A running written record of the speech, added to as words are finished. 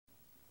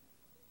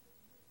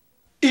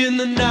In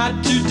the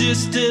not too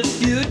distant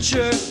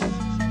future,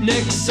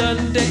 next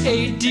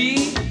Sunday AD,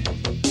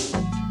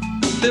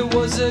 there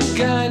was a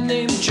guy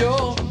named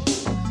Joel,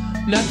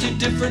 not too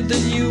different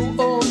than you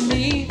or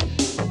me.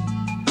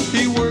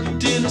 He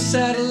worked in a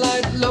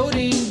satellite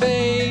loading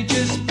bay,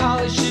 just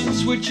polishing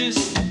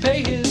switches to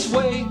pay his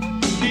way.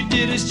 He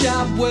did his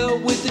job well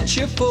with a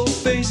cheerful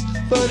face,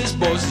 but his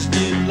bosses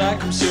didn't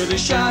like him, so they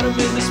shot him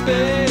into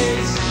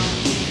space.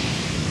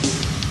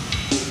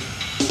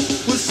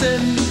 We'll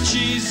send him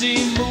cheesy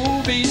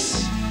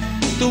movies,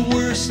 the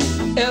worst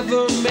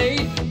ever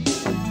made.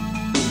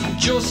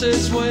 Joe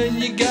says when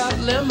you got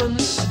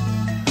lemons,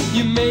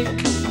 you make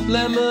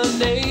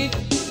lemonade.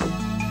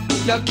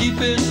 Now keep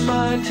in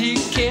mind he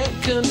can't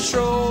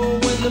control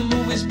when the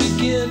movies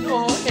begin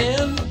or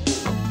end,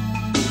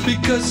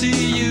 because he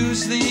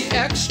used the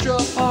extra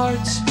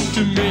parts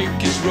to make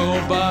his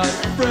robot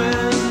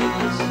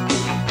friends.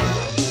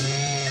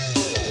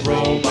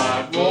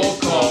 Robot roll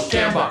call,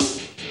 camera,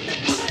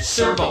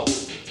 servo,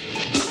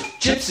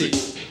 gypsy,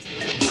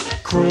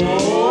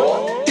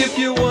 crow. If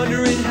you're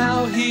wondering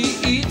how he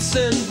eats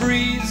and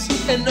breathes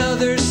and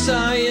other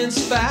science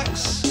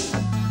facts,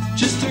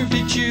 just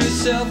repeat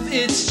yourself,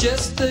 it's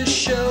just a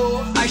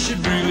show. I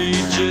should really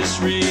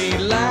just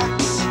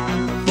relax.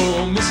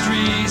 For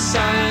Mystery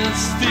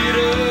Science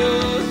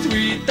Theater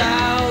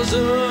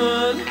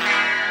 3000.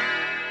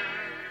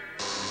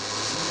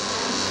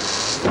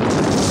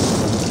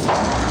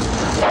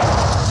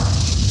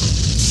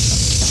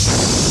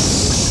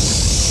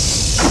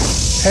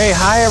 Hey,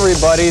 hi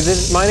everybody.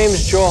 My name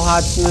is Joel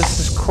Hodgson. This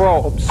is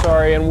Crow. Oops,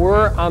 sorry, and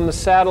we're on the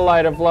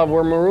satellite of love.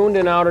 We're marooned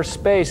in outer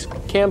space.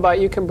 Cambot,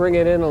 you can bring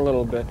it in a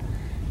little bit.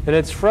 And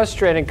it's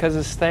frustrating because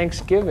it's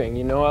Thanksgiving,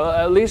 you know.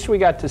 At least we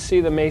got to see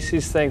the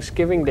Macy's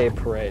Thanksgiving Day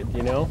Parade,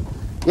 you know.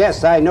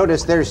 Yes, I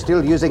noticed they're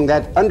still using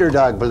that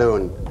underdog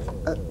balloon.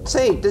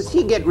 Say, does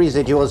he get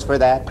residuals for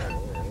that?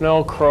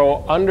 No,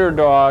 Crow.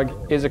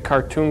 Underdog is a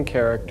cartoon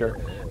character.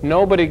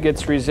 Nobody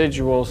gets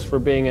residuals for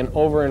being an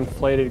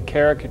overinflated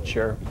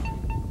caricature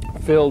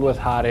filled with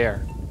hot air.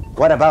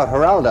 What about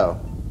Geraldo?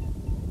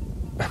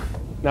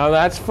 Now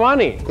that's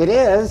funny. It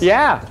is?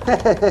 Yeah.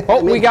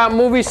 Oh, we got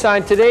movie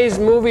sign. Today's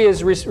movie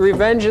is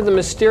Revenge of the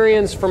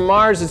Mysterions from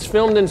Mars. It's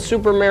filmed in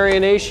Super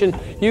Marionation.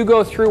 You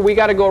go through, we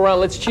got to go around.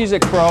 Let's cheese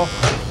it, Crow.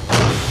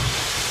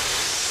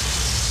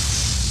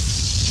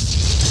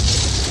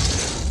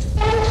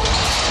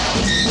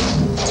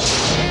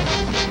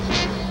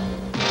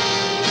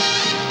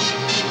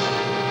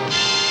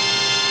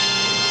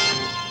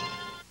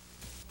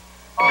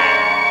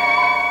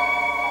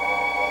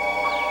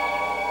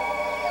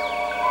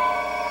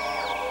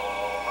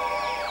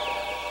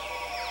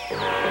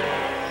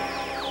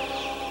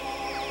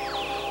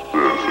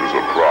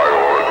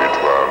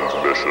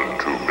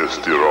 To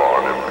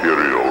Mysteron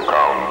Imperial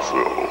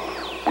Council.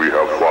 We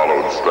have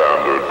followed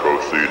standard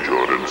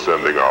procedure in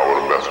sending our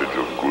message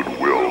of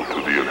goodwill to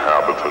the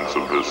inhabitants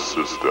of this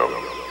system,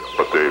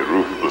 but they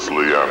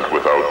ruthlessly and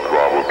without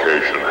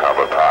provocation have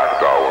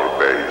attacked our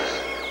base.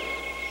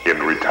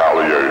 In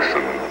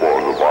retaliation for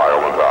the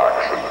violent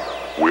action,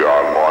 we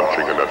are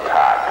launching an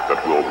attack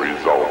that will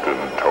result in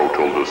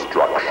total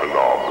destruction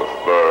of the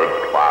third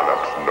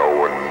planet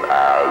known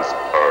as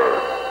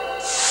Earth.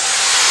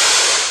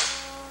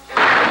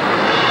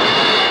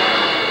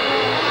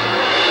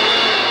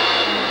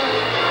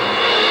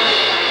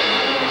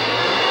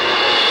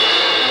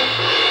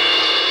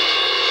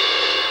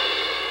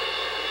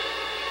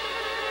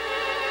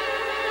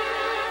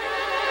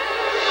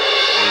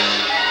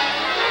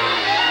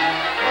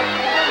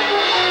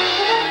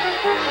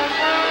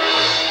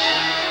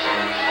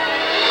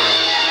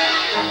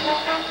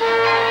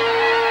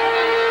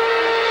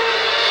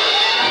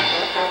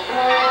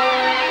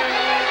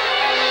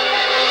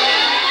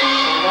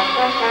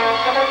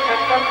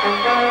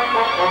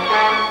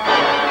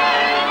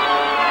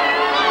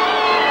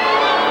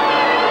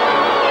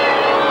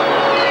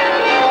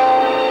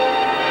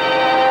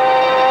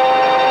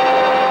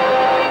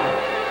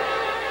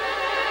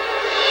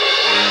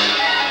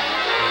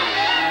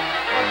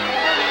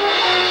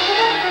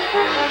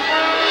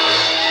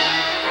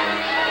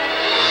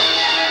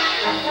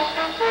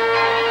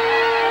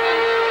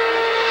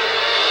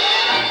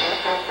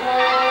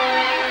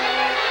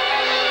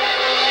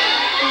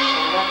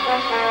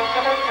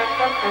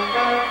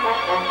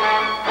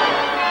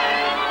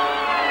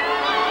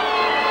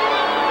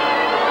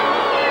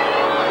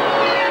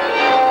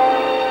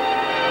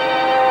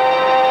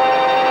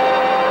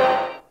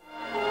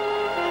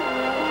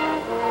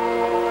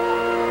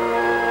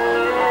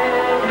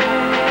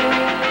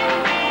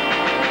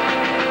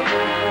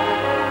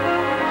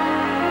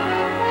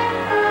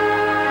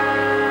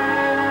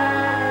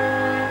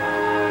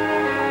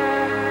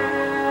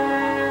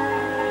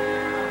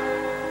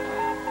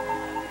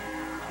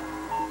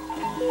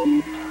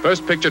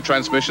 First picture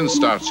transmission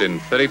starts in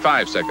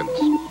 35 seconds.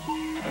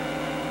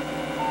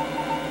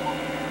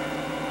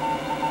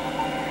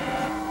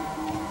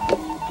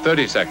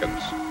 30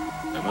 seconds.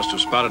 They must have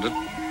spotted it.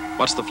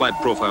 What's the flight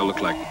profile look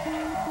like?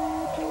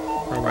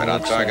 Right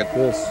on target.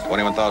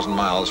 21,000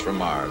 miles from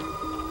Mars.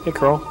 Hey,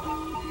 Crow.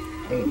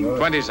 Hey, George.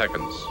 20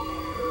 seconds.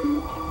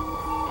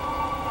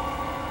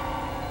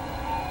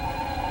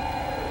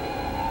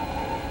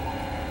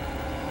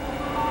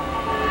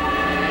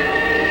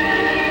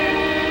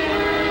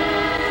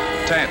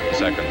 Ten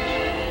seconds.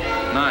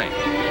 9.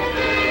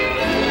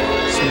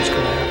 Seems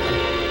gonna happen.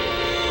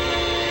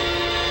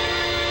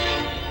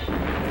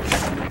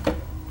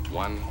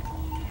 1,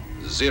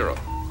 0.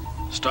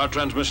 Start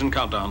transmission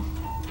countdown.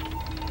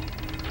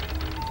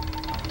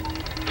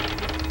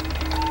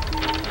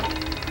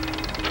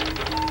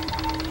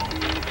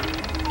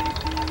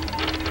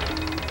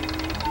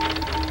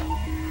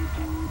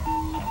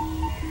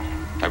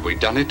 Have we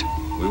done it?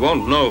 We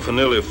won't know for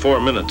nearly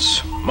 4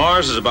 minutes.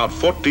 Mars is about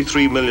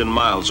 43 million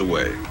miles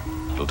away.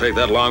 It'll take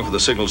that long for the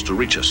signals to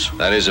reach us.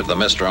 That is, if the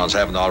Mysterons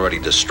haven't already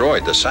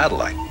destroyed the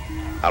satellite.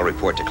 I'll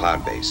report to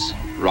Cloud Base.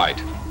 Right.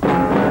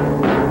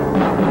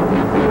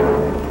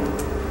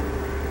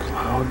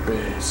 Cloud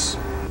Base.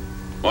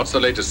 What's the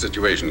latest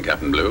situation,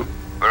 Captain Blue?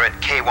 We're at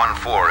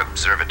K14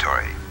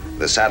 Observatory.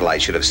 The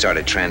satellite should have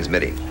started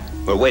transmitting.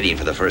 We're waiting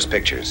for the first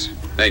pictures.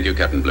 Thank you,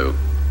 Captain Blue.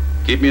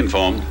 Keep me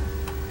informed.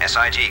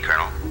 SIG,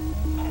 Colonel.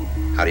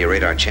 How do you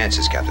rate our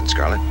chances, Captain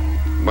Scarlet?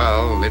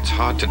 Well, it's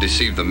hard to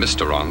deceive the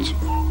Mysterons,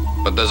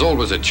 but there's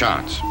always a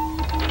chance.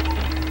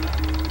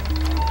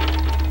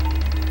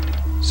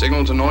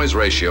 Signal to noise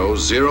ratio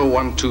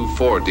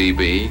 0124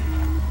 dB.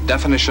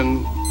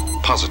 Definition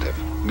positive.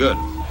 Good.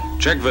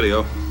 Check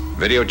video.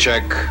 Video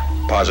check,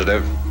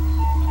 positive.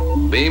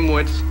 Beam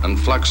width and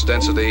flux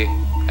density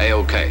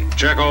A-OK.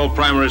 Check all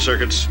primary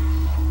circuits.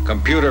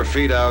 Computer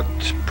feed out,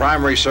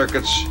 primary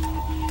circuits,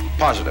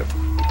 positive.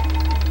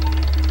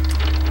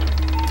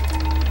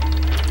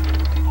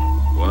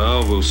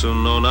 Well, we'll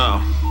soon know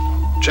now.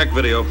 Check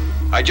video.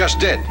 I just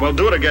did. Well,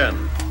 do it again.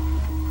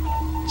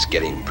 It's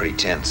getting pretty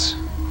tense.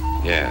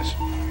 Yes,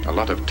 a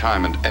lot of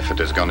time and effort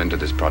has gone into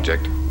this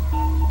project.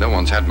 No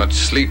one's had much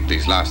sleep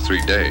these last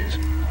 3 days.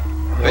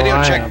 Video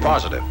I check haven't.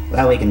 positive.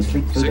 Well, we can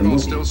sleep through the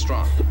Signal's movie. still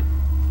strong.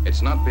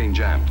 It's not being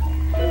jammed.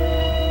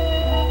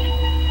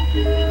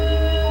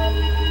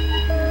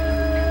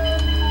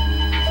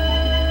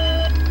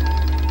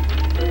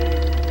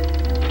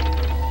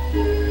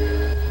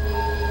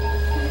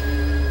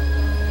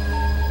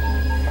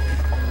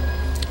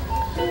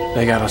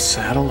 They got a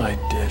satellite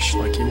dish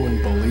like you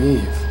wouldn't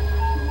believe.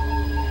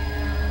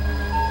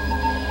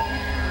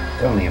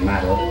 It's only a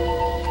matter of...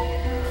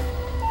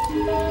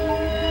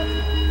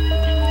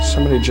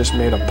 Somebody just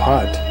made a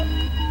putt.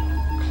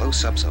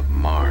 Close-ups of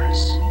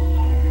Mars.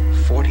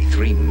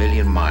 43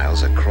 million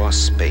miles across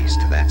space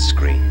to that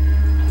screen.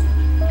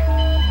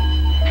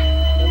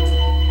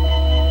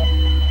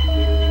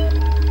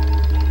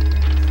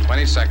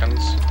 Twenty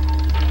seconds.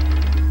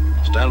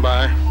 Stand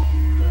by.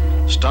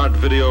 Start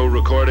video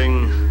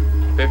recording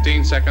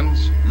 15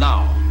 seconds.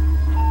 now.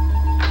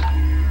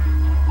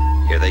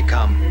 Here they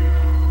come.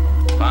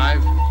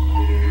 5,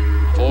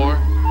 4,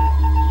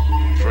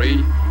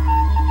 3,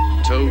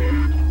 2.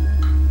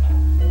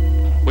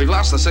 We've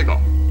lost the signal.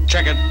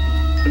 Check it.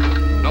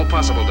 No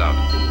possible doubt.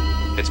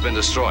 It's been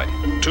destroyed.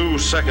 2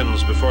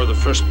 seconds before the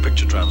first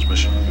picture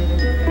transmission.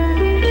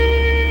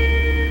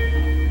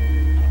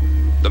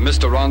 The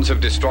Mysterons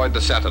have destroyed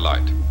the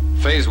satellite.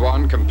 Phase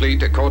 1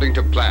 complete according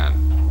to plan.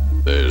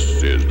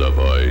 This is the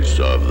voice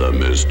of the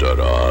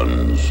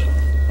Mysterons.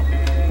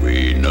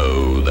 We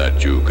know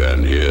that you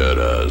can hear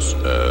us,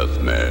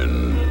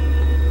 Earthmen.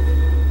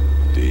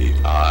 The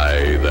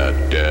eye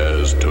that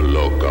dares to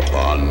look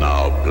upon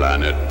our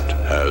planet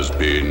has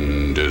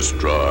been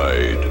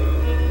destroyed.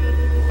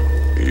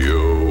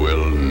 You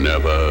will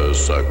never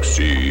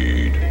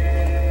succeed.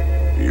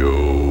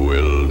 You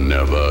will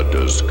never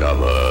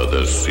discover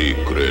the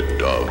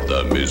secret of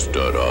the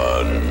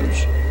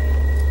Mysterons.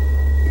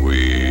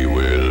 We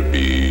will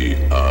be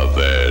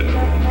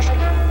avenged.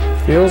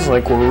 Feels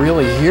like we're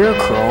really here,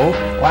 Crow.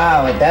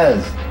 Wow, it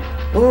does.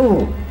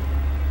 Ooh.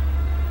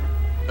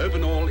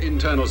 Open all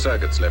internal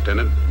circuits,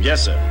 Lieutenant.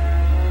 Yes, sir.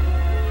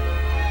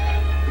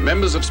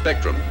 Members of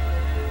Spectrum,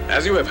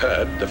 as you have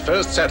heard, the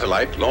first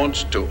satellite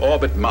launched to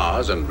orbit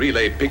Mars and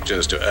relay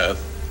pictures to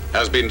Earth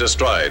has been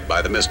destroyed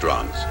by the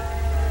Mysterons.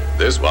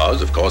 This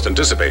was, of course,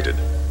 anticipated,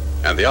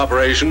 and the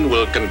operation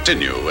will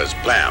continue as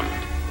planned.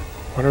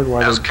 Wondered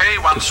why As they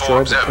K02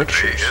 destroyed the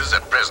Observatory pictures. is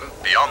at present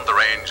beyond the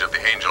range of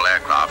the Angel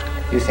aircraft,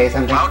 You say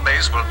something? Cloud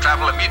Base will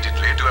travel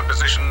immediately to a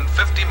position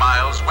 50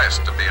 miles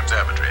west of the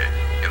observatory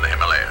in the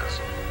Himalayas.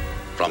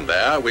 From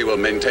there, we will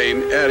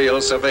maintain aerial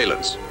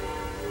surveillance.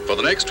 For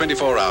the next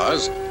 24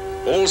 hours,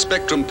 all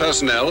Spectrum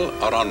personnel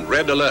are on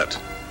red alert.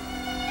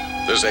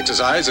 This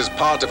exercise is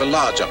part of a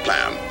larger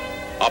plan,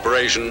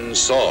 Operation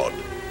Sword,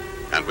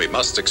 and we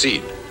must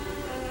succeed.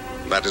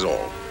 That is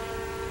all.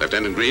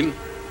 Lieutenant Green,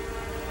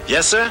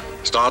 Yes, sir?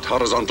 start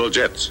horizontal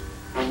jets.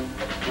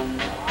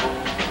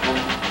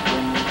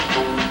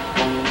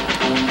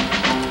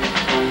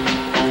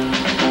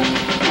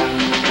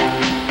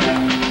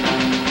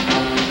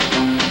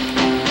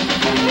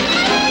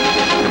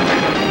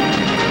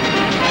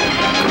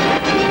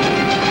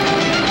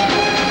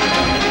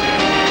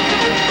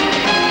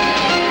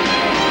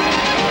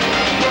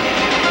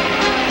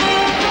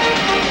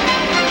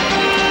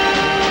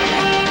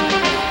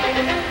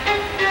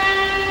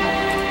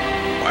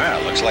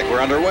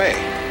 underway.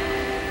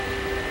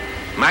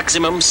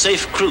 Maximum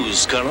safe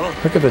cruise, Colonel.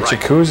 Look at the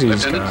jacuzzi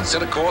he's Lieutenant, got.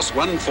 set a course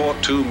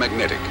 142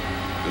 magnetic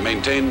and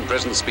maintain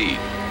present speed.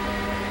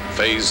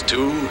 Phase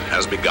 2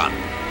 has begun.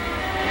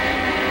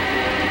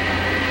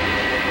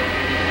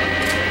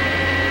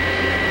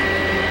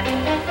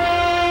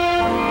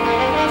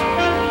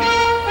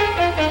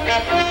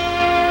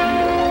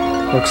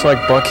 Looks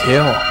like Buck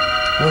Hill.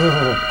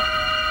 Ooh,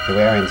 the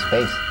air in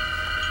space.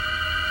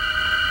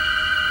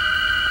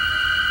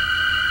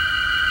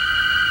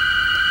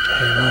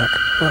 Hey,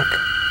 look.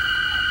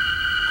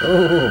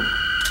 Ooh.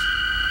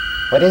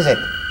 What is it?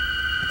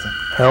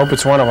 I hope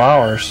it's one of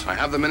ours. I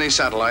have the mini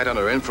satellite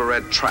under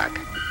infrared track.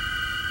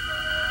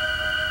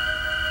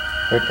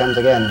 Here it comes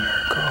again.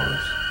 There it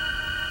goes.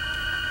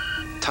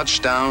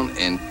 Touchdown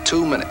in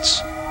 2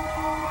 minutes.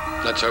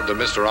 Let's hope the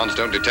Mysterons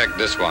don't detect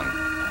this one.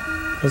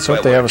 Let's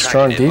hope they have a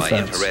strong Tracking it by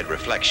defense. infrared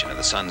reflection of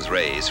the sun's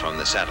rays from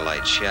the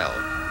satellite shell.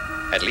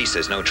 At least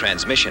there's no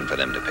transmission for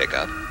them to pick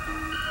up.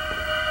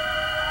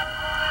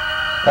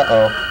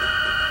 Uh-oh.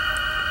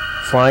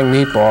 Flying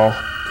meatball,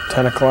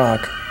 10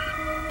 o'clock.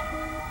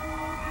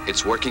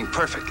 It's working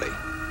perfectly.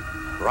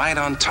 Right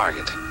on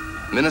target.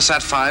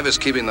 Minisat 5 is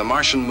keeping the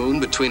Martian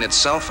moon between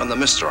itself and the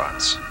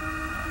Mysterons.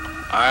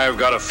 I've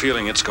got a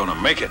feeling it's going to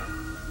make it.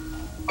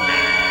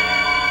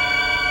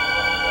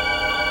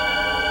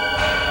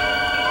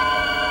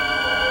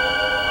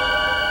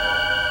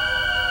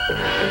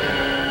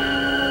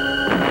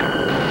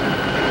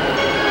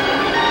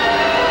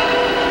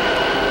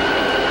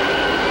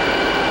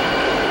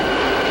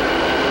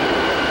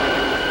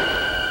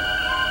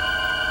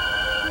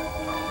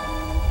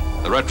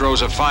 The retros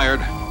have fired.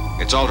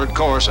 It's altered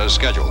course as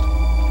scheduled.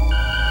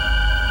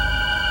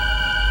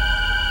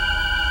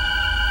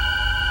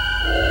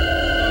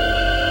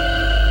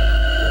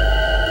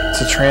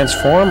 It's a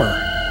transformer.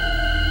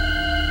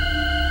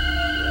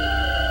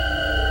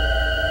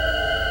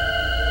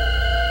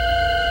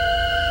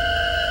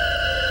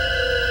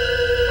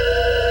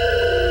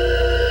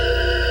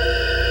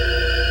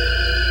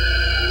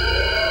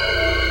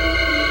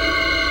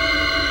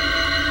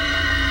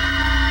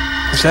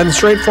 He's heading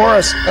straight for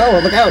us. Oh,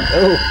 look out.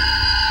 Oh.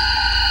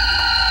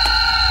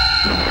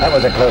 That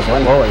was a close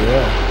one. Oh,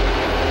 yeah.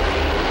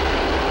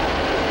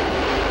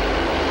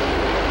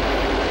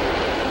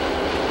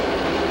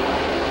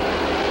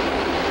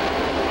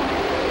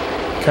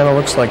 Kind of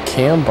looks like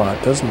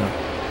Cambot, doesn't it?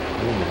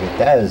 Ooh, it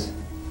does.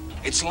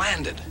 It's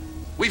landed.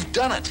 We've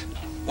done it.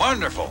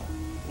 Wonderful.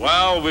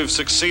 Well, we've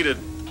succeeded.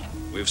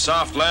 We've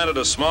soft landed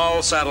a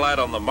small satellite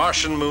on the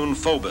Martian moon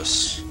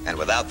Phobos. And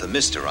without the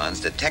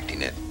Mysterons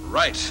detecting it.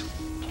 Right.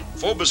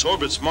 Phobos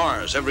orbits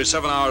Mars every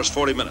 7 hours,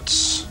 40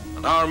 minutes.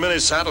 And our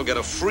minisat will get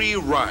a free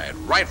ride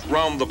right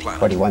round the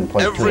planet.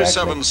 41.2 every actually.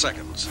 7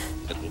 seconds.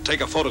 It will take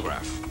a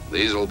photograph.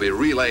 These will be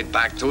relayed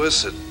back to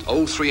us at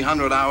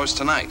 0300 hours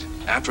tonight,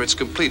 after it's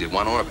completed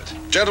one orbit.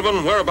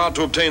 Gentlemen, we're about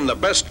to obtain the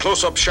best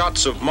close-up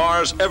shots of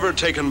Mars ever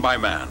taken by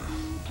man.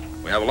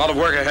 We have a lot of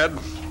work ahead,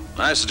 and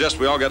I suggest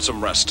we all get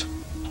some rest.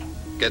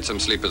 Get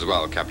some sleep as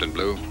well, Captain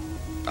Blue.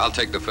 I'll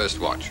take the first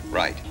watch.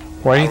 Right.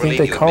 Why do you I'll think relieve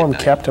they you at call him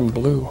midnight. Captain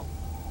Blue?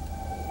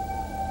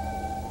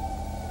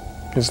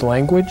 His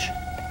language?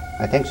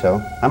 I think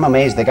so. I'm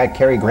amazed they got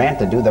Cary Grant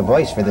to do the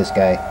voice for this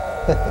guy.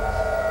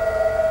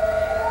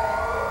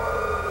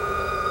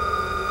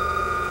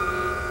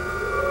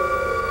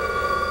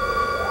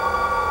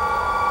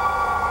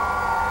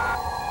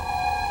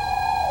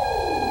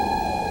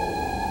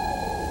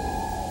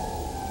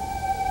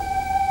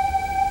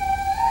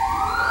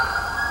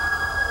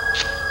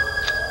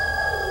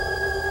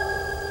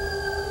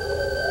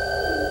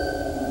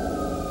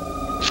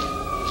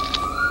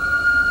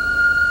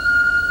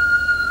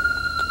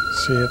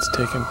 See, it's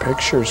taking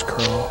pictures,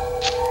 Carl.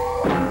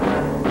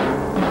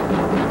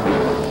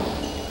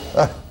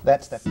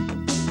 That's the...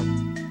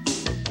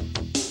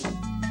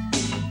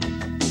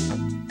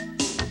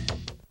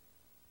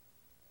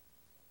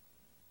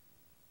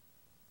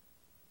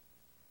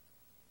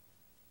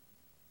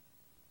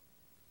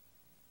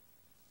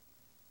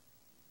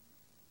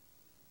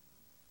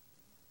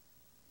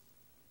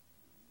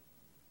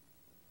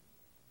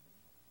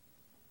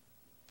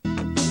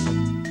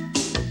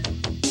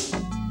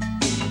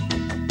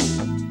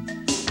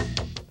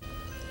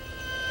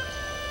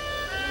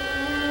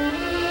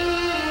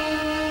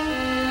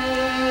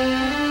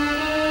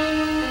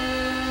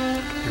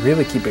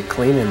 Really keep it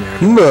clean in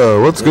there.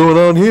 No, what's going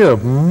on here?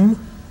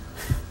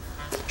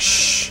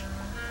 Shh.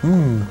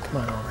 Come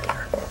on over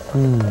here.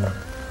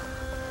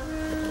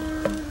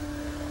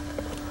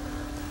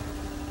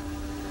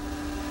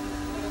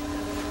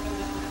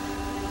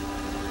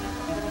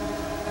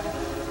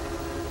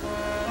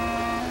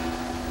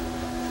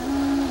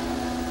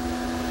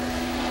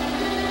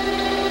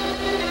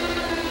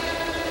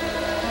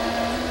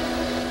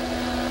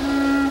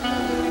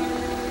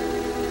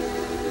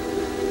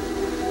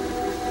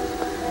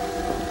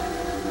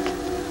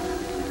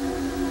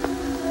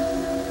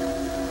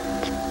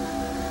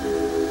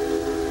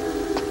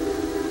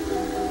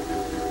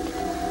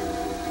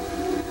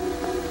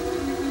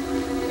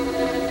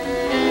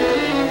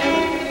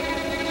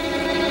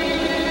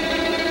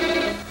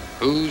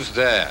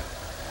 there?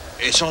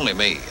 It's only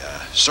me.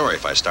 Sorry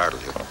if I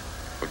startled you.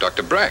 Oh,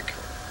 Dr. Breck,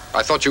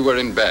 I thought you were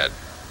in bed.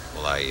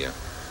 Well, I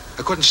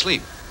couldn't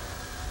sleep.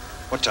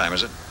 What time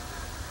is it?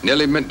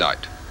 Nearly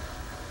midnight.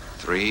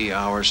 3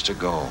 hours to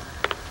go.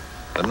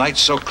 The night's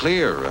so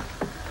clear.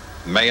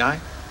 May I?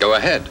 Go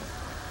ahead.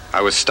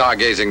 I was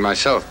stargazing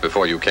myself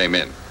before you came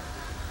in.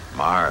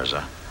 Mars,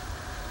 huh?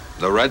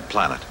 The red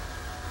planet.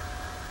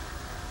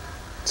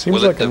 Seems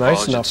Will like it a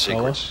nice divulge enough its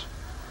fella. secrets?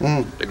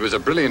 It was a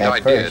brilliant At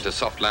idea first. to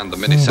soft land the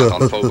minisat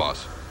on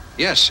Phobos.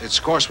 Yes, its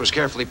course was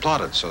carefully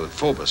plotted so that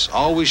Phobos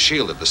always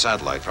shielded the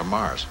satellite from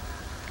Mars.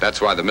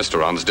 That's why the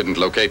Mysterons didn't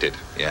locate it.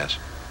 Yes.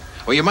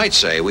 Well, you might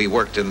say we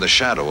worked in the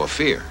shadow of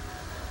fear.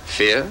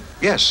 Fear?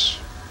 Yes.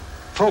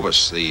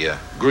 Phobos, the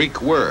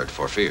Greek word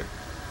for fear.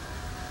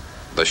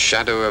 The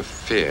shadow of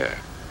fear.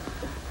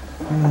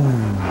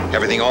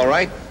 Everything all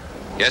right?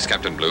 Yes,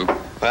 Captain Blue.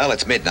 Well,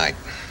 it's midnight.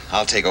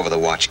 I'll take over the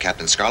watch,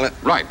 Captain Scarlet.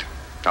 Right.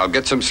 I'll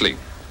get some sleep.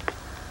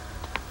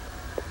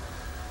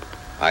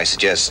 I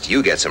suggest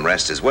you get some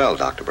rest as well,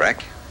 Dr.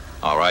 Breck.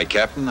 All right,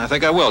 Captain. I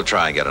think I will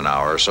try and get an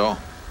hour or so.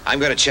 I'm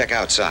going to check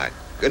outside.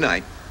 Good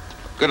night.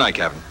 Good night,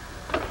 Captain.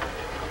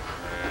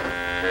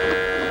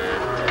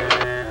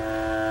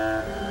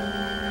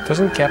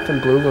 Doesn't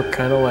Captain Blue look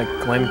kind of like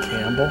Glenn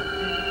Campbell?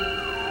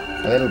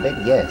 A little bit,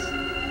 yes.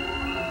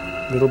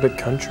 A little bit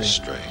country.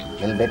 Strange.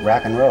 A little bit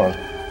rock and roll.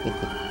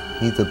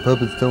 He's a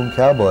puppet stone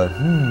cowboy.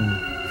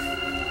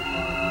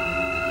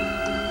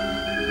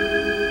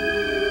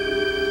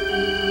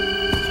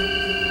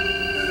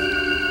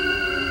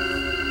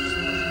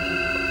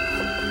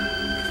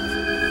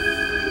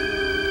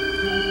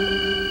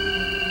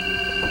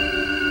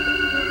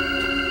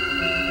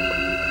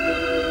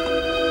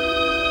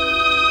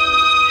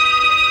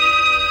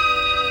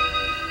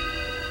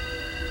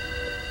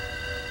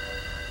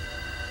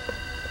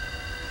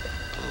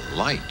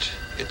 Light.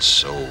 It's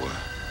so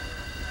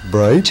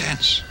Bright?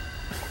 intense.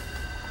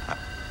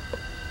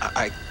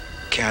 I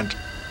can't.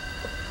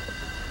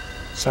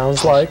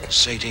 Sounds like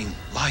Pulsating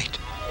light.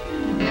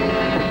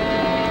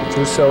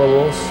 2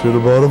 syllables. Should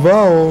have bought a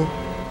vowel.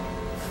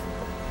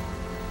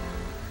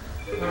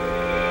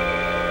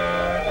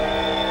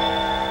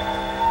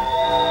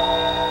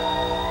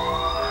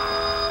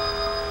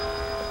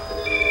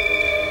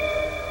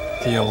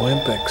 The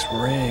Olympics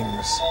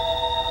rings.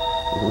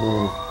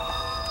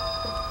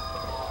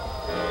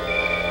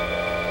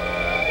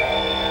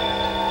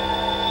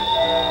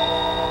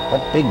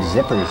 What big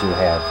zippers you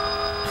have.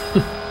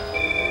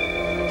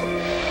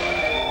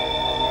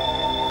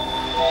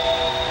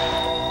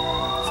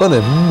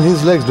 Funny,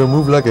 his legs don't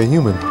move like a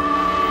human.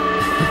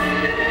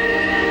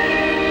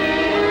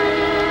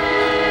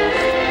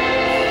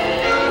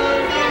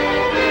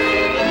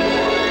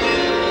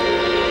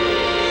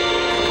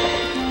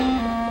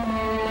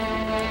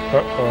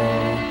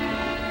 Uh-oh.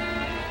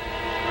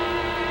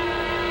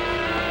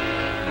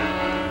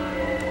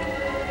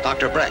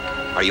 Dr. Breck,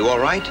 are you all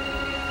right?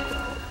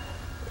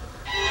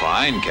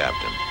 Fine,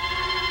 Captain.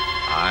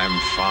 I'm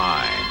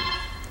fine.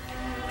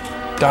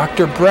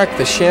 Dr. Breck,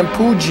 the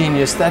shampoo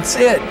genius, that's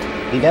it.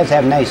 He does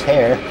have nice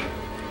hair.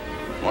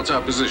 What's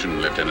our position,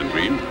 Lieutenant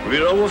Green?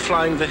 We're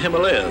overflying the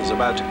Himalayas,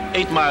 about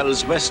 8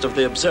 miles west of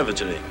the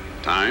observatory.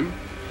 Time?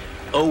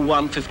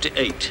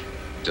 01:58.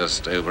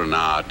 Just over an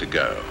hour to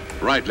go.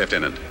 Right,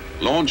 Lieutenant.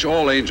 Launch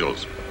all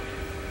Angels.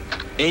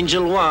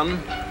 Angel 1,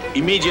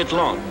 immediate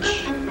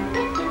launch.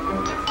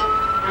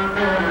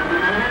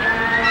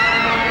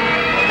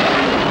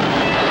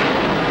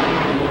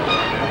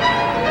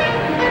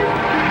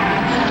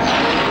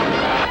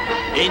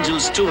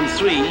 Angels 2 and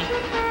 3,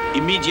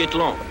 immediate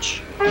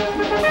launch.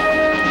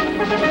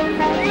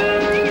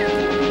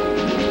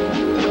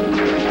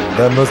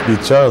 That must be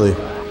Charlie.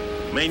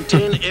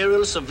 Maintain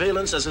aerial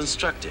surveillance as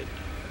instructed.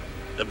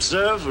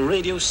 Observe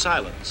radio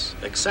silence,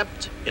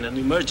 except in an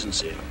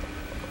emergency.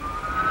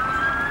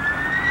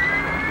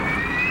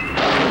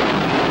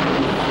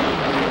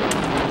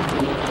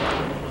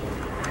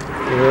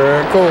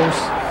 Here it goes.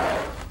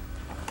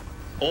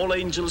 All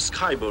Angels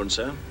skyborne,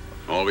 sir.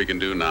 All we can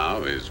do now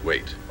is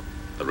wait.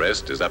 The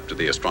rest is up to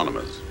the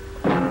astronomers.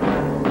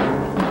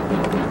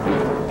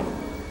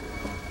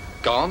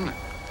 Gone?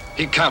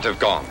 He can't have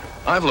gone.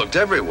 I've looked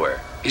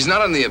everywhere. He's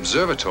not in the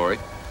observatory.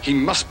 He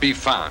must be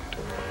found.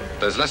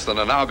 There's less than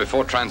an hour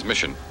before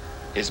transmission.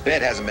 His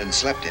bed hasn't been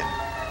slept in.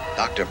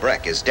 Dr.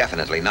 Breck is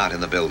definitely not in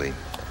the building.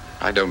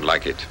 I don't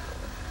like it.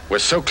 We're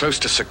so close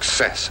to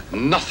success.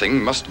 Nothing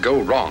must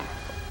go wrong.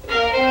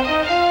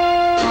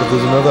 But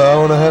there's another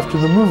hour and a half to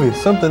the movie.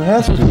 Something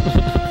has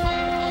to.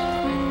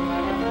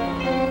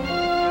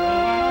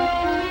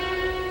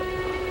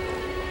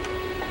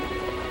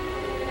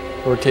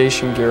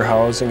 Rotation gear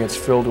housing, it's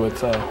filled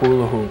with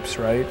hula hoops,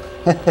 right?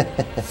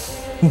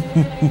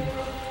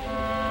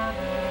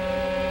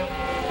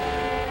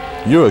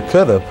 You're a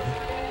cut-up.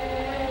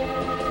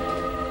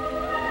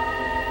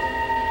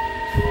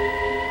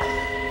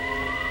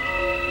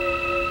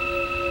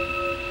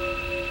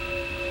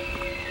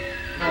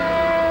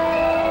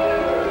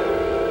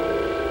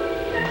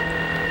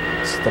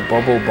 It's the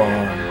bubble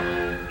bomb.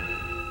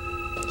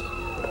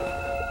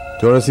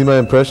 Do you want to see my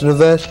impression of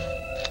that?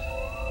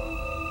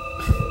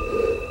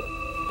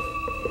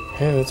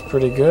 Hey, that's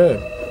pretty good.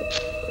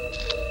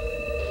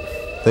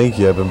 Thank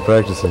you, I've been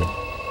practicing.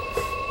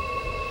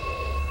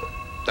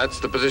 That's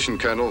the position,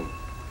 Colonel,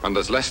 and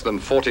there's less than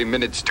 40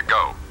 minutes to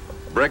go.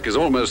 Breck is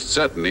almost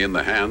certainly in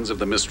the hands of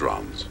the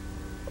Mysterons.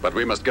 But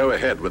we must go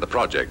ahead with the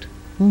project.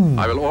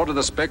 I will order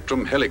the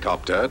Spectrum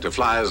helicopter to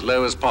fly as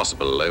low as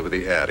possible over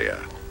the area,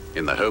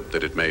 in the hope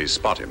that it may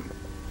spot him.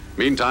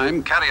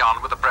 Meantime, Carry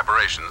on with the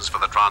preparations for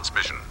the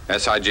transmission.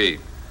 SIG.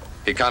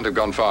 He can't have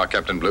gone far,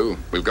 Captain Blue.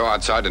 We'll go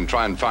outside and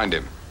try and find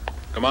him.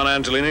 Come on,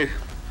 Angelini.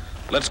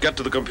 Let's get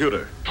to the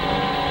computer.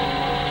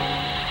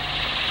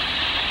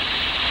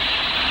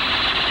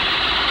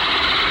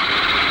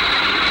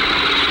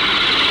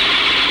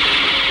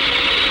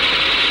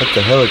 That's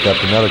a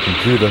helicopter, not a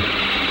computer.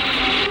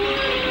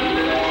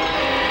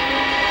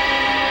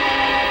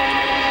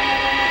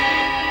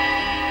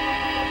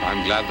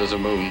 I'm glad there's a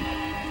moon.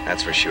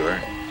 That's for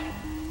sure.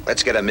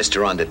 Let's get a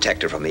Mysteron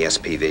detector from the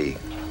SPV.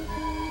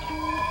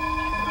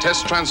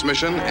 Test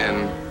transmission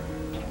in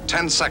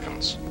 10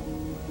 seconds.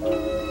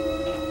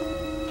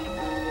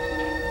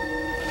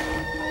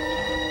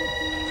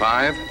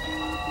 5,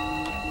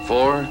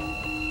 4,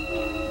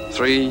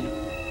 3,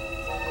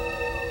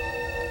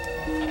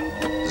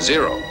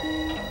 0.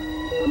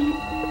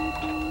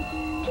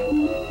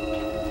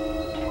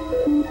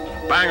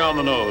 Bang on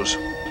the nose.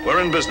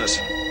 We're in business.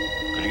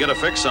 Could you get a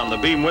fix on the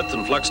beam width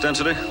and flux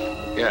density?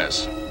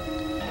 Yes.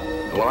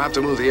 We'll have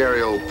to move the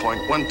aerial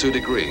 0.12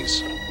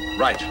 degrees.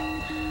 Right.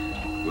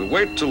 We'll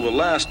wait till the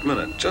last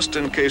minute, just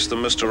in case the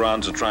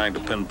Mysterons are trying to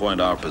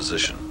pinpoint our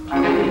position.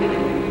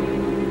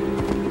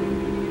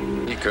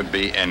 He could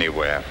be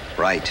anywhere.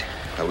 Right.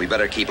 But we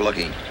better keep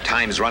looking.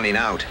 Time's running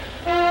out.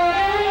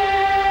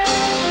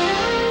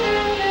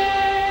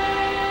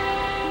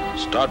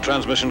 Start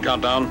transmission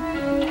countdown.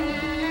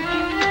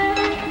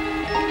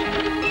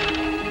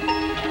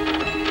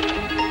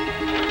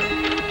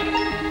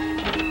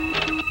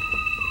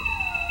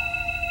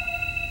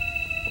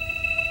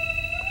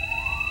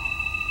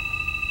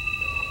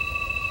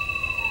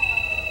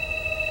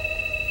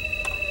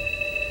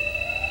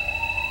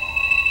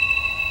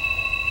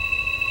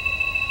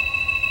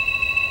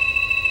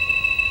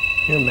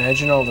 Can you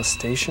imagine all the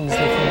stations they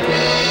can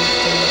get on this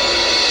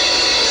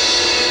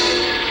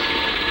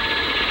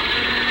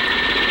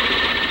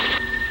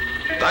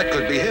thing? That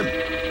could be him.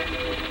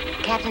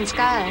 Captain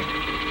Scarlet,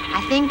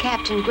 I think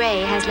Captain Gray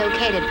has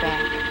located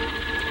Breck.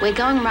 We're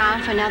going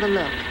round for another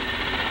look.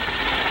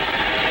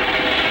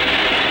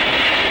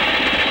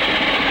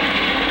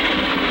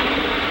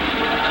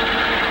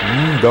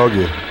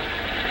 Doggy.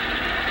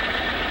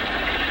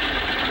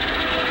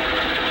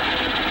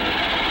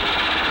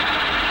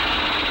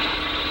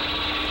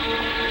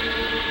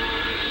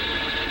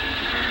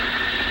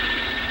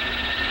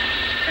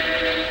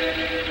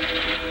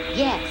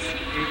 Yes,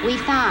 we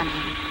found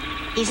him.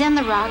 He's in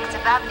the rocks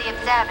above the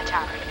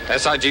observatory.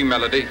 SIG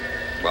Melody.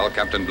 Well,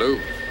 Captain Blue,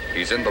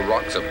 he's in the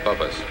rocks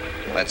above us.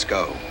 Let's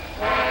go.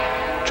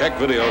 Check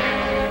video.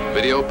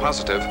 Video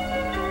positive.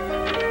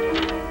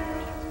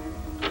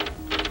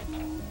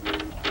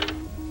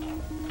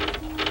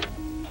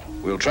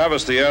 We'll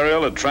traverse the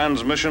aerial at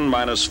transmission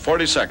minus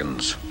 40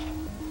 seconds.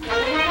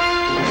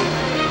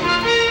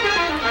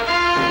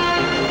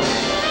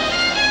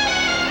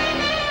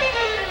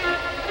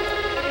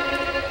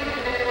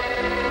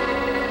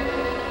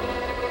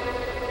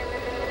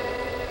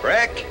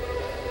 Breck?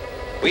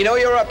 We know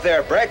you're up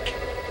there, Breck.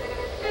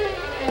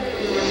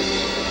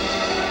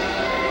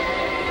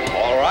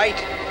 All right.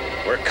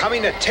 We're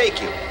coming to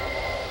take you.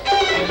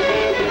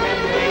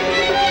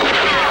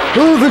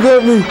 Oh, they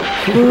got me!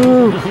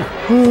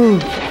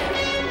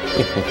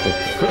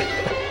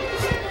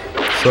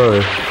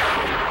 Sorry.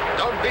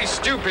 Don't be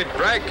stupid,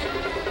 Breck.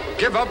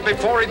 Give up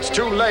before it's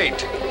too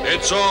late.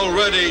 It's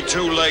already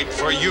too late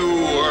for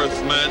you,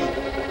 Earthmen.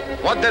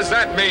 What does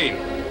that mean?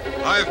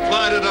 I've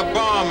planted a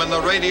bomb in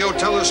the radio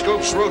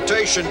telescope's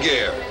rotation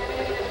gear.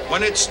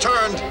 When it's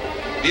turned,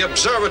 the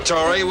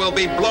observatory will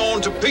be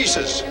blown to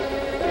pieces.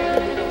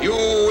 You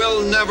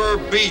will never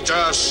beat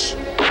us.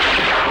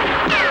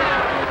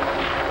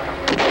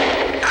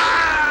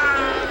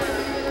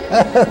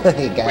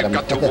 We've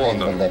got to warn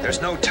them. There's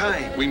no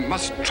time. We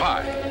must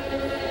try.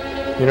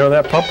 You know,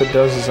 that puppet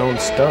does his own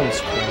stunts,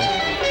 Crow.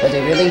 Does he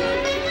really?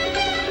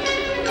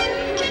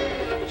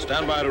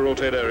 Stand by to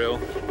rotate aerial.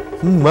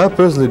 I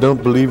personally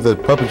don't believe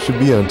that puppets should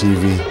be on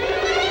TV.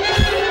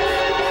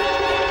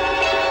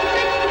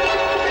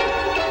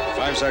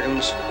 5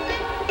 seconds.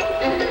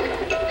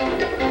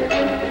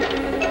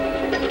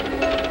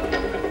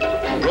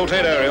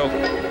 Rotate aerial.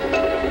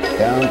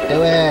 Don't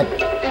do it.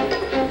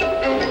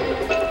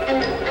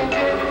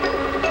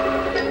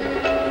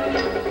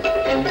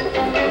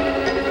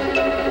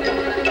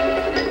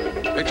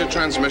 Picture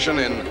transmission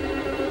in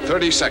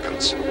 30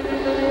 seconds.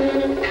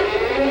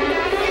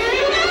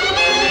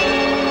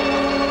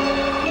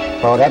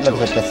 Oh, that looks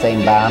like the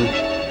same bomb.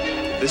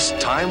 This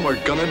time we're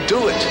gonna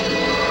do it.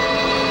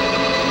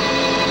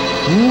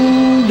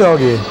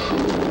 Doggy.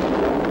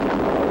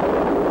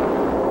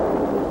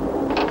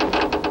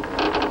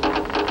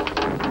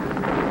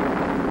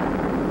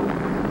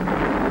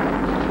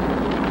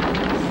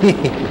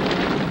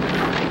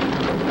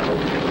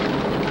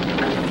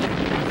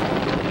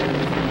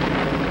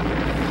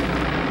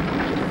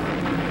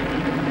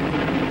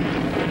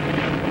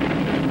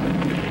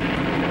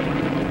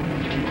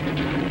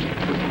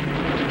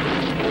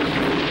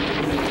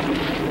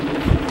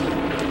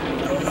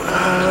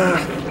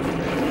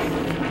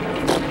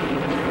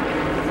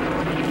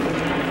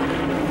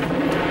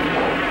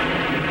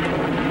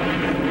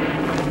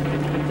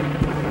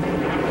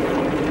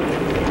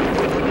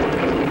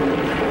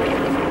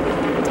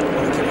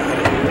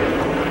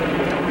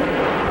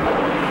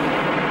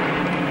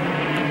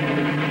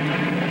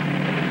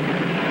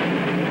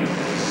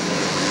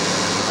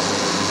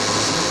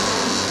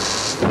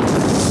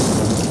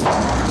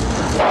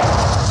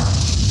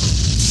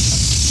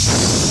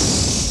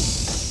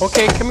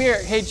 Okay, come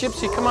here. Hey,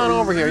 Gypsy, come on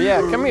over here.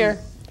 Yeah, come here.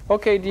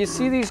 Okay, do you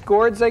see these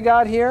gourds I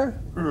got here?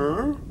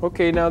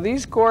 Okay, now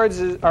these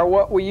gourds are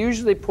what we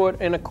usually put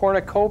in a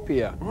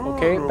cornucopia,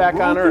 okay, back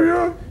on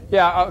Earth.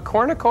 Yeah, a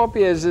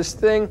cornucopia is this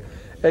thing,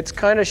 it's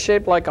kind of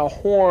shaped like a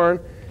horn,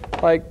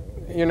 like,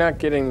 you're not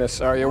getting this,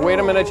 are you? Wait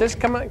a minute, just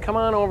come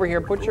on over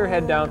here, put your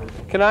head down.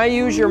 Can I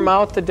use your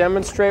mouth to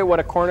demonstrate what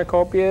a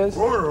cornucopia is?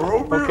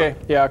 Okay,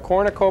 yeah, a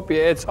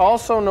cornucopia. It's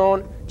also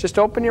known, just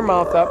open your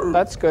mouth up,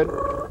 that's good.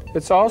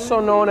 It's also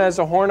known as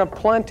a horn of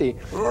plenty.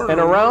 And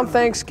around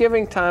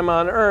Thanksgiving time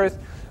on Earth,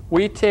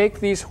 we take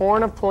these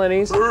horn of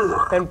plenties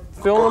and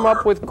fill them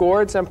up with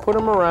gourds and put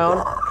them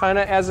around kind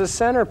of as a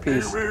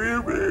centerpiece.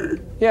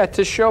 Yeah,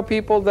 to show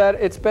people that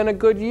it's been a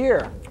good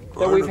year,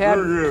 that we've had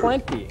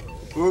plenty.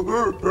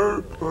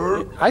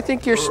 I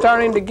think you're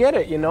starting to get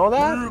it, you know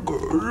that?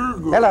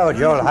 Hello,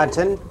 Joel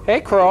Hudson.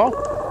 Hey, Crow.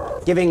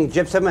 Giving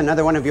Gypsum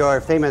another one of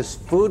your famous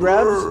food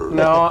rubs?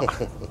 No,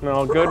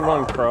 no, good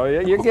one, Crow.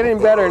 You're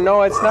getting better.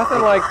 No, it's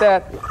nothing like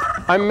that.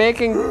 I'm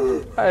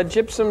making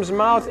Gypsum's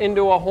mouth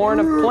into a horn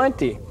of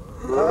plenty.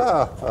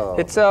 Oh.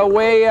 It's a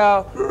way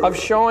of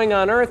showing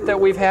on Earth that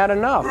we've had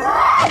enough.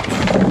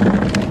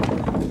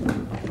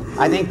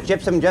 I think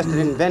Gypsum just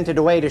invented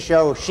a way to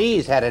show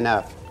she's had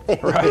enough.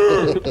 Right.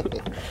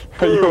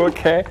 Are you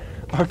okay?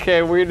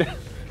 Okay, we're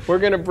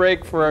going to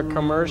break for a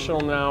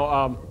commercial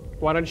now.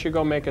 Why don't you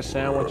go make a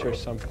sandwich or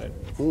something?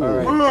 Ooh. All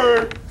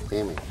right.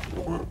 Damn it.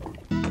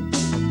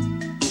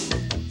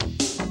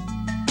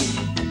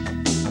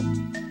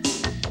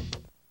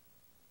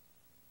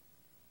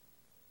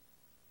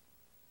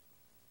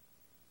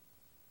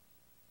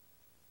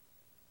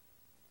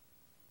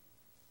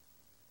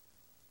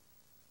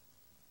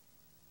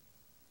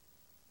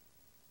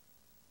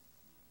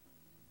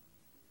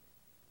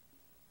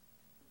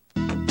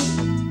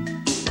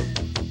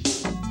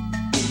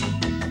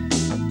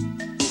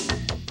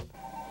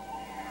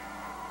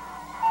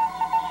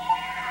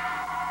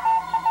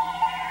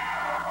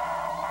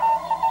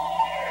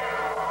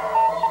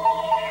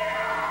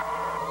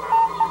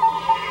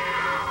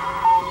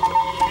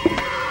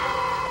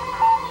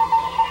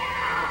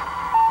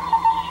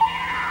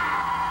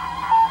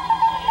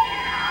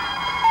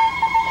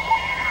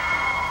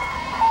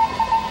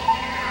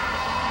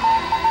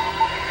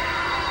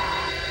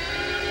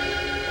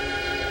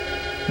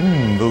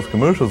 Those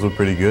commercials are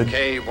pretty good.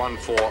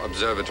 K14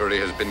 Observatory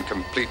has been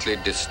completely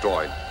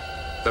destroyed.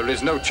 There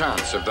is no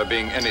chance of there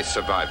being any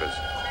survivors.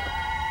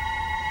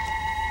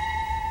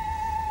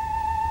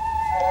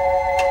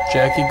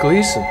 Jackie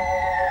Gleason.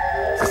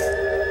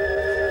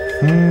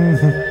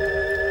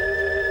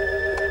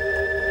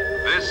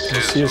 This You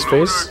is see his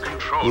face?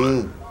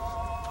 Controller.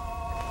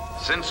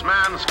 Since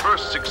man's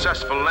first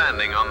successful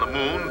landing on the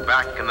moon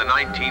back in the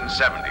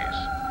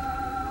 1970s,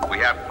 we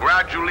have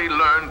gradually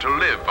learned to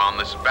live on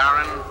this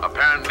barren,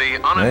 apparently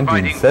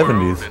uninviting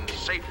 1970s. world in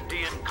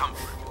safety and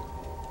comfort.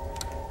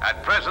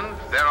 At present,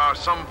 there are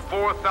some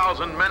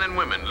 4,000 men and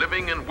women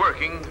living and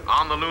working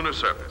on the lunar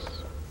surface.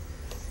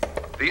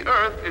 The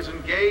Earth is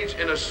engaged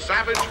in a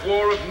savage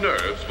war of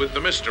nerves with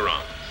the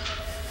Mysterons.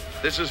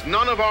 This is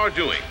none of our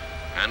doing,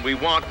 and we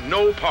want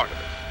no part of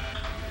it.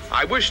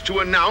 I wish to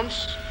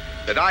announce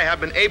that I have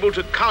been able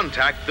to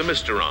contact the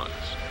Mysterons,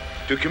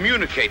 to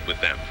communicate with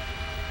them,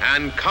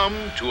 and come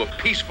to a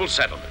peaceful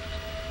settlement.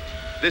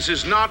 This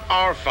is not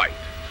our fight.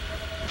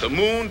 The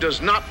moon does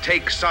not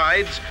take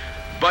sides,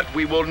 but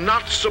we will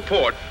not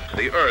support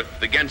the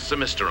Earth against the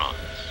Mysterons.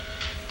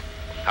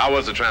 How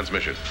was the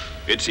transmission?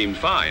 It seemed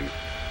fine.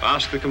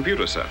 Ask the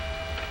computer, sir.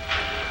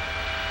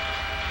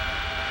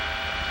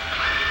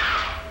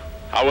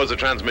 How was the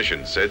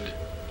transmission, Sid?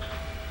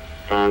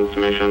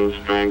 Transmission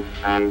strength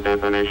and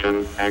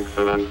definition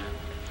excellent.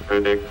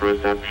 Predict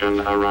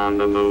reception around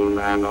the moon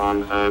and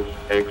on Earth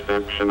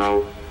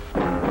exceptional.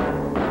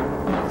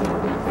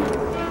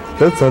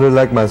 That sounded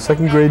like my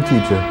second grade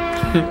teacher.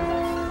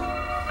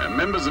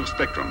 Members of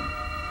Spectrum,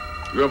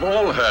 you have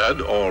all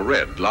heard or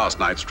read last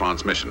night's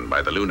transmission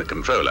by the lunar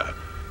controller,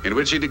 in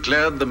which he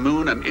declared the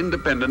moon an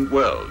independent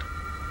world.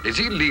 Is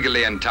he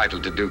legally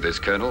entitled to do this,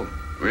 Colonel?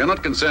 We are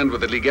not concerned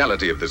with the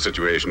legality of the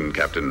situation,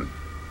 Captain.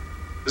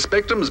 The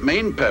Spectrum's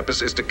main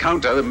purpose is to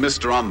counter the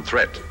Mysteron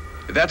threat.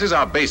 That is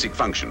our basic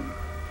function.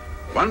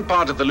 One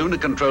part of the lunar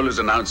controller's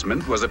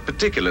announcement was of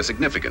particular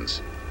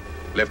significance.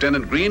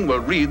 Lieutenant Green will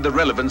read the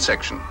relevant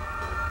section.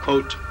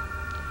 Quote,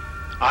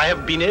 I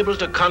have been able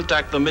to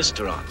contact the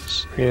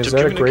Mysterons. Is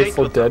that a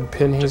Grateful Dead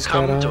pin he's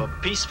got come to on? a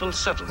peaceful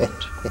settlement.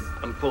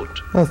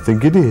 Unquote. I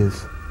think it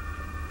is.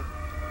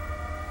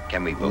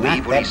 Can we Knock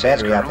believe what he that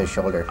says, battery off Colonel? his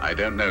shoulder. I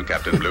don't know,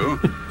 Captain Blue,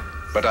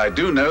 but I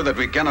do know that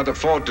we cannot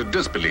afford to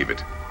disbelieve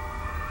it.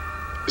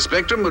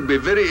 Spectrum would be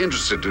very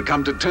interested to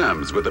come to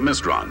terms with the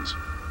Mysterons.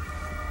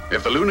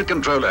 If the lunar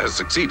controller has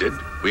succeeded,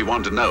 we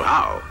want to know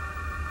how.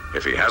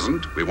 If he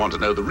hasn't, we want to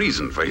know the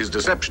reason for his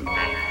deception.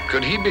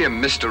 Could he be a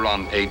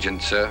Mysteron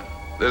agent, sir?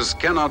 This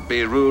cannot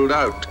be ruled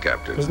out,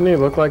 Captain. Doesn't he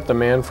look like the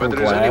man from But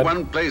there is only Glad?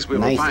 one place we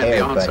will Nice find hair,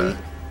 the answer.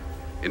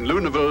 buddy. In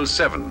Lunarville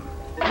 7.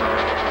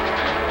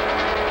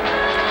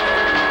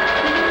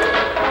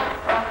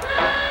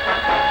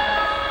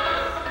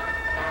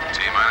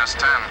 T-minus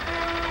 10.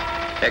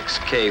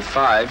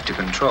 XK5 to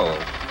control.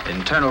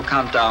 Internal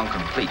countdown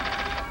complete. 5,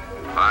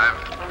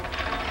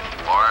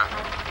 4,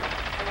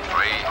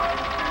 3,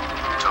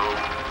 2,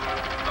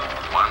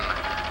 1,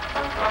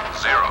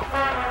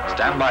 0.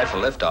 Stand by for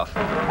liftoff.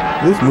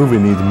 This movie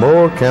needs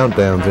more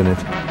countdowns in it.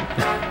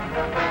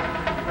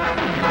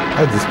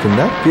 I just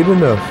cannot get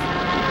enough.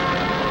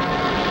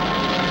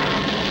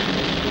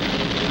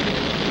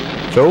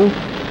 Joel?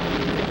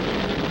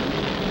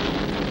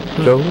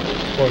 Joel?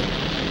 What?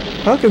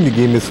 How come you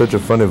gave me such a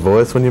funny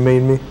voice when you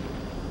made me?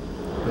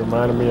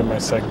 Reminded me of my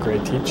second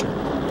grade teacher.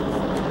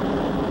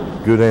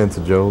 Good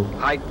answer, Joel.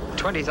 Height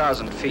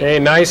 20,000 feet. Hey,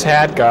 nice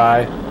hat,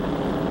 guy.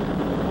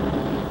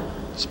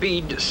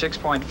 Speed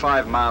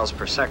 6.5 miles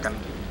per second.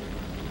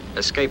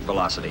 Escape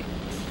velocity.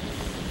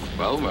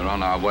 Well, we're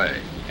on our way.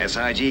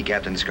 SIG,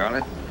 Captain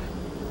Scarlet.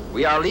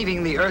 We are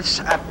leaving the Earth's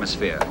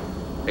atmosphere.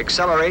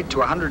 Accelerate to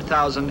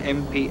 100,000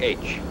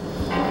 mph.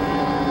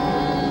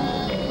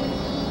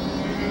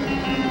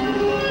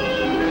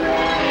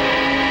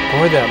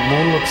 Boy, that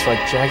moon looks like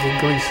Jackie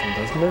Gleason,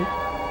 doesn't it?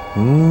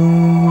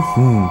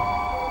 Mm-hmm.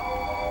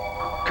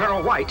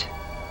 Colonel White,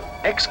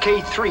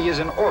 XK3 is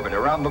in orbit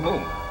around the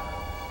moon.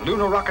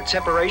 Lunar rocket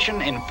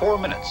separation in 4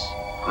 minutes.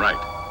 Right.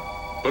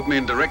 Put me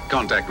in direct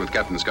contact with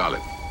Captain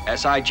Scarlet.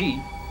 SIG.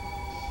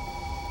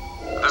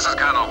 This is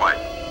Colonel White.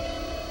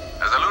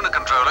 As the lunar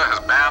controller has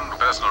banned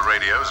personal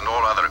radios and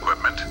all other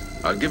equipment,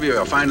 I'll give you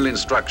your final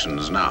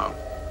instructions now.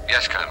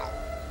 Yes, Colonel.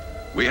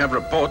 We have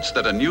reports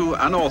that a new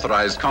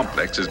unauthorized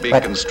complex is being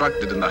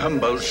constructed in the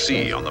Humboldt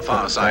Sea on the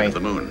far side of the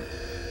moon.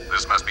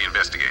 This must be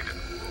investigated.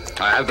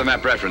 I have the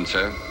map reference,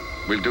 sir.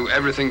 We'll do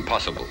everything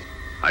possible.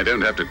 I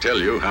don't have to tell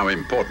you how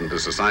important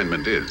this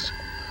assignment is.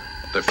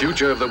 The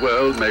future of the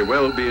world may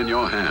well be in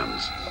your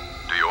hands.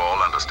 Do you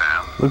all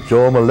understand? Look,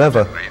 Joel, I'm a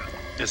lever.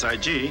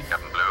 SIG.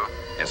 Captain Blue.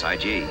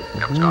 SIG.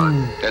 Captain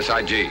Scarlet.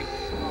 SIG.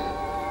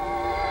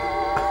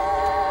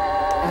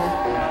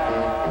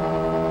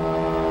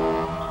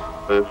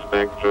 The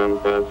Spectrum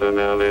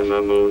personnel in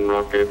the moon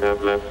rocket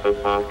have left the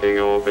parking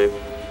orbit.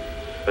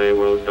 They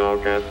will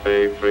dock at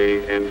Bay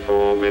 3 in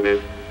 4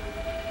 minutes.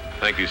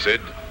 Thank you,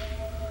 Sid.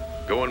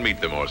 Go and meet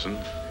them, Orson.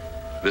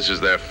 This is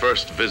their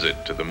first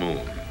visit to the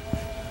moon.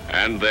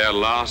 And their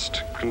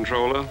last,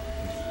 Controller?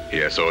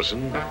 Yes,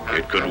 Orson.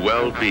 It could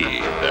well be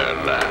their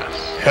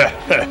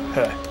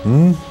last.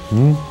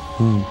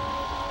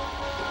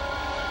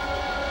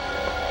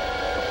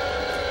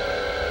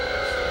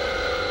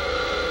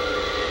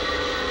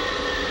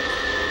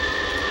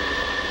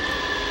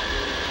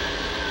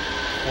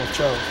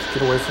 Watch out.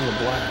 Get away from the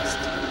blast.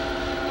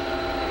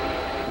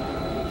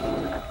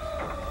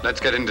 Let's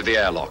get into the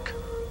airlock.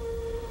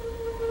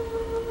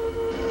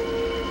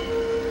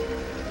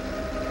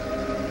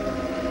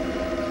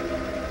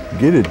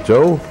 Get it,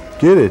 Joel.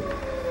 Get it.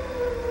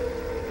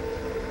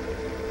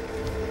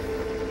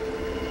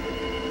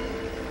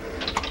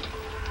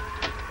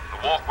 The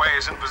walkway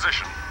is in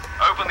position.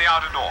 Open the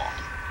outer door.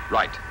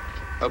 Right.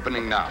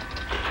 Opening now.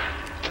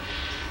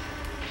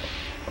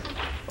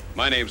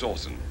 My name's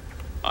Orson.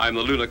 I'm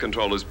the Lunar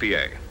Controller's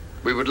PA.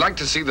 We would like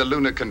to see the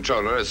lunar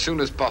controller as soon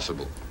as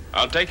possible.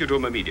 I'll take you to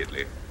him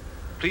immediately.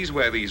 Please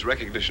wear these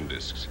recognition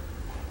discs.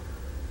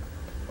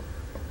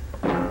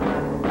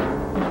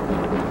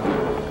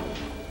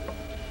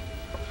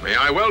 May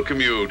I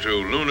welcome you to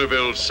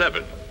Lunarville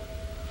 7.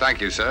 Thank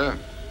you, sir.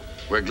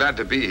 We're glad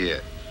to be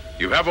here.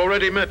 You have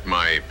already met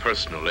my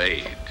personal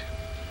aide.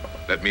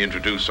 Let me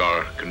introduce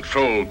our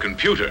control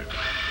computer.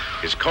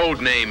 His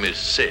code name is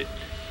Sid,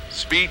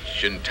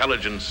 Speech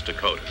Intelligence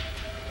Decoder.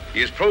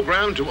 He is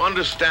programmed to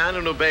understand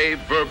and obey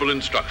verbal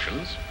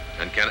instructions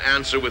and can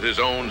answer with his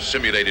own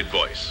simulated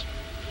voice.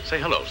 Say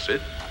hello,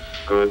 Sid.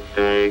 Good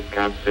day,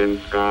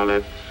 Captain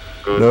Scarlet.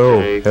 Good No,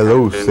 day,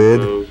 hello, Captain Sid.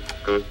 Blue.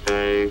 Good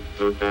day,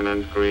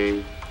 Lieutenant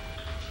Green.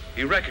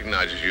 He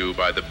recognizes you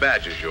by the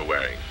badges you're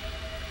wearing.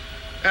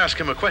 Ask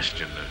him a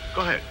question.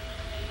 Go ahead.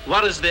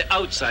 What is the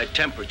outside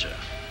temperature?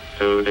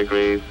 2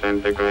 degrees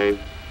centigrade,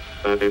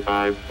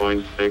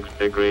 35.6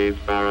 degrees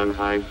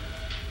Fahrenheit,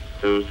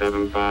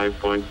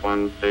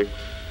 275.16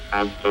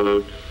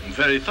 absolute.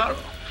 Very thorough.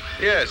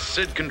 Yes,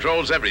 Sid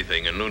controls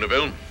everything in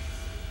Lunarville.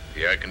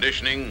 The air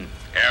conditioning,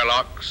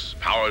 airlocks,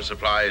 power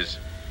supplies.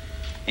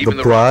 Even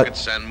the plot.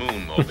 rockets and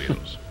moon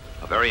mobiles.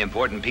 A very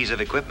important piece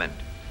of equipment.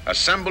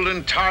 Assembled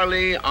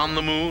entirely on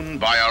the moon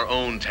by our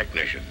own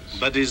technicians.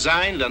 But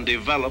designed and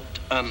developed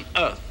on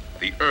Earth.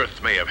 The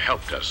Earth may have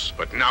helped us,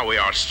 but now we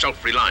are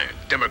self-reliant,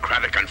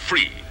 democratic, and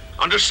free.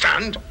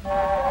 Understand?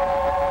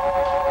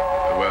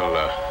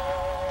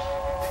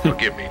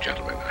 Forgive me,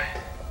 gentlemen.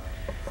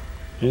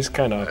 He's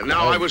kind of...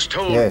 Now, I was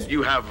told Yes.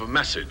 you have a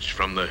message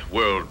from the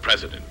world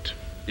president.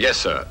 Yes,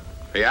 sir.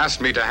 He asked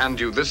me to hand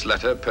you this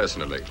letter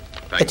personally.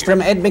 Thank It's you.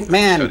 from Ed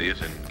McMahon. Study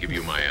it and give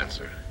you my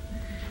answer.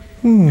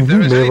 If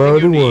there is they've anything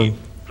already you need, won.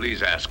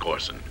 please ask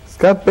Orson.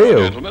 Scott Baio.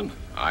 Gentlemen,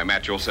 I'm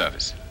at your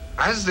service.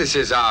 As this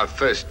is our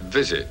first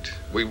visit,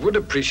 we would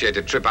appreciate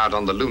a trip out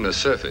on the lunar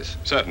surface.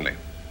 Certainly.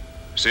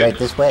 Right Sid,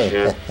 this way.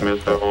 Yes,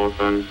 Mr.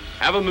 Orson.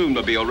 have a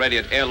moonmobile ready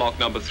at airlock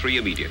number 3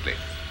 immediately.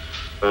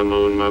 The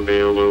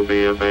Moonmobile will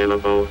be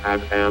available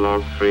at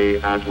airlock 3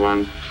 at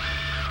once.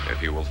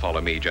 If you will follow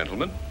me,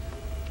 gentlemen.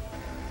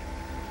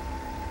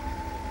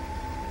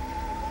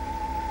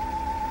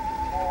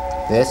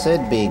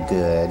 This'd be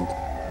good.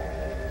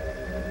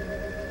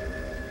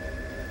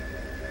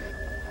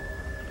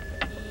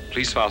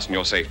 Please fasten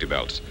your safety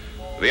belts.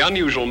 The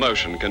unusual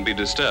motion can be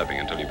disturbing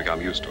until you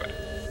become used to it.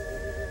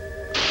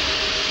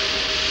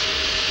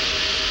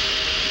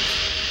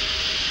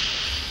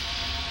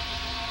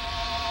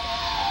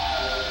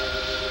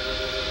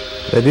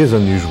 That is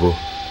unusual.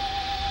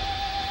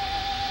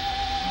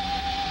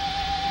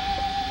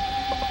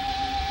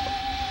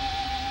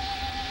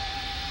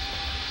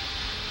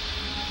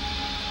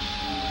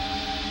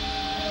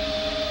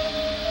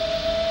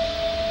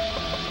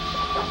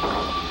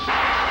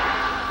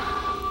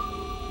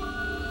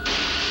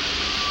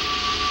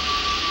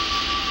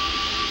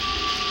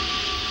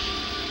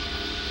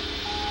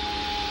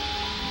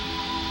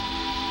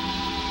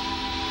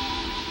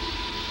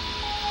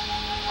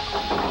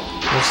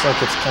 Looks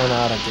like it's kind of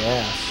out of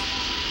gas.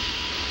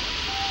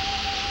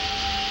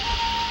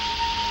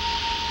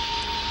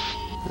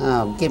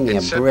 Oh, give me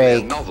It's a certainly a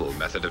break. novel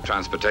method of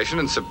transportation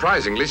and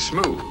surprisingly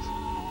smooth.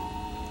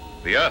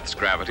 The Earth's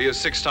gravity is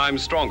 6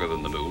 times stronger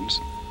than the Moon's.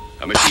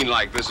 A machine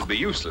like this would be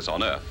useless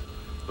on Earth.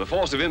 The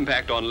force of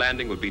impact on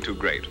landing would be too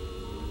great.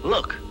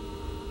 Look,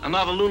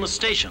 another lunar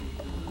station.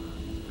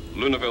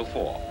 Lunarville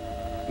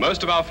 4.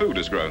 Most of our food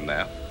is grown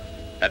there.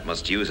 That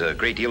must use a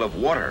great deal of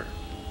water.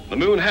 The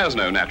Moon has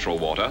no natural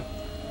water.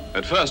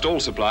 At first, all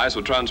supplies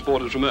were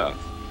transported from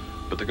Earth.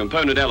 But the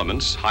component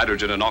elements,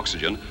 hydrogen and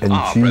oxygen, And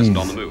are cheese. present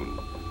on the Moon.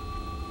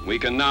 We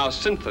can now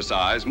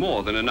synthesize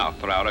more than enough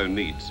for our own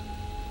needs.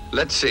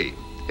 Let's see.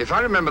 If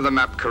I remember the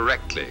map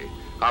correctly,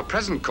 our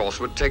present course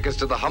would take us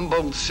to the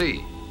Humboldt Sea.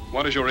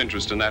 What is your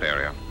interest in that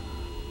area?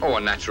 Oh,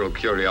 a natural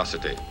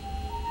curiosity.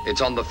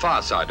 It's on the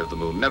far side of the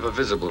moon, never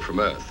visible from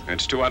Earth.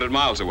 It's 200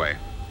 miles away.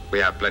 We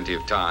have plenty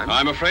of time.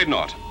 I'm afraid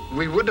not.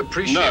 We would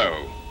appreciate...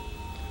 No.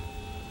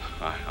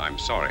 I'm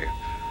sorry.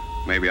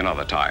 Maybe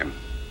another time.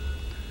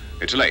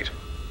 It's late.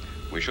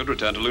 We should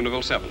return to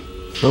Lunarville 7.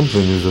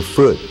 Something is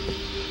afoot.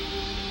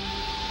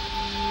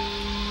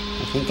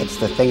 I think it's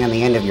the thing on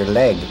the end of your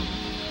leg.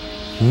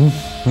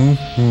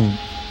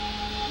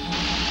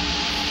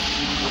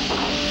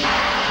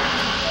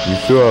 You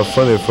sure are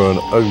funny for an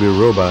ugly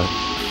robot.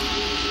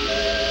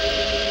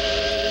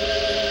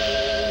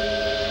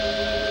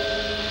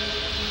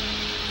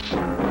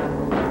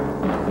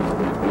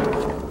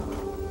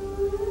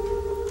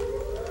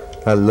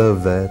 I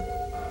love that.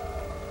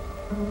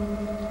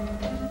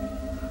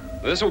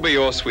 This will be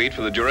your suite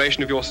for the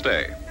duration of your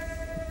stay.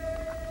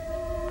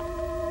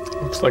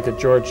 Looks like a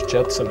George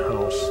Jetson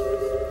house.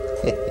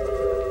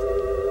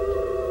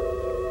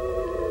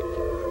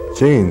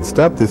 Jane,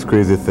 stop this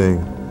crazy thing.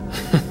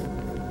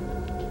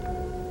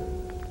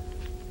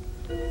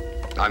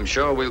 I'm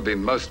sure we'll be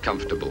most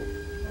comfortable.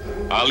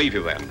 I'll leave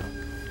you then.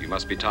 You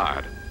must be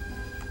tired.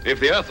 If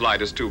the Earth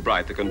light is too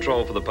bright, the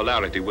control for the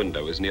polarity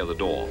window is near the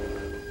door.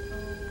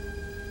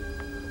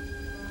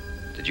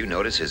 Did you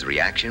notice his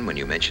reaction when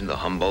you mentioned the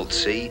Humboldt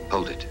Sea?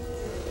 Hold it.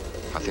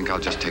 I think I'll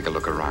just take a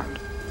look around.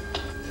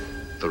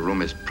 The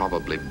room is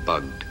probably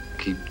bugged.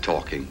 Keep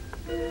talking.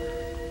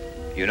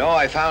 You know,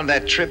 I found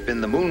that trip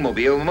in the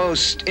Moonmobile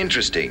most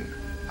interesting.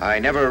 I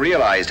never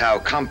realized how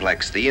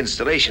complex the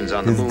installations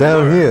on the It's moon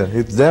down were. here.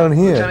 It's down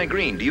here. Lieutenant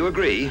Green, do you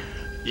agree?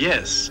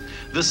 Yes.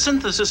 The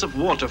synthesis of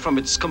water from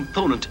its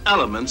component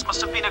elements must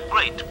have been a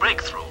great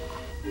breakthrough.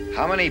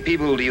 How many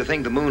people do you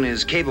think the moon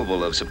is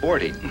capable of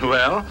supporting?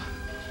 Well,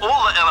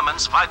 all the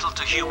elements vital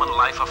to human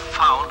life are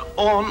found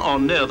on or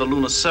near the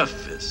lunar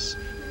surface.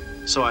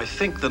 So I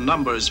think the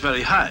number is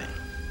very high.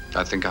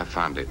 I think I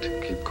found it.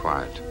 Keep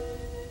quiet.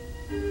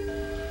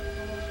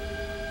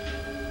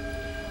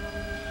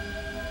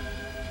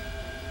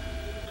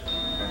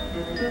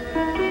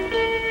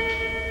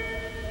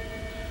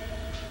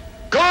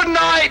 Good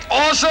night,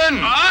 Orson!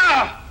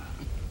 Ah!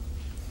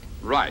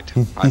 Right.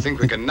 I think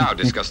we can now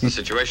discuss the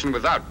situation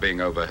without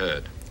being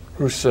overheard.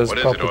 Who says What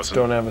is it, puppets Orson?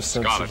 don't have a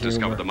sense Scarlett of humor?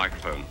 discovered the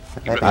microphone.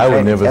 I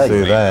would never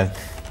say that.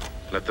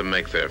 Let them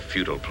make their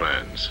futile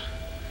plans.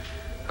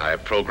 I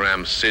have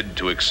programmed Sid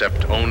to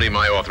accept only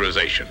my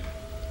authorization.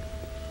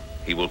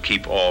 he will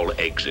keep all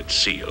exits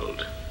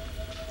sealed.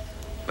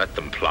 Let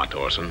them plot,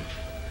 Orson.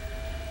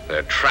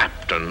 They're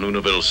trapped on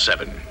Lunaville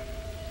 7.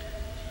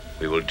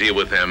 We will deal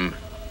with them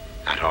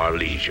at our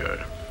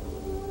leisure.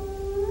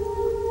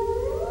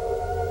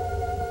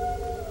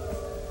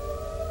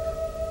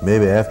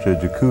 Maybe after a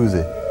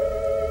jacuzzi.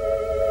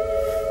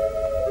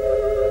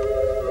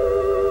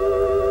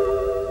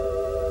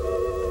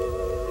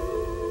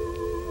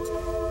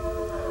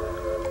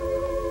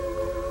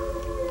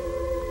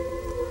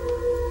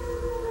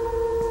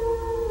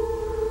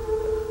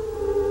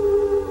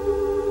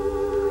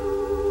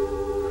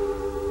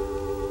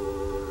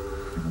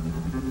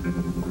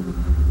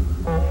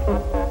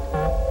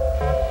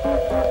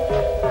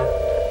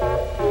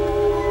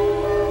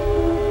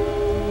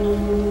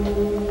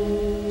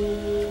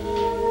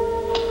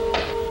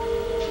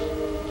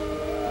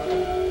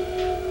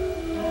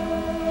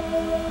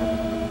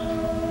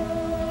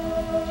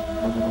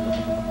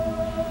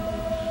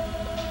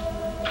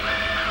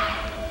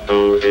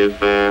 Who is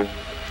there?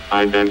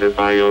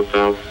 Identify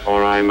yourself,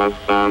 or I must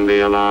sound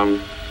the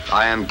alarm.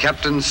 I am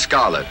Captain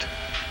Scarlet.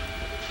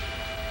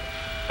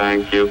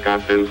 Thank you,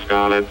 Captain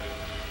Scarlet.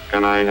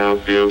 Can I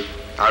help you?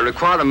 I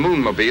require a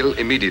moonmobile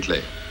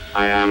immediately.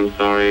 I am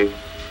sorry.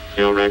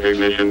 Your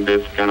recognition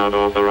disc cannot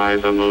authorize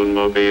a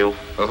moonmobile.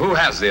 Who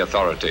has the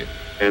authority?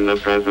 In the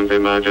present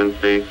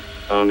emergency,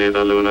 only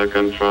the Lunar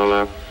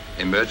Controller.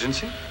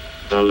 Emergency?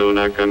 The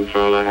Lunar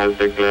Controller has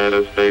declared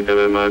a state of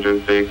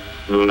emergency.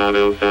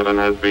 Lunaville 7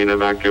 has been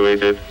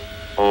evacuated.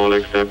 All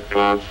except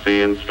Class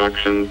C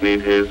instructions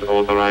need his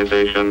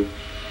authorization.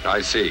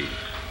 I see.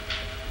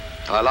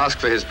 I'll ask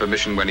for his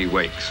permission when he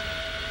wakes.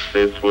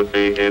 This would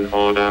be in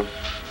order.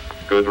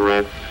 Good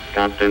rest,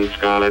 Captain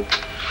Scarlet.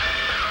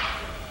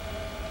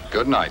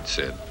 Good night,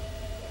 Sid.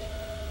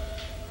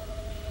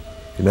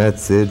 Good night,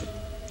 Sid.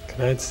 Good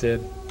night,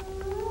 Sid.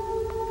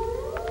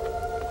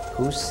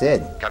 Who's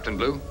Sid? Captain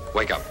Blue,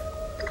 wake up.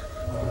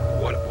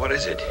 What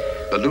is it?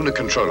 The Lunar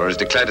Controller has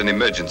declared an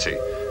emergency.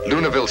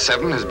 Lunaville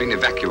 7 has been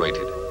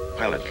evacuated.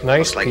 Well, it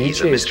Nice looks like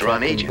he's a PJs, Mysteron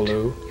Captain agent.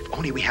 Blue. If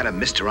only we had a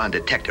Mysteron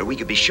detector, we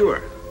could be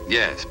sure.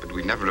 Yes, but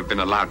we'd never have been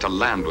allowed to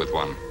land with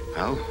one.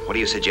 Well, what do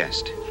you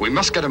suggest? We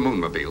must get a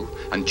moonmobile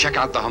and check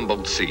out the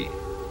Humboldt Sea.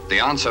 The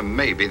answer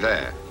may be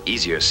there.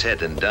 Easier said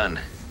than done.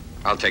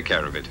 I'll take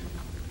care of it.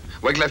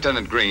 Wake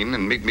Lieutenant Green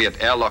and meet me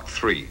at airlock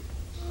 3.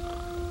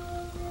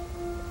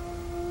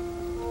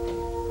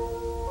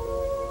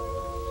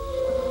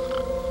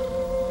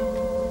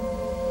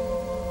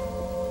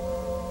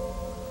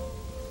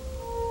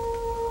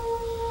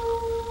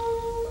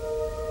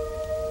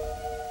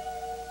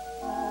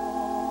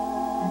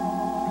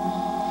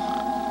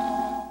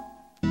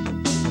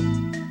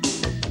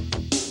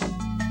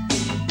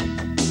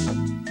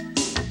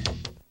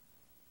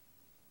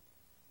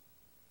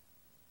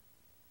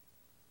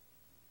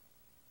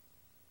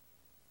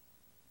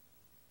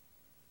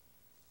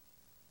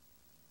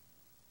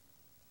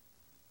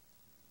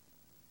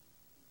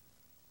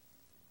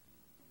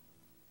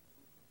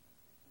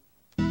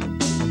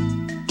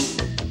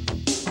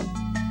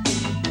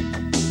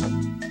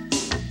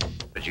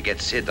 Did you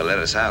get Sid to let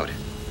us out?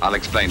 I'll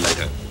explain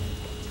later.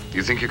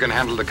 You think you can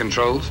handle the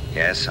controls?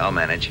 Yes, I'll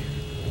manage.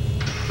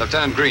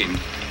 Lieutenant Green,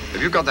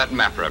 have you got that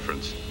map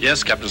reference?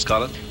 Yes, Captain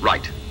Scarlet.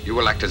 Right. You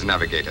will act as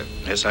navigator.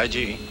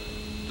 SIG.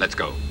 Let's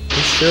go.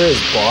 He sure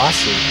is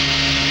bossy.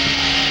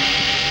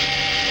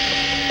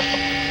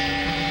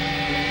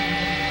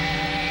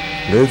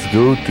 Let's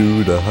go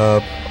to the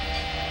hub.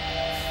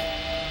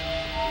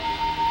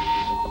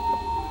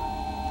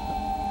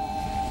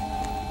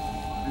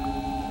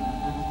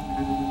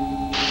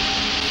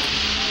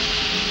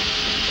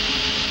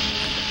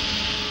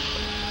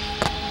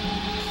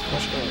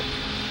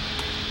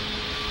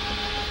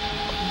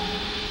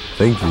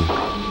 Thank you.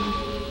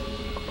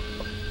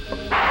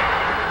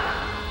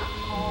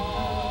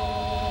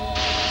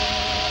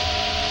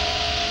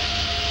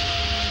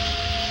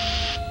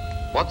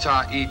 What's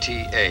our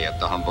ETA at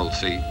the Humboldt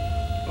Sea?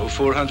 Oh,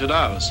 400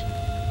 hours.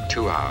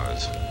 2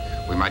 hours.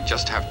 We might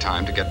just have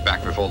time to get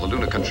back before the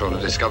Lunar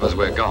Controller discovers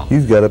we're gone.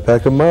 He's got a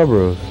pack of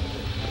Marlboros.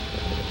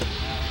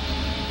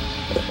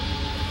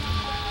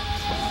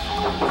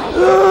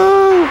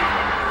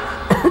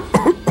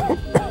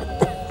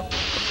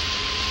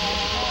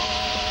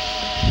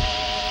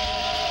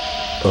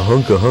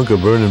 A hunk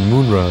of burning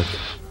moon rock.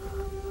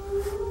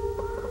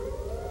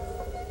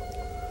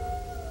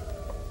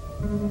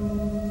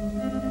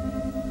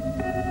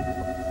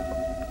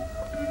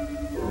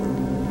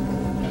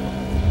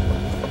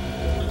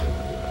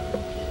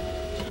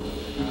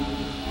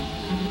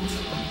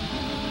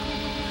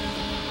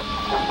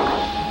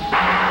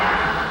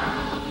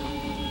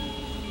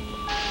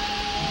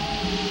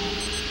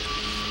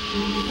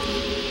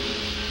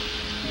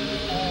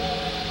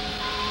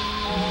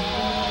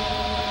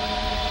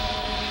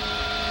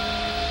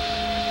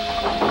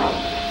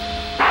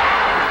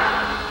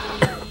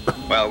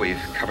 Well,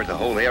 we've covered the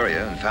whole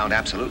area and found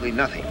absolutely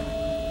nothing.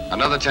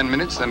 Another 10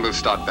 minutes, then we'll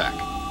start back.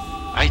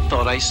 I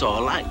thought I saw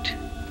a light.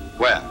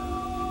 Where?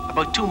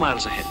 About 2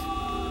 miles ahead.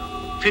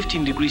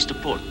 15 degrees to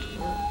port.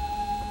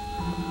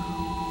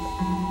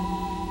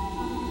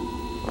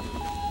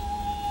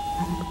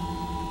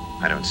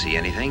 I don't see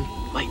anything.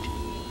 Wait.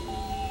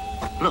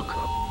 Look.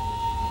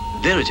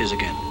 There it is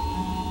again.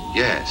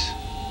 Yes.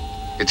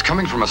 It's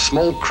coming from a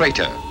small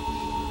crater.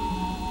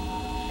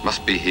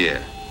 Must be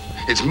here.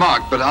 It's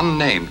marked but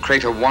unnamed,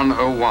 Crater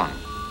 101.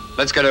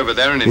 Let's get over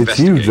there and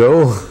investigate. It's you,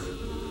 Joel.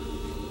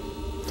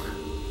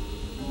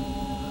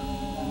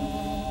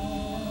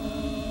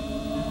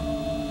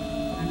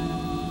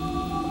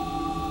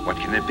 What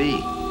can it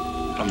be?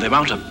 From the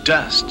amount of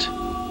dust,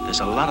 there's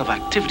a lot of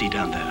activity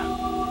down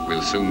there.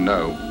 We'll soon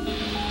know.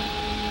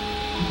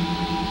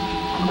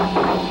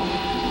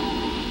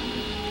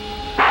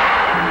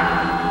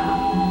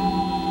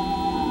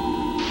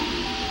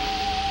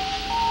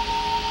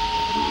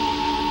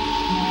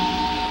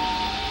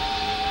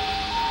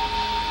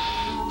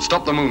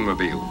 Stop the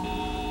moonmobile.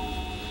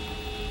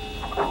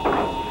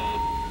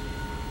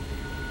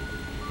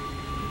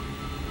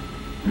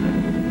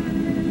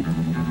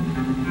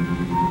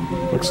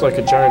 Looks like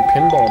a giant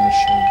pinball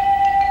machine.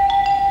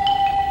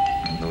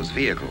 Those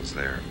vehicles,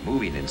 they're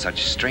moving in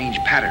such strange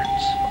patterns.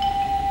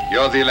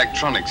 You're the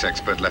electronics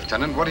expert,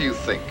 Lieutenant. What do you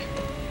think?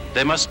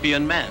 They must be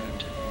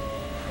unmanned.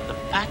 The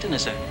pattern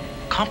is a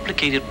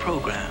complicated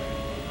program.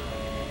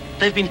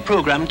 They've been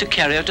programmed to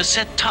carry out a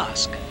set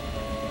task.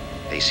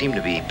 They seem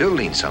to be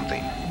building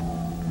something.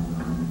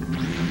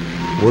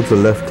 What's a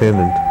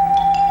lieutenant?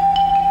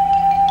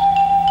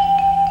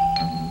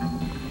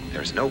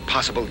 There's no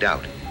possible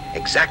doubt.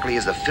 Exactly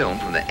as the film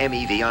from the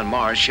MEV on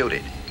Mars showed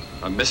it.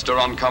 A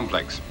Mysteron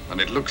complex, and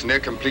it looks near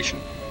completion.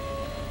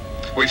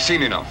 We've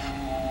seen enough.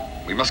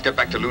 We must get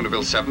back to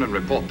Lunarville 7 and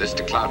report this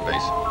to Cloud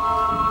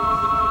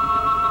Base.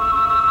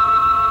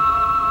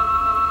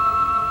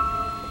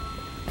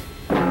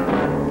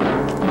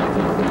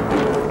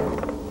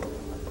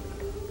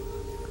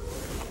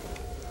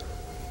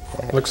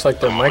 Looks like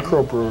they're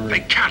microbrewery. They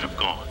can't have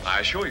gone. I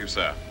assure you,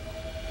 sir.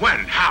 When?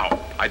 How?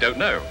 I don't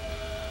know.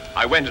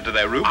 I went into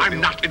their room. I'm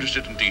not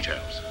interested in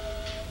details.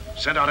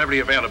 Send out every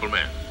available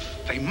man.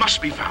 They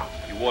must be found.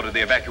 You ordered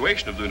the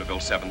evacuation of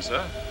Lunarville 7,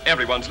 sir.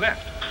 Everyone's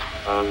left.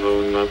 A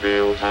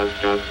moonmobile has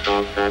just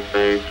docked at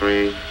Bay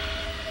 3.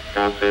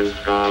 Captain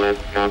Scarlet,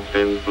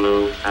 Captain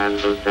Blue, and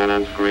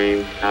Lieutenant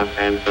Green have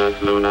entered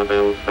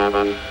Lunarville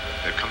 7.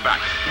 They've come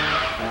back.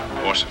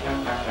 Orson,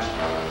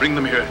 bring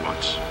them here at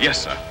once.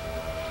 Yes, sir.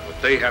 What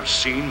they have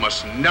seen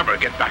must never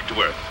get back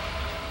to Earth.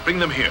 Bring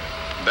them here.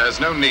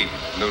 There's no need,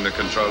 Lunar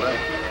Controller.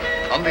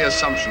 On the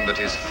assumption that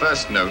his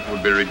first note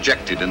would be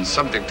rejected and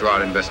subject to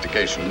our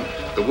investigation,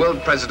 the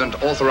World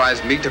President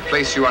authorized me to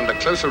place you under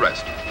close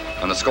arrest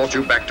and escort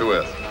you back to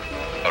Earth.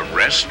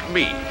 Arrest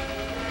me?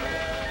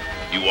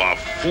 You are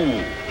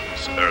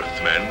fools,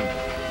 Earthmen.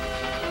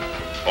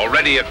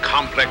 Already a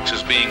complex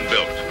is being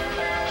built.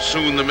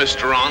 Soon the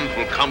Mysterons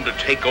will come to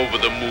take over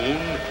the moon,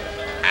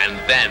 and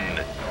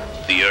then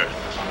the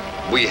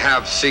Earth. We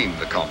have seen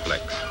the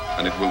complex,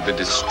 and it will be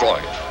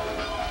destroyed.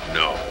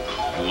 No,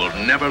 you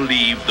will never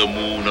leave the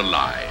moon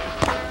alive.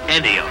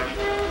 Any of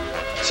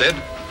you. Sid,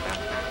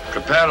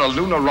 prepare a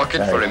lunar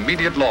rocket for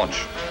immediate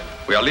launch.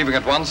 We are leaving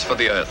at once for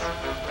the Earth.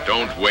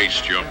 Don't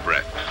waste your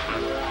breath.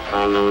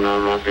 A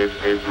lunar rocket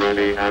is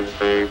ready at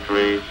Bay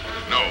 3.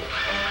 No.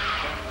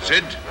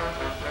 Sid,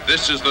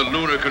 this is the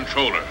lunar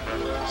controller.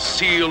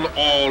 Seal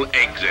all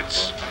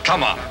exits.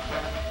 Come on.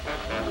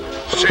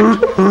 Sid,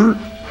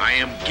 I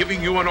am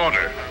giving you an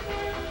order.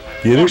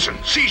 Get Orson,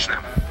 it? seize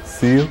them.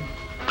 Seal?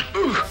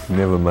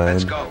 Never mind.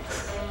 Let's go.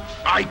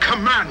 I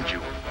command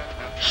you.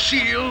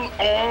 Seal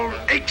all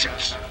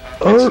exits.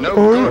 It's no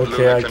good, Okay,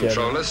 Lunar I get it.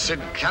 Controller.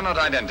 Sid cannot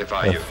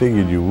identify I you.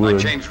 figured you I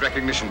would. changed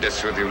recognition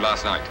discs with you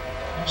last night.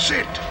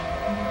 Sid,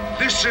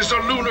 this is a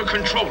lunar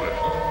controller.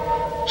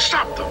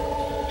 Stop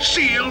them.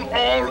 Seal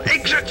all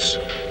exits.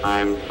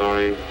 I'm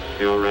sorry,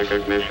 your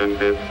recognition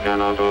disc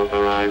cannot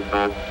authorize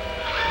that.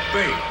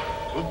 Obey.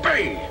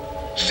 Obey.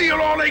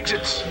 Seal all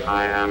exits.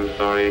 I am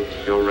sorry,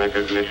 your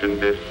recognition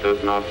disc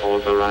does not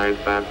authorize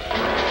that.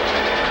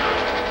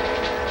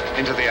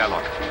 Into the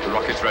airlock. The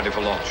rocket's ready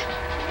for launch.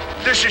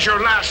 This is your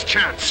last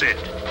chance, Sid.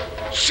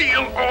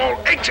 Seal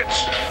all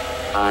exits.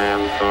 I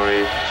am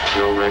sorry,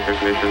 your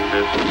recognition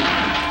disc.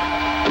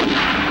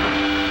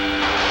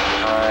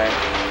 I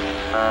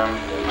am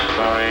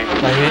sorry.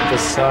 I hate the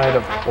sight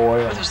of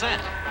oil. What is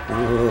that?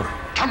 Ugh,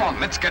 Come on,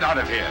 let's get out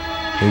of here.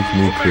 makes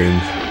me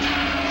cringe.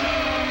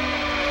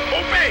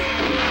 Obey.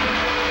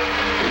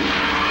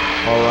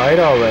 All right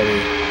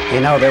already.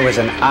 You know, there was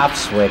an off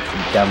switch,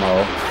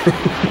 dumbo.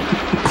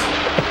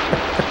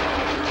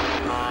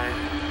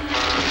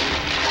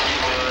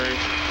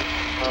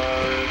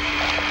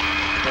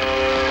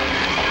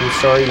 I'm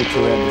sorry you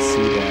two had to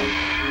see that.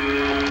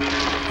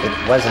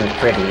 It wasn't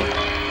pretty.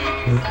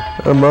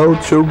 I'm all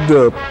choked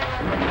up.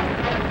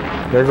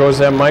 There goes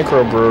that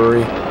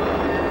microbrewery.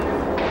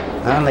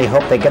 I only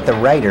hope they get the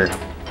writer.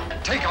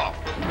 Take off.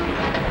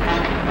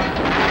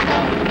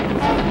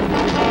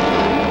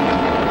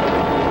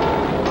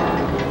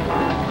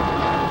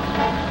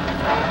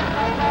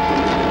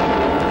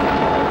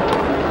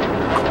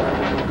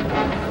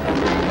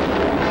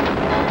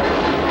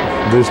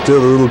 There's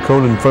still a little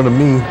cone in front of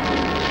me.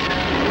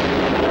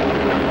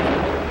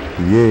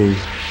 Yay.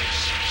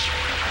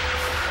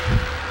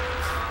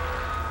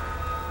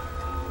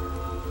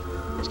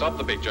 Stop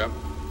the picture.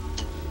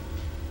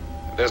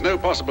 There's no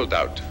possible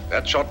doubt.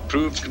 That shot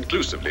proves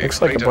conclusively.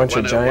 Looks like a Crater bunch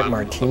of 101 giant on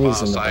martinis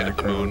far in the side of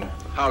background. moon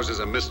houses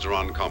a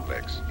Mysteron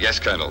complex. Yes,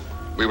 Colonel.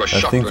 We were I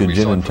shocked think when the we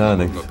gin saw and it from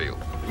the tonics.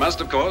 Moonmobile.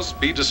 Must, of course,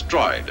 be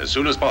destroyed as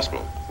soon as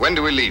possible. When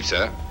do we leave,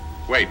 sir?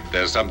 Wait,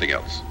 there's something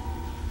else.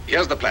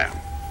 Here's the plan.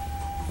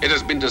 It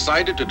has been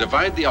decided to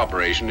divide the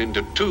operation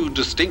into 2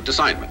 distinct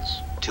assignments.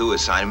 2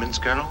 assignments,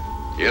 Colonel?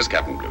 Yes,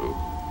 Captain Blue.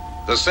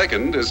 The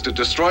second is to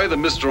destroy the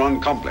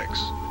Mysteron complex.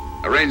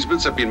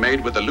 Arrangements have been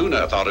made with the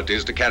lunar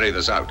authorities to carry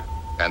this out.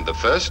 And the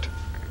first?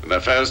 The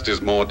first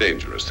is more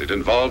dangerous. It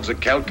involves a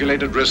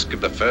calculated risk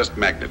of the first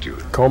magnitude.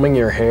 Combing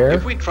your hair?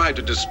 If we try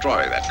to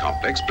destroy that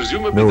complex,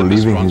 presumably No, the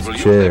leaving Mysterons his will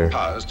use chair. their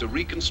powers to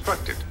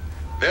reconstruct it.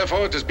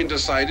 Therefore, it has been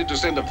decided to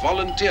send a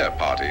volunteer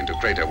party into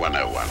Crater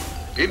 101,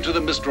 into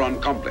the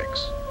Mysteron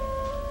complex.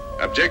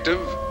 Objective,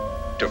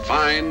 to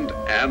find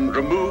and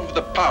remove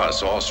the power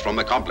source from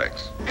the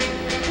complex.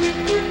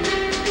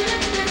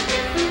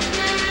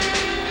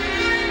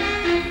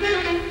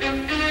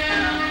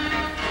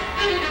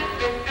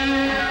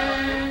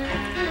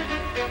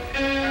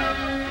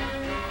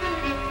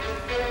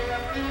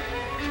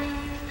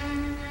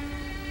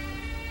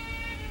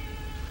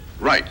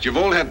 Right, you've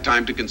all had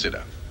time to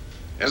consider.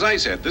 As I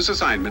said, this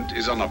assignment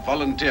is on a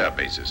volunteer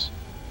basis.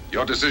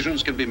 Your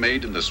decisions can be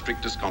made in the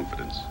strictest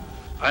confidence.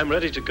 I'm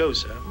ready to go,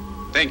 sir.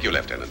 Thank you,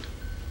 Lieutenant.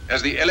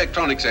 As the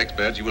electronics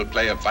expert, you will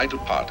play a vital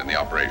part in the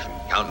operation.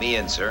 Count me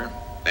in, sir.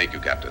 Thank you,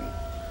 Captain.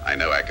 I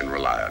know I can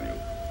rely on you.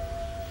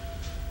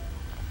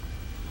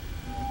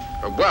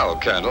 Well,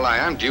 Colonel, I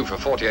am due for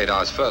 48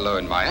 hours furlough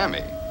in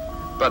Miami.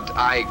 But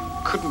I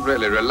couldn't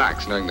really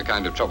relax knowing the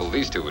kind of trouble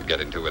these 2 would get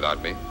into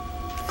without me.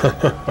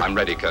 I'm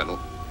ready, Colonel.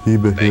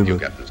 Thank you,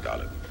 Captain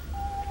Scarlet.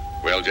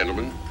 Well,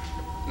 gentlemen,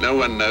 no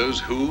one knows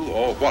who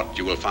or what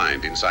you will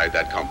find inside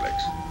that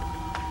complex.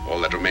 All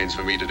that remains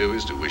for me to do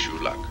is to wish you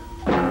luck.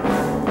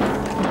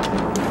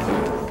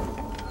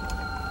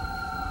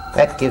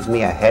 That gives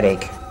me a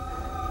headache.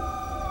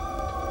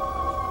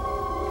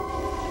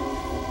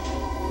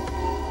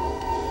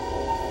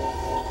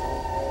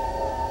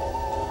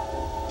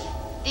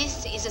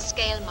 This is a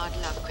scale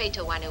model of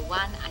Crater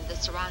 101 and the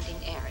surrounding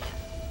area.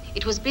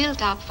 It was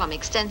built up from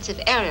extensive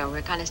aerial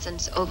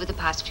reconnaissance over the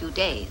past few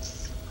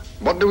days.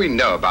 What do we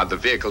know about the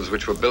vehicles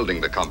which were building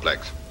the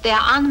complex? They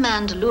are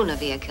unmanned lunar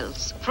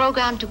vehicles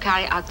programmed to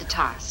carry out the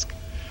task.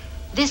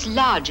 This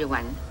larger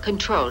one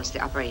controls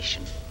the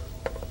operation.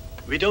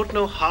 We don't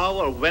know how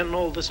or when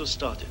all this was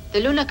started.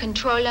 The lunar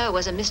controller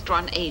was a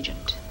Mysteron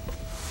agent.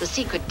 The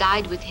secret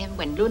died with him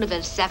when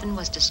Lunaville 7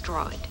 was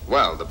destroyed.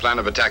 Well, the plan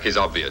of attack is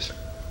obvious.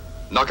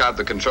 Knock out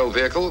the control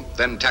vehicle,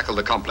 then tackle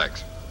the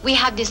complex. We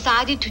have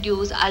decided to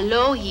use a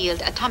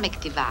low-yield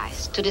atomic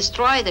device to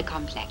destroy the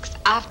complex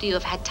after you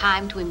have had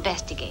time to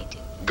investigate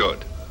it.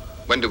 Good.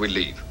 When do we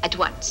leave? At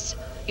once.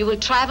 You will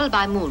travel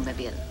by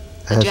Moonmobile.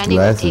 The Has journey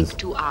will glasses. take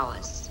 2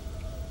 hours.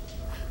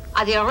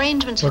 Are the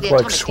arrangements for Look the like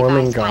atomic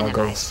swimming device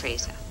goggles. finalized,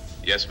 Fraser?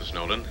 Yes, Miss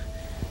Nolan.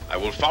 I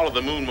will follow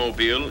the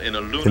Moonmobile in a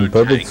lunar Can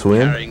Bubba tank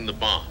swim? carrying the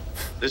bomb.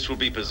 This will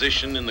be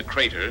positioned in the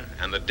crater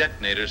and the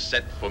detonator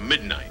set for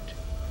midnight,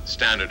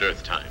 standard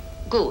Earth time.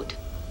 Good.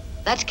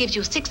 That gives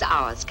you 6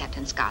 hours,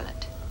 Captain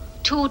Scarlet.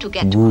 2 to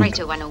get to Good.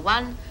 Crater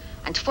 101,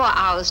 and 4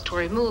 hours to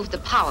remove the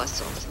power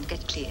source and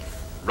get clear.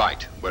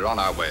 Right. We're on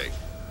our way.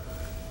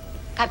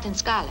 Captain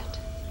Scarlet,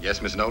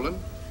 Yes, Miss Nolan?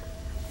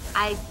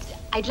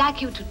 I'd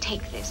like you to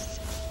take this.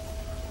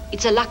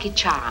 It's a lucky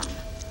charm.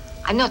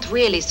 I'm not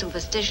really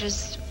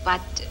superstitious,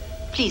 but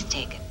please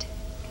take it.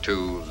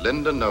 To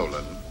Linda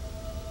Nolan,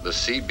 the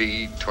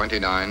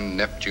CB-29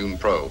 Neptune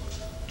probe,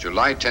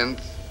 July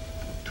 10th,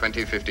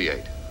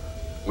 2058.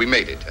 We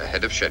made it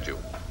ahead of schedule.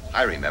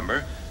 I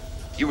remember.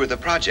 You were the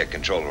project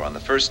controller on the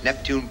first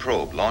Neptune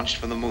probe launched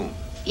from the moon.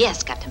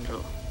 Yes, Captain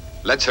Blue.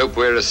 Let's hope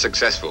we're as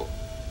successful.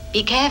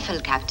 Be careful,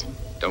 Captain.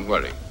 Don't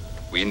worry.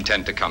 We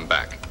intend to come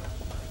back.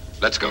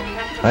 Let's go.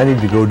 I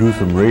need to go do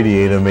some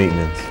radiator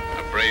maintenance.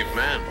 A brave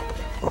man.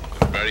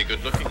 Very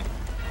good looking.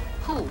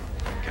 Who?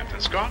 Captain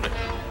Scarlet.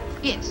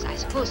 Yes, I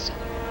suppose so.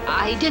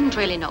 I didn't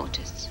really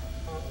notice.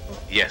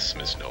 Yes,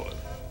 Miss Nolan.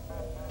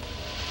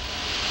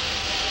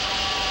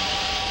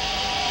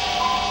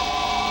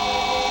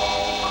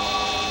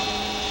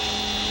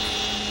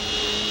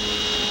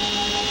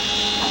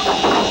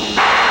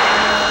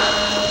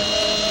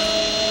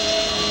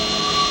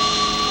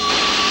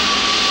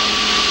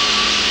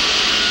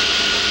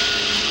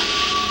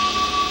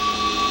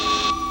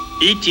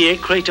 ETA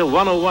Crater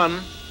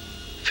 101,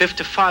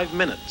 55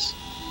 minutes.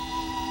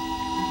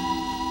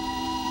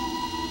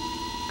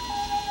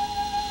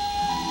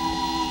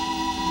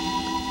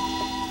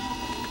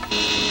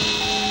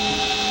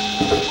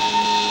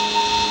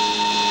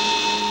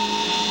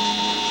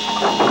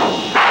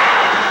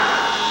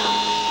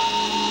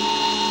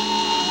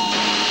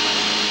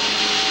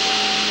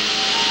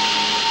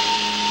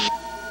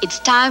 It's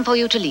time for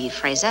you to leave,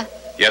 Fraser.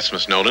 Yes,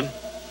 Miss Nolan.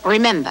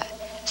 Remember,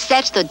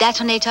 set the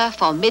detonator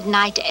for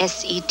midnight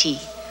SET.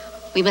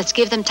 We must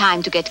give them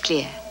time to get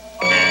clear.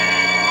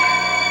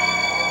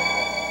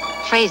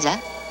 Fraser?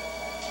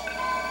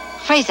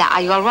 Fraser,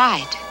 are you all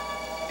right?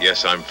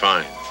 Yes, I'm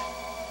fine.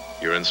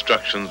 Your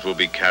instructions will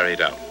be carried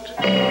out.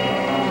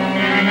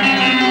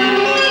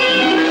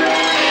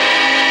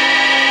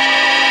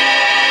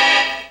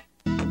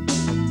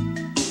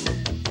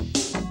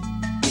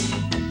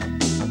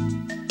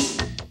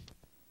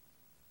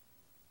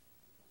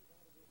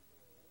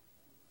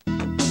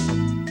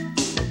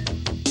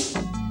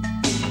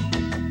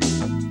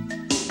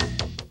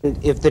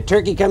 If the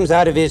turkey comes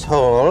out of his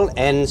hole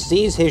and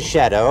sees his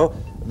shadow,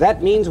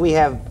 that means we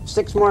have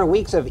 6 more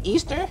weeks of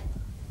Easter?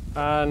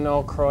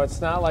 No, Crow,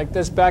 it's not like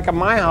this. Back at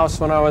my house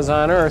when I was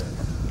on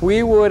Earth,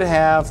 we would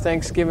have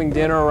Thanksgiving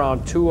dinner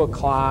around 2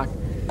 o'clock,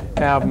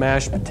 have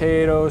mashed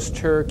potatoes,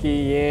 turkey,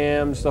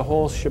 yams, the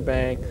whole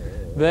shebang.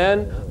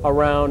 Then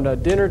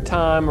around dinner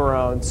time,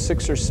 around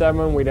 6 or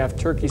 7, we'd have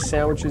turkey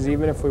sandwiches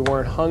even if we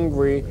weren't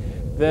hungry.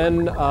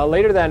 Then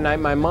later that night,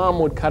 my mom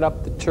would cut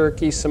up the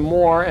turkey some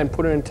more and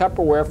put it in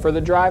Tupperware for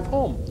the drive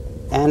home.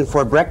 And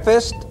for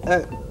breakfast,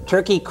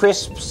 turkey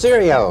crisp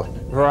cereal.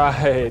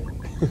 Right.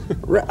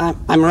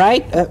 I'm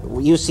right?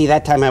 You see,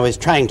 that time I was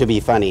trying to be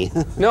funny.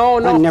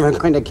 No. I'm never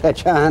going to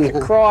catch on.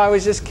 Crow, I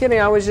was just kidding.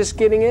 I was just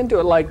getting into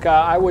it. Like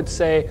I would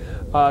say,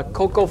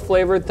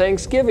 cocoa-flavored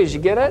Thanksgivings. You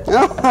get it?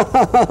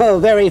 Oh,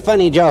 very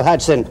funny, Joe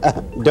Hudson.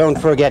 Don't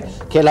forget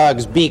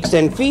Kellogg's Beaks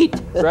and Feet.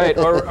 Right,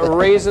 or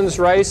raisins,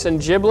 rice,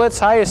 and giblets.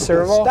 Hiya,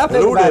 Servo.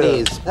 Stuffing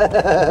buddies.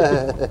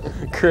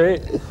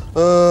 Great.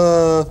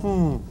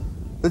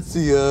 Let's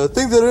see,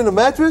 things that are in a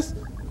mattress?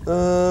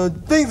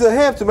 Things that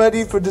hamster might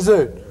eat for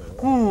dessert.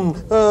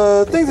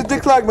 Things that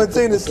Dick Clark might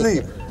say in his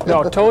sleep.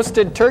 No,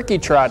 toasted turkey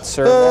trots,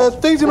 sir.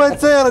 Things you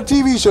might say on a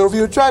TV show if you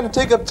were trying to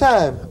take up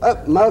time.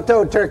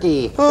 Malto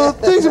turkey.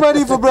 Things you might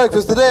eat for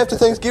breakfast the day after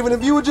Thanksgiving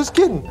if you were just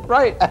kidding.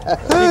 Right.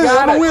 Hey,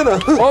 I'm a winner.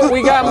 Oh,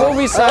 we got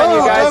movies on,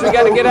 you guys. We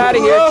got to get out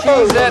of here.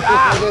 Cheese it.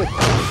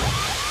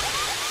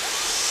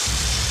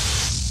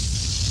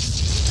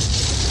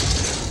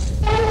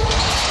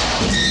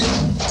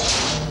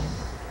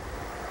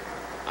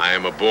 I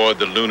am aboard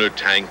the lunar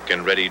tank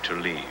and ready to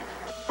leave.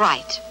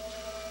 Right.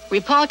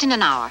 Report in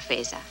an hour,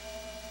 Fraser.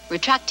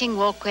 Retracting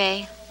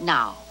walkway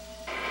now.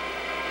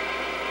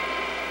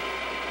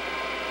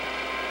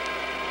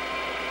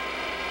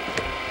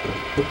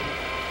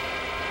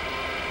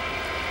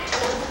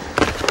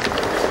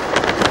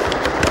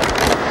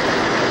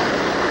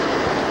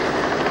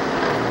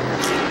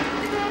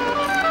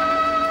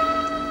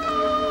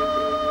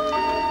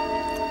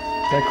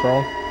 Hey,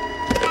 Crow.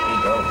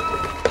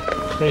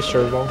 Hey,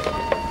 Servo.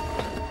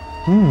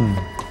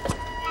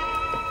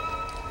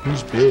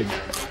 He's big.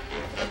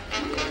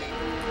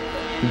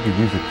 You could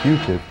use a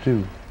Q-tip,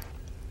 too.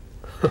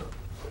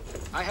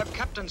 I have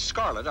Captain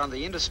Scarlet on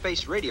the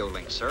Interspace radio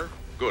link, sir.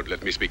 Good,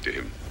 let me speak to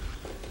him.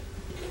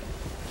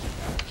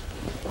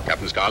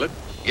 Captain Scarlet?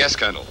 Yes,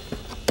 Colonel.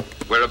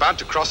 We're about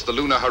to cross the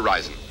lunar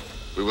horizon.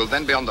 We will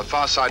then be on the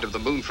far side of the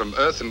moon from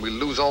Earth and we'll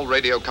lose all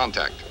radio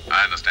contact.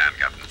 I understand,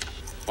 Captain.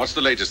 What's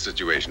the latest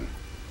situation?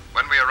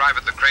 When we arrive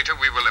at the crater,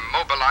 we will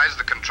immobilize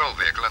the control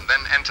vehicle and then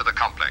enter the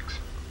complex.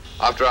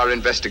 After our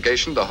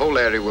investigation, the whole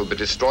area will be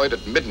destroyed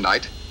at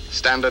midnight,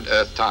 standard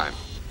Earth time.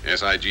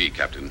 SIG,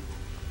 Captain.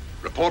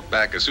 Report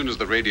back as soon as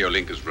the radio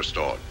link is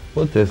restored.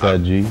 What's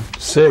SIG?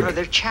 What are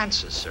their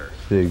chances, sir?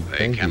 SIG.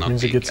 They cannot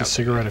Means be, he gets Captain. a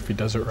cigarette if he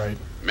does it right.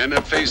 Men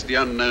have faced the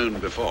unknown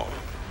before,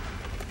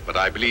 but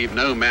I believe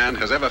no man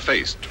has ever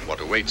faced what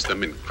awaits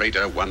them in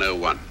Crater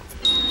 101.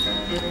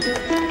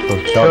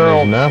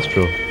 Carol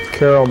nostril.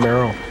 Carol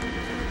Merrill.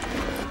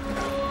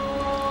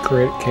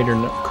 Crater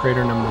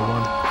number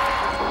 1.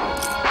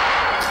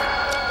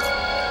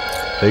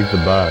 Take the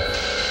box.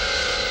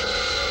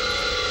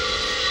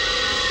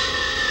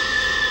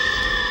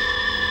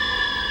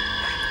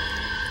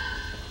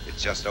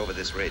 It's just over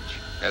this ridge.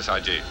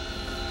 SIG.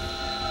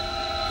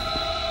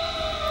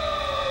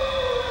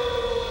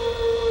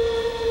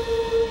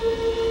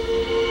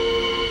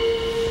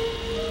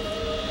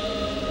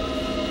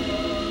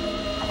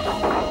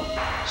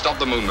 Stop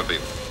the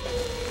moonmobile.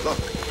 Look.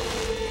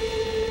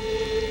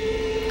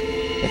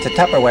 It's a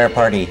Tupperware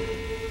party.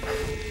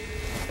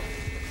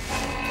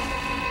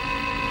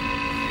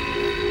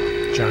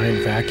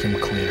 Giant vacuum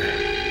cleaner.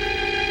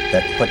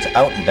 That puts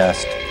out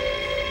dust.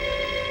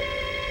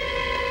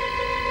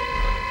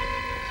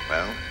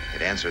 Well,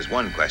 it answers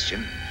one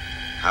question.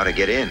 How to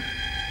get in.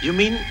 You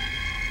mean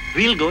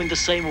we'll go in the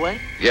same way?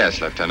 Yes,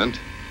 Lieutenant.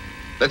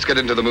 Let's get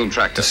into the moon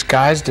tractor.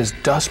 Disguised as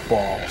dust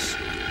balls.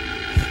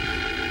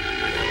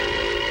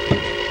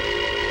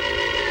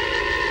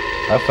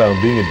 I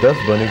found being a dust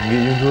bunny can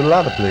get you into a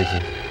lot of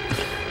places.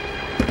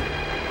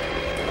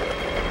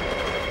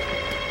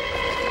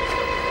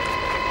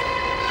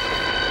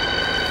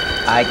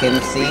 I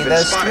can see the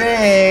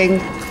string.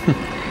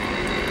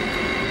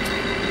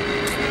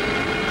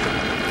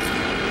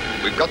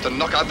 We've got to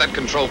knock out that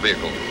control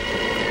vehicle.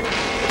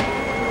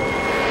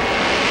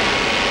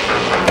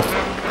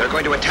 They're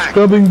going to attack.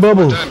 Scrubbing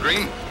bubbles. Turn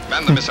green.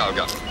 Man the missile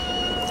gun.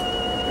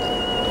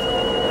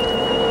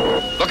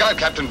 Look out,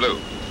 Captain Blue.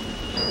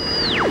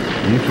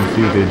 You should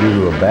see what they do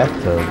to a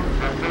bathtub.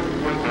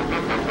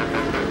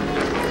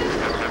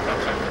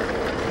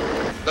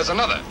 There's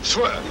another.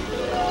 Swerve.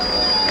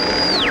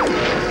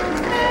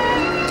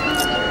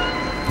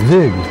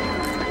 Zig.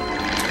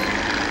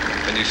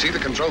 Can you see the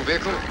control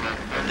vehicle?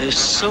 There's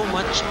so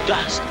much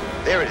dust.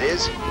 There it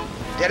is.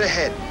 Dead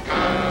ahead.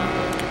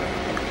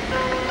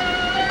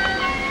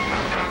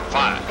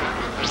 Fire.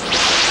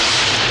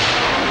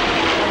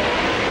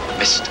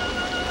 Missed.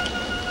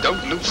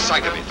 Don't lose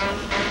sight of it.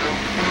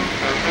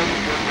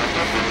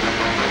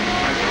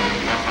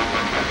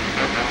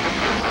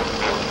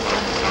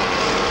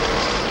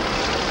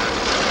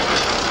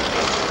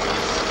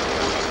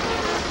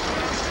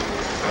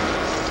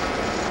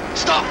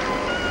 Stop!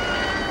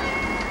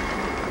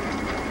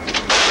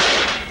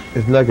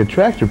 It's like a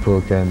tractor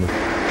pull, kind of.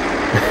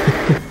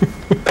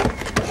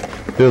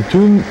 They'll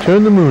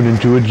turn the moon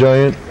into a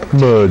giant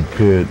mud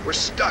pit. We're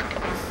stuck.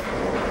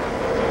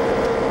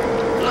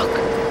 Look,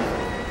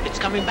 it's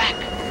coming back.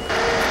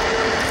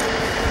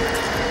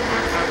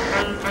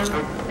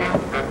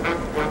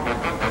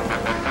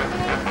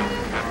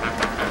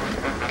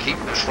 Keep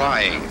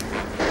trying.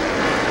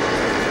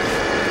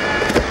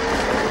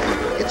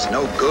 It's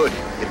no good.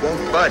 It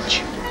won't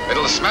budge.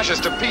 It'll smash us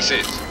to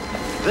pieces.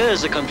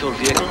 There's the control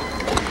vehicle.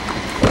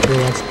 Do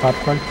you want some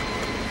popcorn?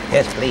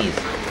 Yes, please.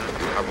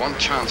 You have one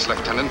chance,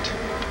 Lieutenant.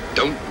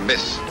 Don't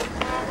miss.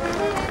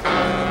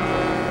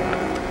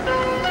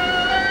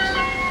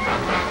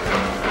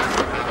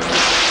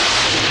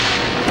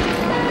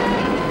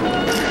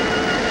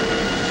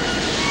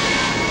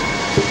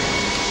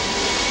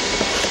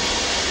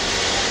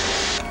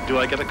 Do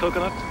I get a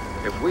coconut?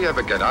 If we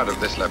ever get out of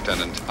this,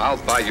 Lieutenant, I'll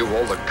buy you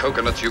all the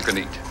coconuts you can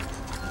eat.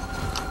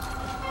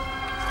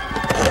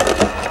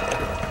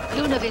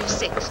 Lunaville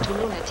 6 to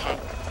Lunatech.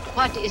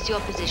 What is your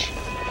position?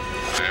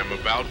 I am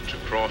about to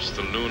cross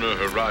the lunar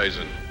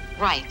horizon.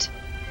 Right.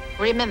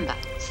 Remember,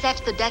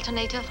 set the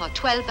detonator for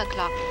 12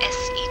 o'clock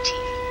SET.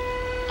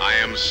 I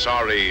am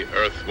sorry,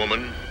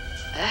 Earthwoman.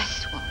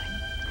 Earthwoman?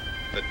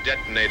 The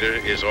detonator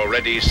is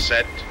already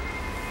set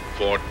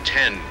for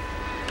 10.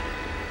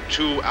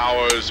 2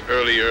 hours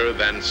earlier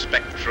than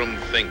Spectrum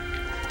think.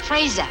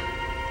 Fraser,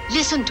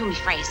 listen to me,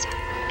 Fraser.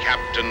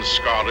 Captain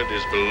Scarlet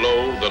is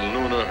below the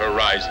lunar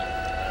horizon.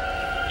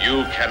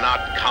 You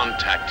cannot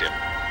contact him.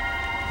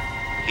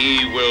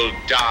 He will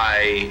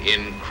die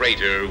in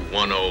Crater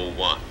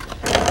 101.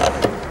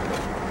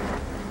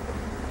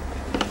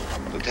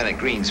 Lieutenant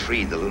Green's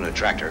freed the lunar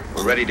tractor.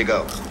 We're ready to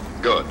go.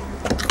 Good.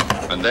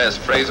 And there's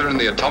Fraser and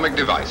the atomic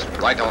device,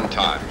 right on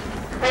time.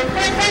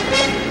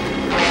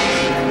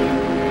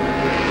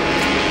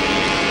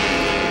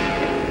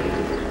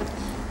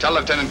 Tell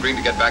Lieutenant Green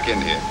to get back in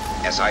here.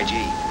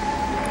 SIG.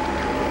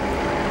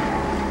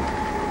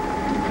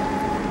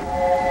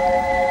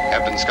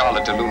 Captain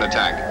Scarlet to lunar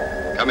tank.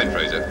 Come in,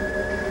 Fraser.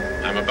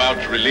 I'm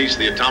about to release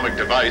the atomic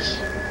device.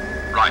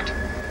 Right.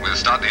 We'll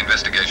start the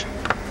investigation.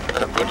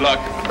 Good luck.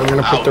 I'm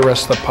gonna put the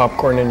rest of the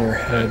popcorn in your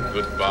head.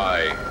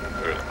 Goodbye,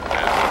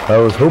 Earthman. I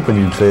was hoping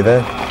you'd say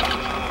that.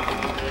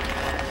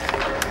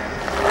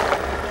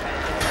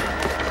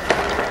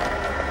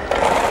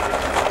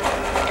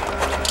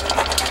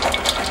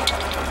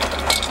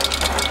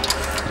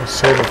 I'll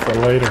save it for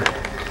later.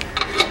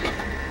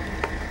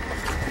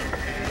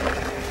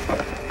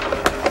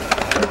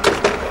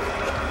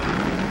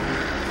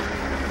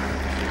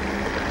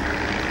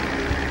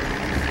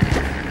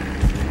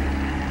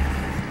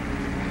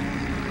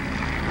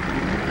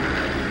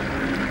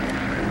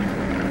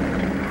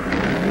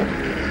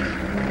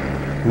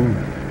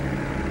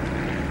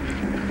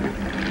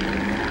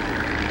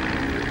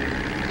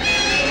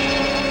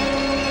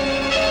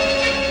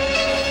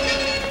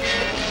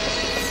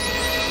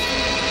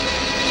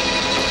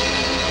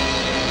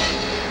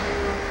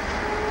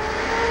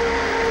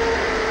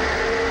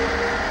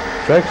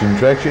 Traction,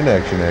 traction,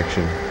 action,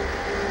 action.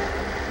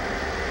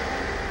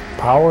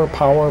 Power,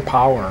 power,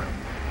 power.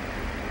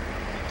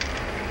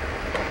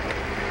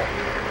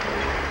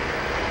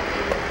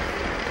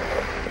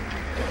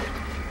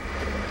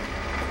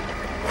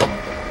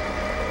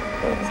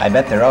 I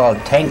bet they're all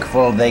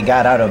thankful they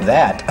got out of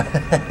that.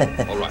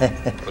 All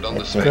right, put on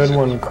the space. Good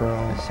one,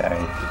 Crow. Sorry.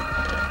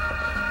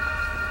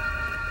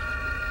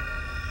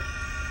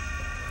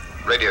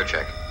 Radio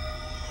check.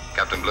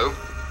 Captain Blue?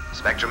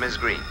 Spectrum is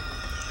green.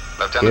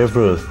 Lieutenant? Care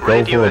for a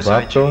skull full of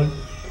popcorn?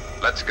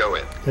 Let's go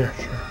in. Yeah,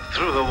 sure.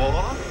 Through the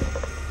wall?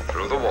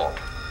 Through the wall.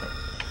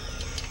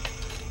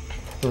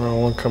 Oh,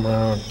 won't come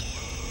out.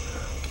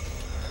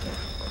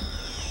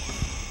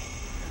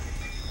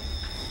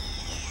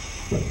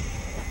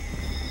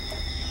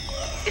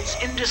 It's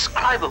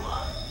indescribable.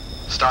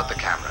 Start the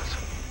cameras.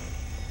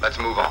 Let's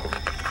move on.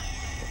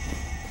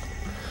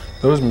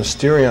 Those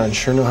Mysterions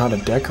sure know how to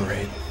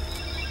decorate.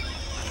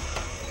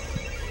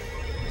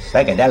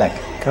 Psychedelic.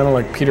 Kind of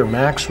like Peter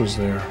Max was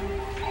there.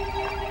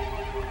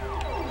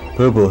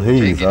 Purple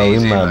haze all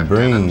in my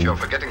brain. You're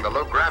forgetting the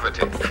low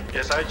gravity.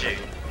 Yes, IG.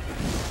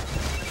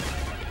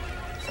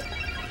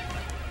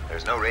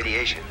 There's no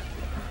radiation.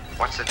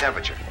 What's the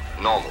temperature?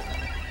 Normal.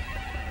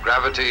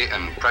 Gravity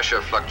and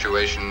pressure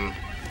fluctuation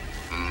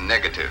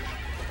negative.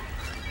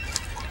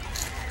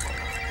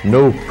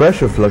 No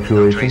pressure No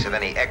fluctuation. trace of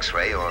any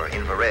X-ray or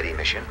infrared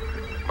emission.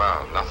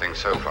 Well, nothing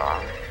so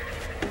far.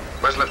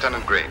 Where's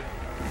Lieutenant Green?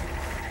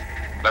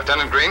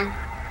 Lieutenant Green?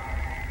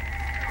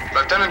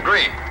 Lieutenant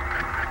Green!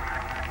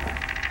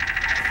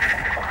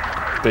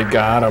 They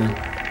got him.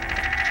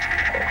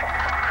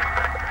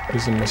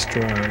 He's a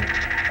Mysteron.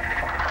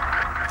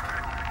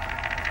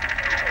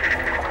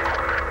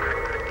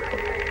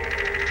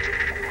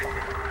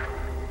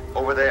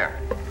 Over there.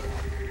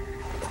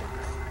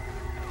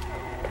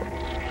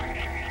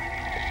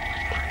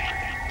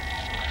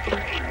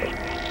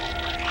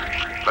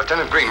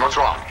 Lieutenant Green, what's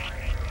wrong?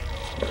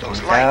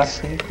 Those lights.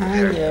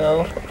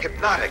 They're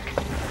hypnotic.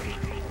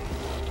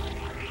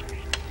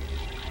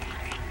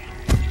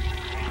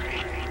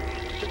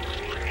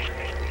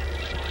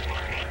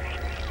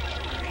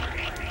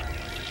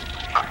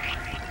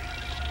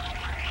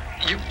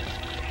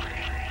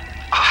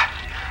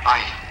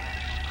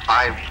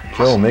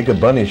 Joe, make a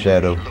bunny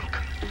shadow.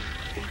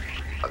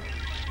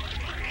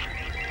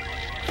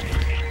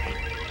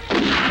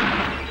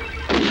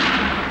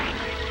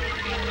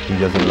 He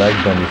doesn't like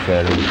bunny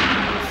shadows.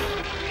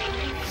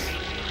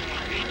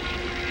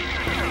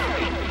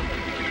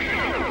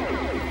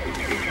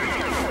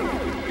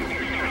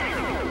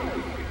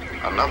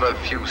 Another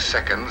few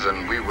seconds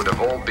and we would have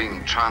all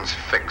been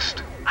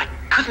transfixed. I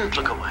couldn't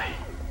look away.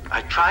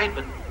 I tried,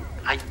 but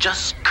I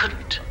just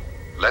couldn't.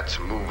 Let's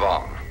move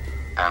on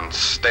and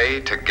stay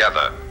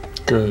together.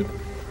 Good.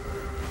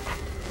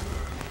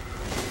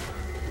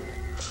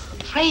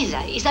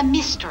 Fraser is a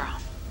Mysteron.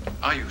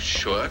 Are you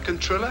sure,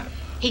 Controller?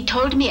 He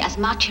told me as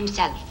much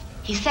himself.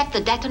 He set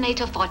the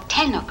detonator for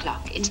 10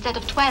 o'clock instead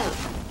of 12.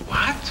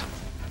 What?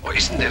 Or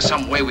isn't there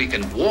some way we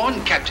can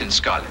warn Captain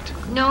Scarlet?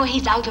 No,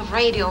 he's out of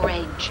radio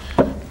range.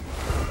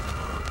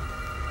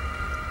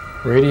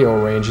 Radio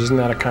range, isn't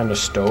that a kind of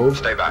stove?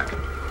 Stay back.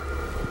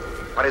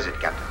 What is it,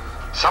 Captain?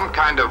 Some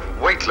kind of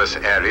weightless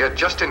area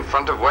just in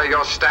front of where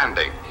you're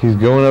standing. He's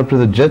going up to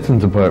the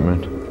Jetsons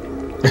apartment.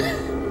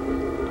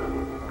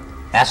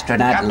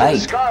 Astronaut Captain light.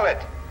 Scarlet,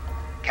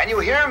 can you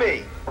hear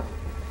me?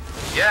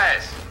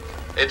 Yes.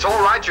 It's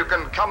all right, you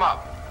can come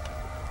up.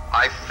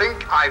 I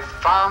think I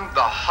found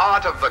the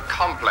heart of the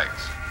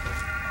complex.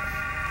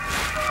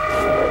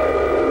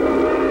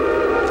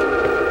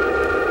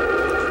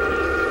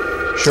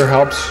 Sure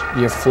helps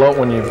you float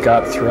when you've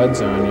got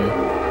threads on you.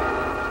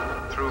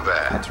 Through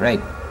there. That's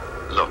right.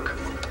 Look.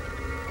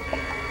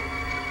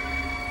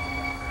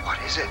 What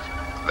is it?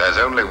 There's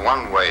only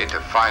one way to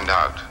find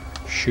out.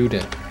 Shoot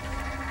it.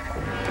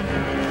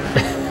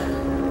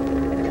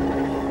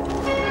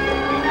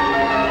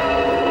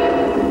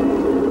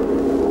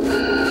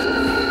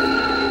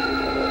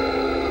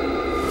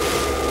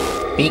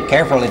 Be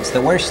careful, it's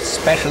the worst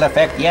special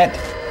effect yet.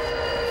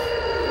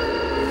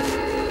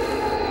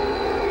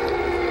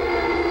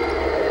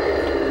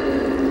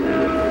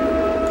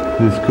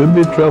 This could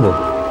be trouble.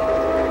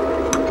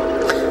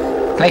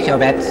 Place your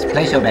bets,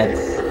 place your bets.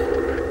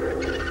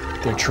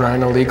 They're trying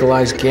to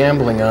legalize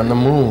gambling on the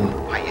moon.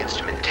 My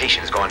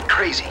instrumentation's gone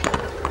crazy.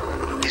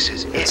 This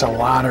is it. It's a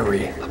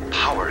lottery. The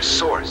power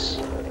source.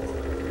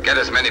 Get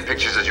as many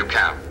pictures as you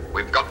can.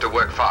 We've got to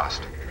work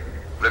fast.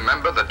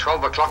 Remember the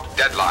 12 o'clock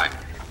deadline.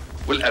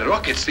 Well, a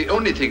rocket's the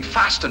only thing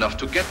fast enough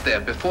to get there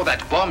before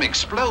that bomb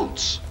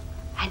explodes.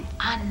 An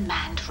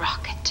unmanned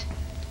rocket.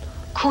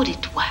 Could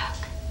it work?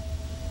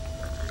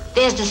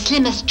 There's the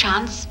slimmest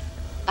chance,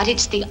 but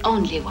it's the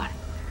only one.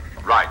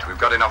 Right, we've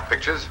got enough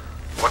pictures.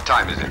 What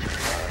time is it?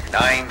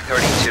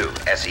 9:32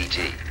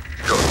 SET.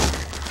 Good.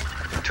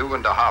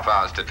 2.5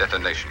 hours to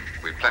detonation.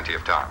 We've plenty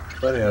of time.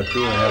 Funny how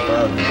 2.5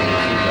 hours is going to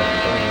seem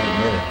like 28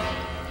 minutes.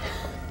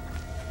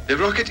 The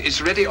rocket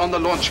is ready on the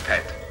launch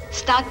pad.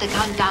 Start the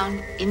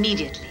countdown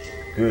immediately.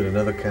 Good,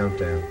 another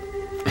countdown.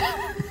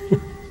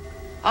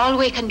 All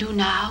we can do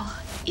now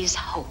is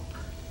hope.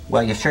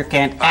 Well, you sure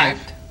can't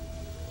act.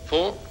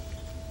 4,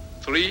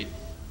 3,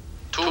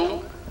 2,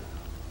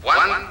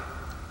 1.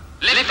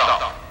 Lift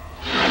off.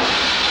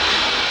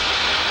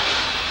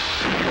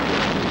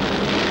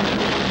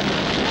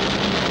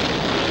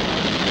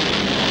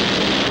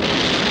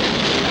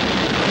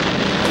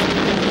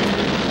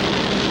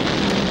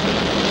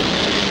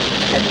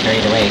 Get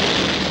carried away.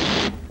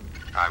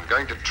 I'm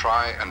going to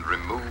try and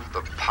remove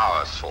the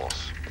power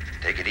source.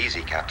 Take it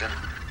easy, Captain.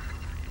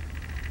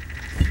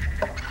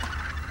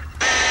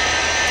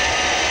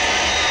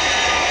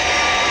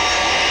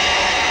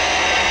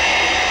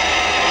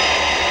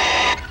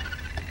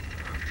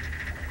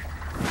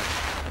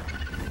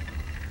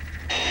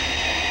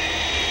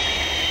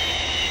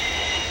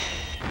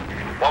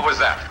 What was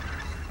that?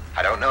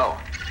 I don't know.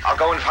 I'll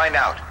go and find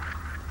out.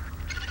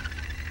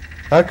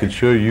 I could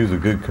sure use a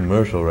good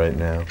commercial right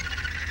now.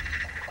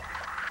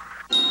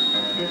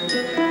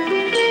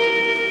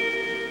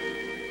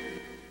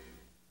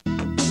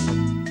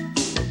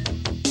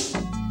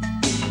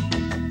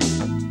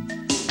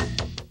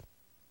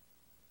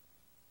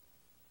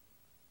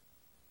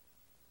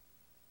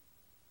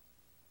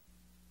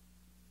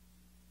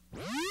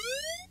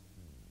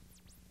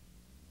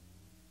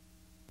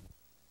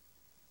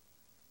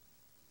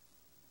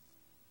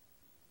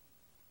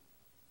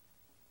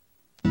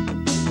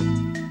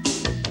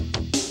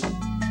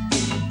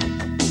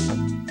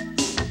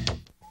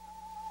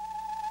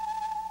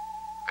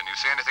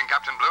 see anything,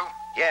 Captain Blue?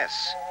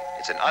 Yes,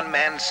 it's an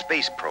unmanned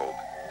space probe,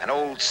 an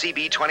old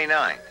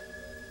CB-29.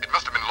 It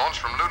must have been launched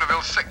from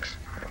Lunaville 6.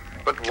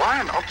 But why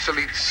an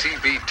obsolete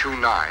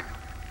CB-29?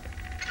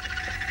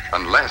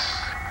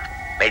 Unless...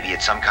 Maybe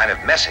it's some kind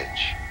of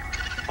message.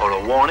 Or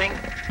a warning?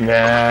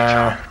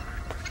 Nah.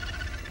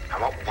 Now,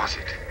 what was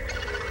it?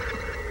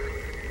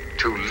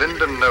 To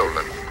Linda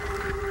Nolan.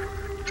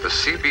 The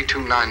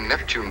CB-29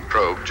 Neptune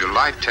probe,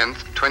 July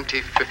 10th,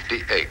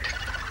 2058.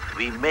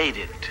 We made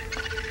it.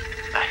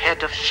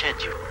 Ahead of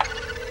schedule.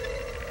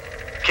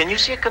 Can you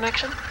see a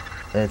connection?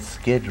 That's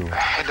schedule.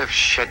 Ahead of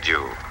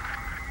schedule.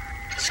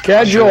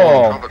 Schedule.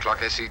 12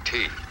 o'clock SET.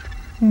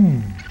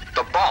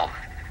 The bomb.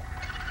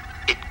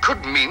 It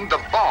could mean the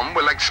bomb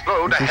will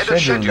explode ahead of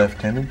schedule.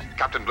 Lieutenant.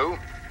 Captain Blue,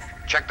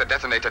 check the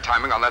detonator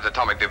timing on that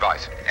atomic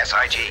device.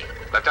 SIG.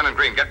 Lieutenant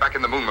Green, get back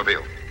in the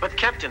Moonmobile. But,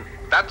 Captain...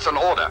 That's an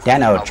order.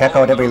 Dano, check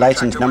out every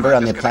license number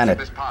on the planet.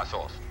 This power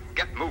source.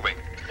 Get moving.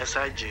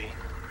 SIG.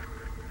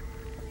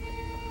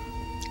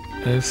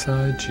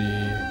 SIG.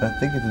 I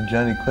think it's a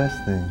Johnny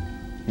Quest thing.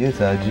 Yes,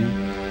 IG.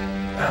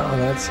 Oh,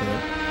 that's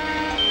it.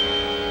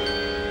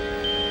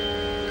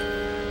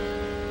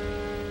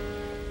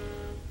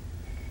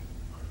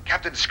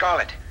 Captain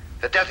Scarlet,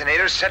 the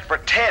detonator's set for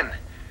 10.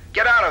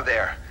 Get out of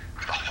there.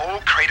 The whole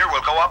crater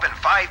will go up in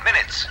 5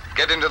 minutes.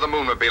 Get into the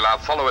Moonmobile. I'll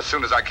follow as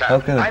soon as I can. How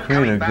can a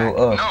crater go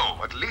up?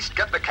 No, at least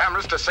get the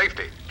cameras to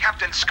safety.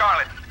 Captain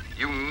Scarlet.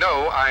 You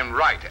know I'm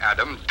right,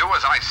 Adam. Do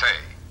as I say.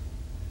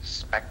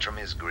 Spectrum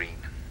is green.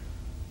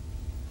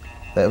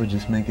 That would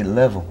just make it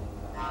level.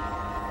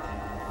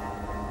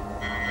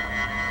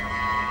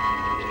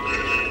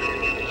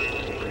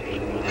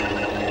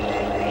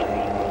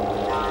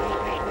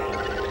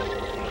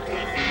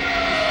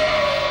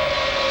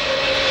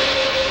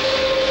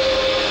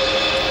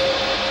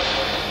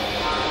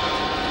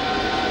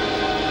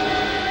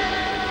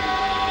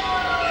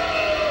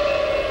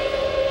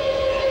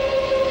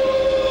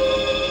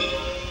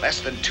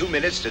 Less than 2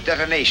 minutes to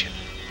detonation.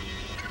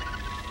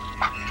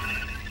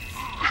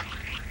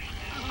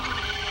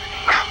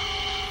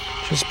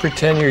 Just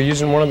pretend you're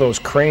using one of those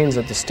cranes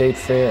at the state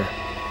fair.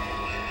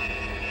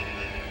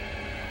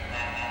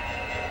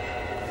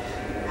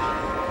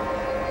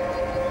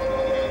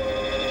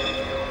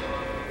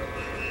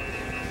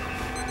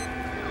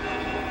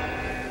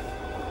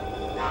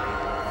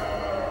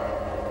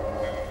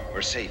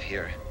 We're safe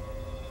here.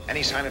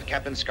 Any sign of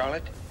Captain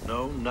Scarlet?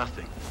 No,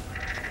 nothing.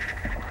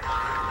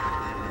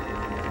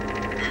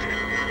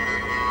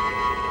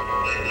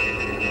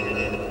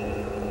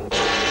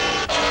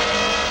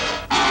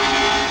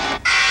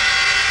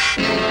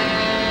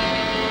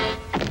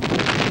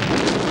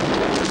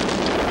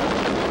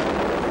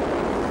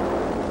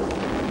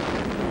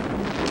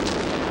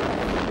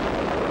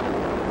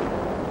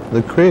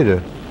 The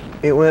crater.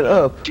 It went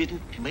up.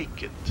 Didn't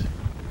make it.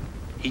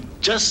 He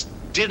just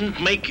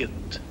didn't make it.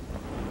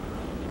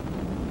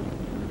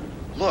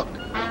 Look.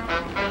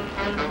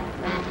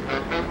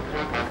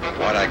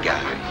 What a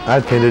guy. I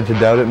tended to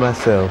doubt it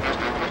myself.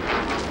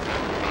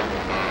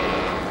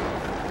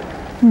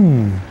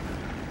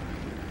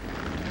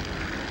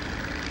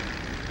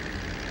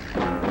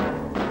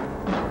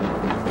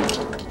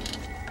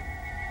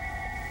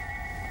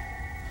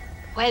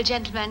 Well,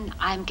 gentlemen,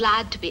 I'm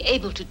glad to be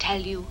able to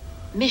tell you,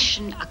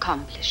 mission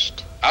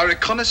accomplished. Our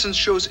reconnaissance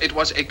shows it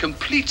was a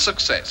complete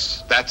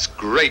success. That's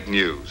great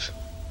news.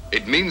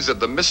 It means that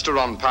the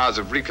Mysteron powers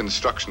of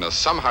reconstruction are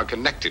somehow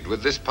connected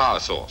with this power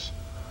source.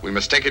 We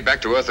must take it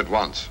back to Earth at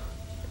once.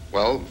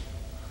 Well,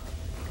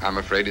 I'm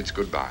afraid it's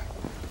goodbye.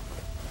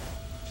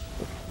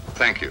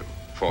 Thank you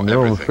for everything.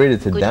 No, I'm afraid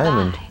it's a Goodbye,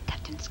 diamond.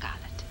 Captain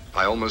Scarlet.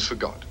 I almost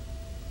forgot.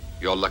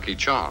 Your lucky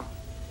charm.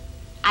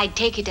 I'd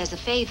take it as a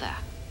favor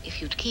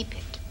if you'd keep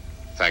it.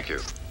 Thank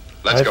you.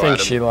 Let's I go, think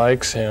Adam. she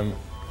likes him.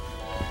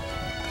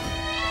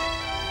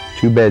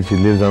 Too bad she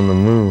lives on the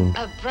moon.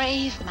 A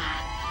brave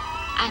man,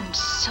 and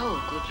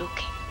so good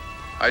looking.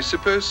 I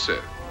suppose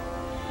so.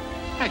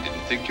 I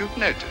didn't think you'd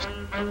noticed.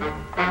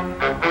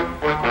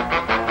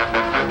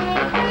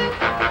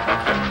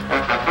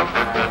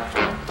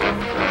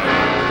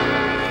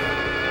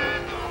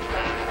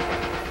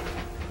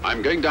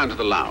 I'm going down to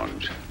the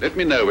lounge. Let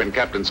me know when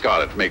Captain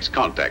Scarlet makes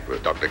contact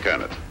with Dr.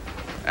 Kernet.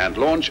 And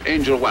launch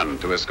Angel 1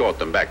 to escort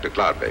them back to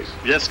Cloud Base.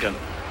 Yes, Colonel.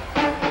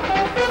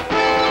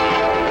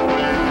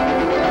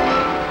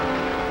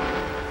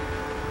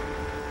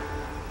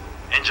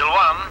 Angel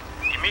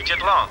 1, immediate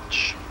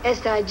launch.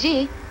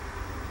 SIG.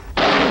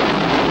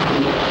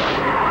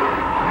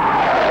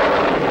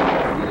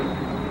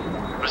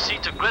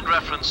 Proceed to grid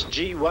reference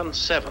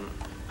G17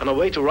 and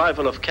await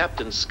arrival of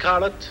Captain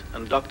Scarlet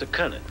and Dr.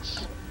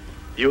 Kernet.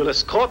 You will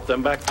escort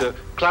them back to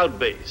Cloud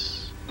Base.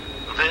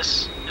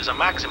 This is a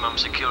maximum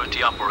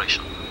security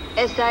operation.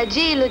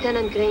 SIG,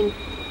 Lieutenant Green.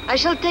 I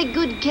shall take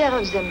good care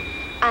of them.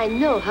 I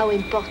know how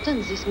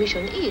important this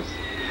mission is.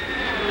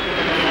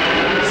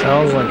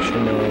 Sounds like she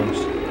knows.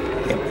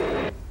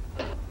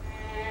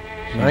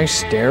 Nice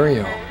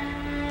stereo.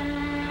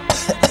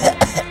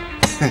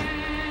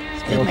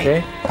 Excuse Okay?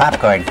 me.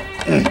 Popcorn.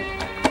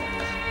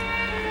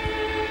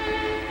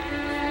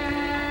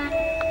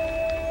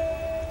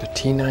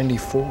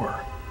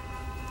 T94.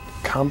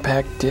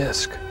 Compact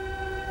disc.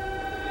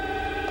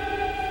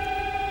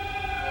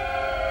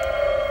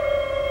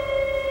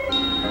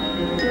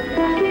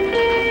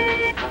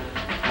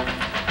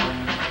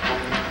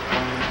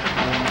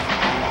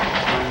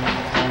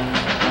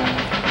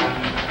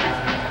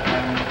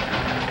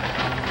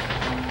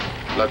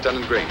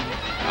 Lieutenant Green,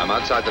 I'm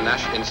outside the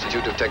Nash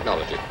Institute of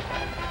Technology.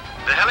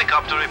 The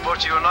helicopter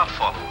reports you are not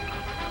followed.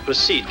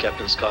 Proceed,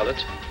 Captain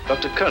Scarlet.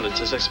 Dr.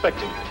 Kernitz is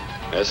expecting you.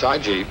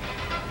 SIG.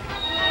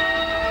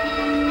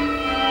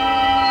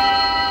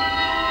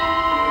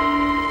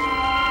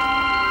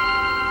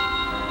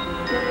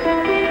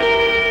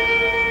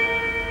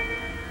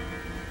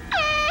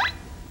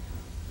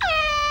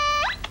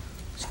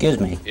 Excuse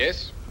me.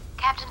 Yes?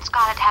 Captain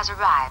Scarlet has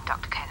arrived,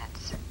 Dr.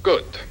 Kernitz.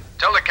 Good.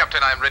 Tell the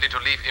captain I'm ready to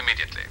leave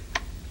immediately.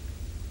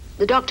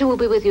 The doctor will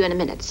be with you in a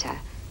minute, sir.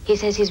 He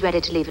says he's ready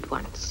to leave at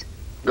once.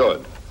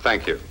 Good.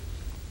 Thank you.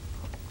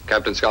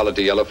 Captain Scarlet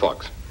to Yellow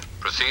Fox.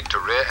 Proceed to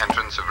rear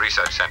entrance of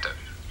Research Center.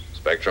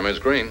 Spectrum is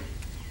green.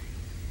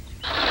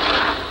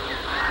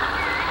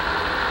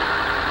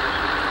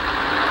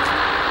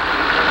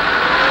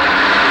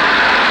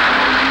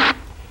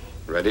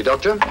 Ready,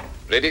 Doctor?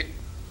 Ready.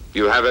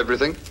 You have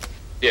everything?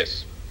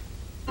 Yes.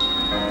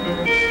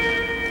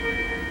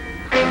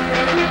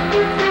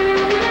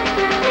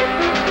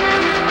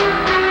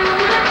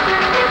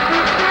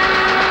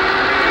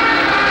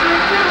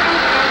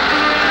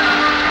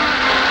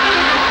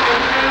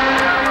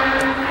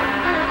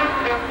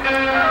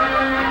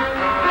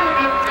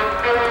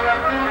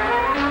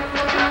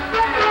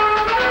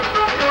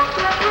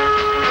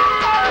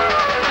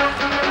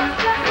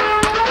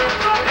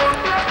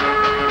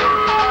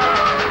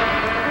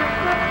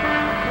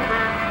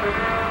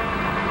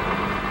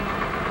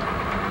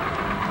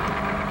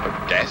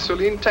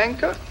 Gasoline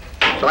tanker?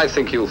 I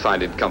think you'll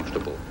find it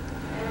comfortable.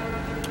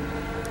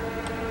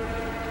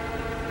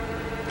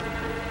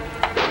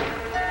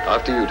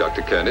 After you,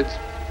 Dr. Kernitz.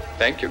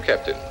 Thank you,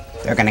 Captain.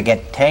 They're gonna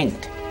get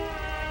tanked.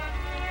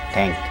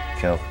 Tanked,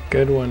 Joe.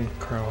 Good one,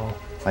 Crow.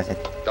 Was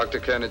it? Dr.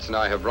 Kernitz and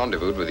I have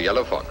rendezvoused with the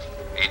Yellow Fox.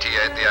 ETA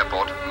at the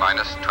airport,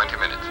 minus 20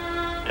 minutes.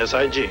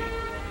 SIG.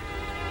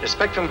 A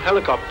Spectrum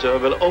helicopter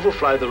will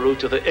overfly the route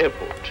to the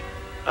airport.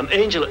 An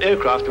Angel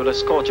aircraft will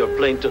escort your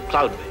plane to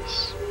Cloud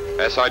Base.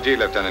 SIG,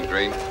 Lieutenant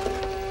Green.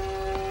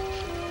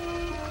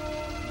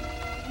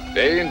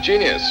 Very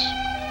ingenious.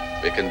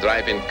 We can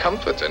drive in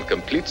comfort and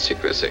complete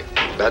secrecy.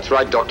 That's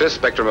right, Doctor.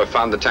 Spectrum have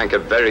found the tanker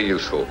very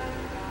useful.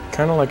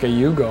 Kind of like a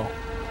Yugo.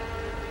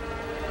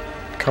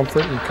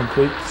 Comfort and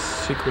complete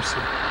secrecy.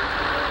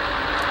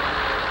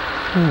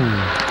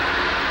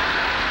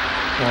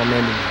 Well,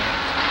 maybe not.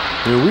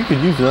 Yeah, we could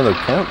use another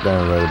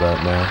countdown right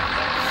about now.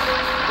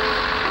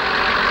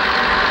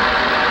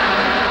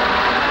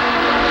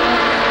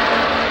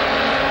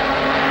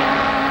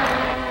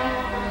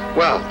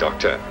 Well,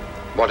 Doctor,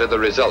 what are the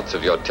results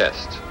of your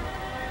tests?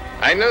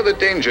 I know the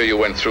danger you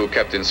went through,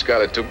 Captain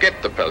Scarlet, to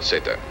get the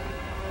pulsator.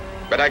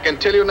 But I can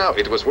tell you now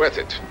it was worth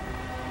it.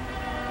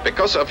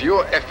 Because of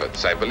your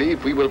efforts, I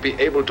believe we will be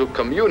able to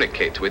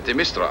communicate with the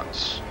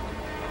Mysterons.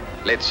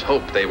 Let's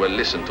hope they will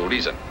listen to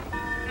reason.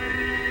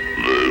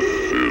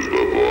 This is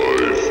the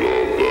voice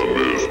of the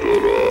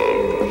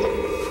Mysterons.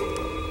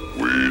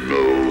 We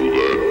know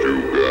that you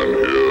can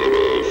hear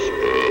us,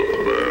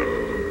 Earthmen.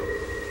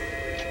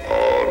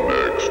 Our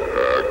next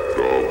act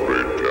of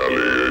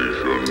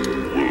retaliation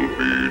will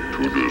be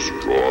to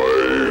destroy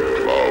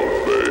Cloud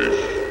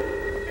Base.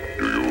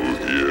 Do you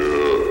hear?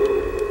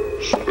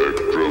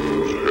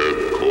 Spectrum's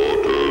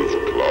headquarters,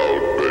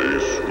 Cloud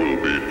Base, will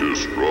be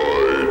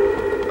destroyed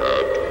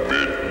at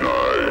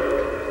midnight.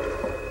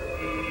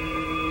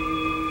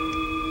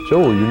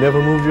 Joel, you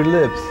never moved your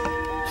lips.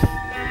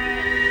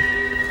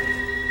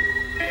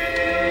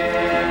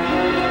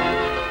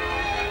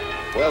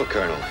 Well,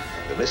 Colonel,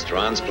 the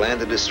Mysterons plan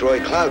to destroy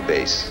Cloud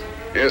Base.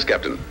 Yes,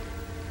 Captain.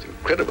 It's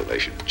incredible they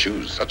should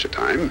choose such a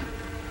time.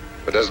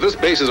 But as this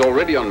base is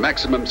already on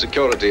maximum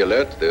security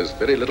alert, there's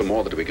very little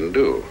more that we can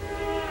do.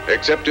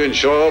 Except to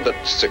ensure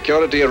that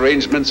security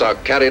arrangements are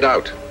carried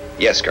out.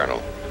 Yes,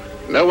 Colonel.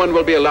 No one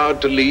will be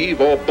allowed to leave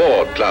or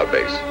board Cloud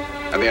Base.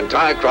 And the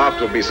entire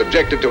craft will be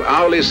subjected to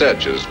hourly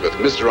searches with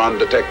Mysteron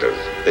detectors.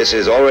 This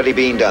is already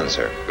being done,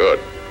 sir. Good.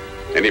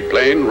 Any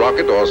plane,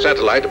 rocket, or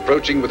satellite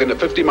approaching within a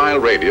 50-mile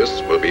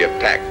radius will be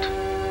attacked.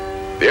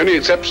 The only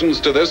exceptions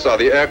to this are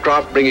the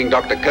aircraft bringing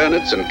Dr.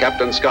 Kernitz and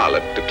Captain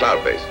Scarlet to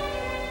Cloud Base.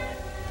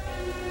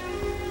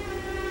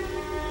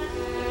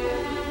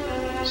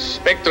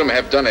 Spectrum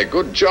have done a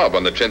good job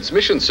on the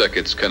transmission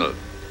circuits, Colonel.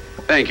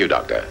 Thank you,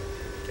 Doctor.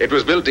 It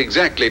was built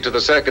exactly to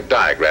the circuit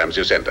diagrams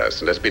you sent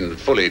us and has been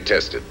fully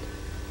tested.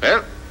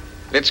 Well,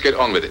 let's get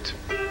on with it.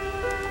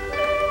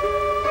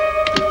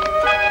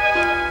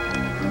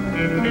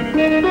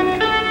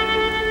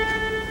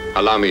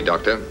 Allow me,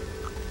 Doctor.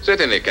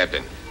 Certainly,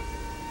 Captain.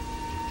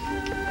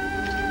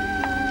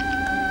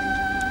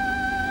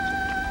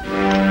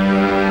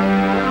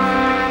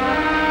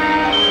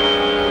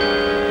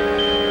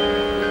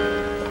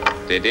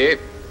 Steady.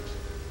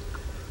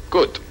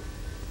 Good.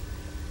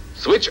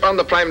 Switch on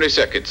the primary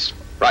circuits.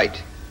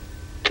 Right.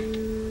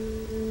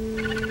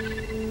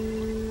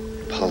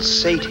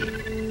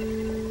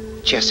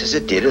 Pulsating. Just as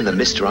it did in the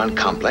Mysteron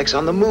complex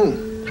on the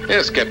moon.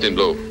 Yes, Captain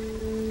Blue.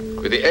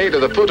 With the aid of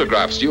the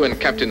photographs you and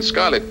Captain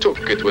Scarlet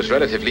took, it was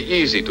relatively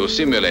easy to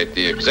simulate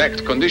the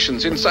exact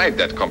conditions inside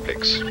that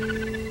complex.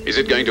 Is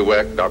it going to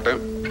work, Doctor?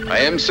 I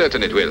am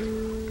certain it will.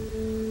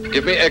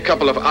 Give me a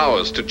couple of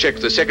hours to check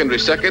the secondary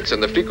circuits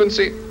and the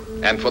frequency,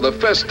 and for the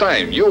first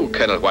time, you,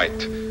 Colonel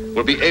White,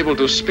 will be able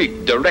to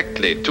speak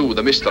directly to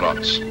the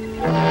Mysterons.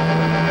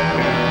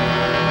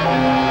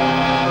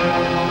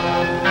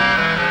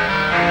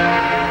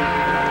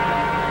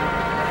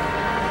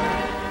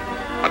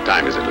 What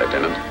time is it,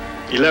 Lieutenant?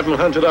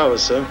 1100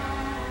 hours, sir.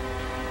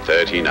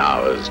 13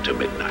 hours to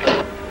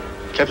midnight.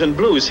 Captain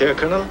Blue is here,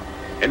 Colonel.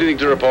 Anything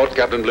to report,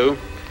 Captain Blue?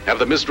 Have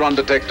the Mysteron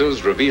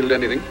detectors revealed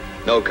anything?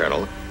 No,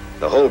 Colonel.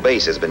 The whole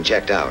base has been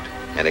checked out.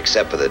 And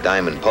except for the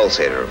diamond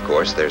pulsator, of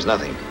course, there's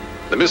nothing.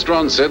 The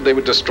Mysterons said they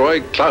would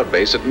destroy Cloud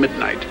Base at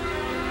midnight.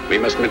 We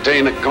must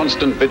maintain a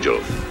constant vigil.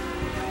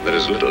 There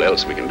is little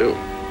else we can do.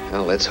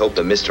 Well, let's hope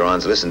the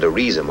Mysterons listen to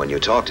reason when you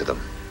talk to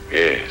them.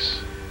 Yes,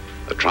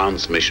 the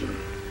transmission.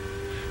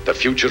 The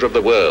future of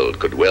the world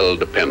could well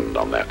depend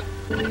on that.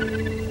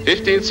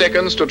 15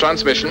 seconds to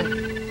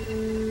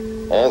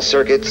transmission. All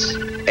circuits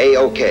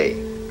A-OK.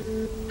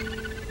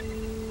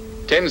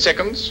 10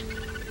 seconds.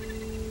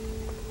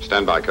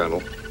 Stand by,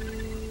 Colonel.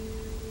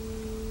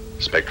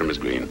 Spectrum is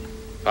green.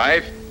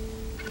 5,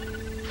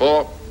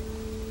 4,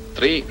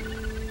 3,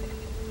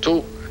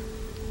 2,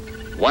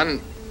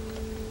 1.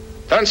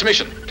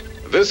 Transmission.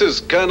 This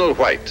is Colonel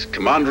White,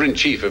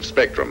 Commander-in-Chief of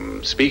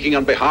Spectrum, speaking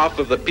on behalf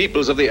of the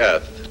peoples of the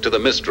Earth to the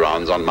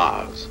Mysterons on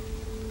Mars.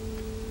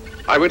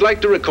 I would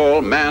like to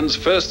recall man's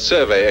first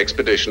survey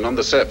expedition on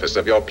the surface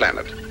of your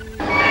planet.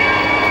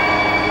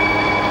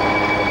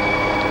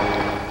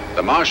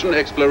 The Martian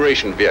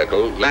exploration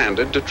vehicle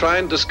landed to try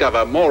and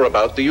discover more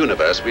about the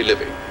universe we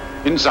live in.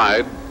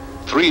 Inside,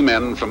 3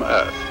 men from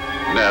Earth,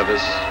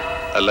 nervous,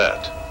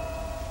 alert.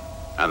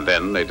 And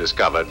then they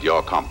discovered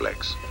your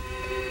complex.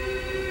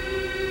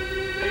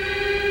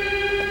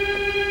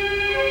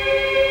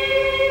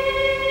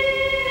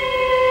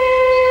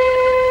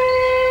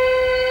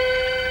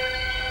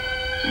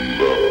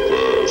 The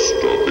first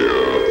of the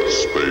Earth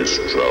space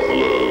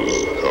travelers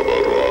have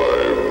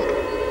arrived.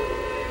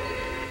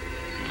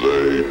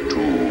 They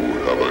too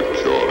have a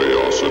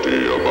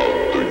curiosity about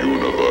the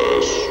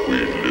universe we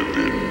live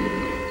in.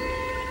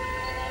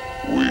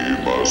 We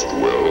must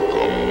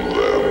welcome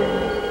them.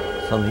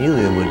 Some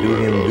helium would do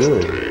him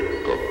good.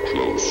 Take a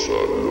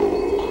closer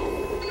look.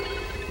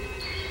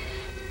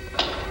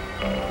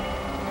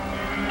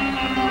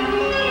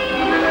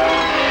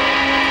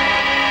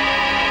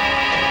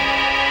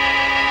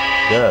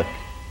 Duck.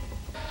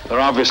 They're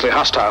obviously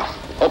hostile.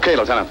 Okay,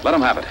 Lieutenant, let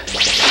them have it.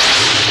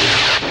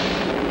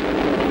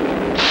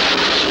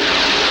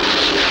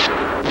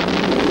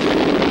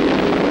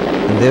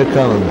 And they're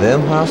calling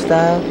them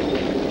hostile?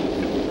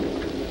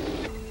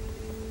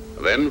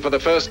 Then, for the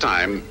first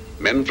time,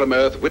 men from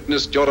Earth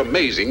witnessed your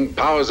amazing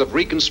powers of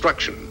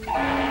reconstruction.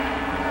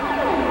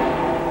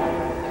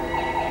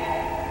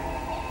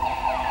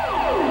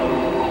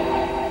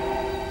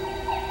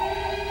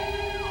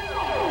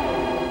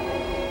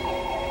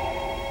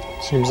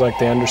 Seems like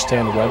they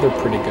understand weather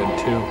pretty good,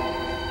 too.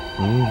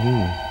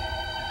 Mm-hmm.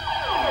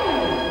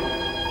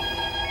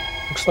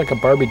 Looks like a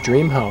Barbie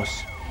dream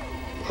house.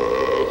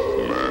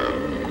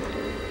 Earthmen,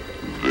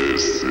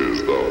 this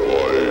is the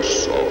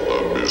voice of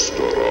the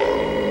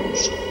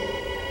Mysterons.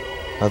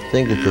 I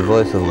think it's the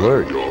voice of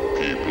work. Your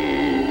people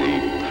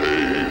will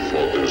pay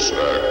for this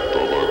act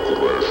of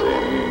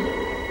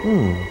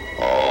aggression.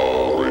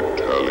 Our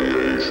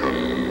retaliation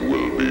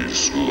will be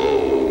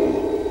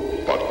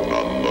slow, but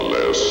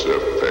nonetheless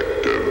effective.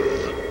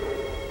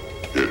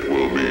 It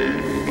will mean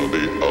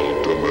the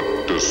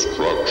ultimate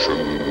destruction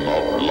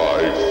of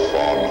life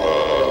on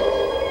Earth.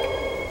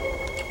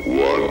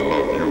 One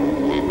of you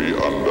will be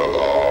under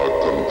our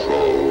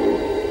control.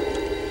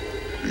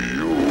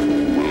 You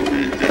will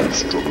be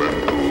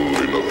instrumental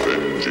in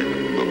avenging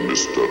the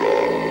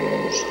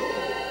Mysterons.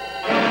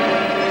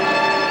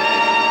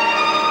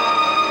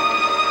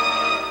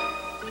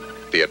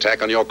 The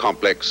attack on your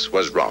complex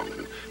was wrong.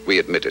 We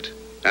admit it,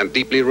 and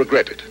deeply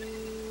regret it.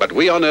 But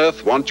we on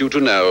Earth want you to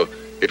know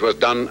it was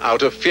done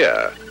out of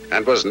fear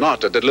and was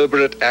not a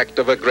deliberate act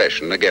of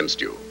aggression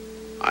against you.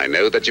 I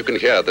know that you can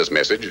hear this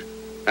message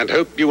and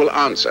hope you will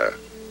answer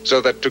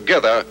so that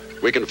together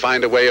we can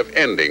find a way of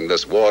ending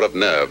this war of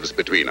nerves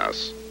between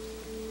us.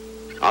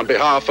 On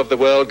behalf of the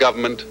world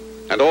government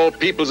and all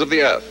peoples of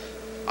the Earth,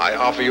 I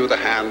offer you the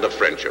hand of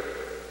friendship.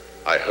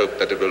 I hope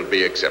that it will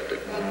be accepted.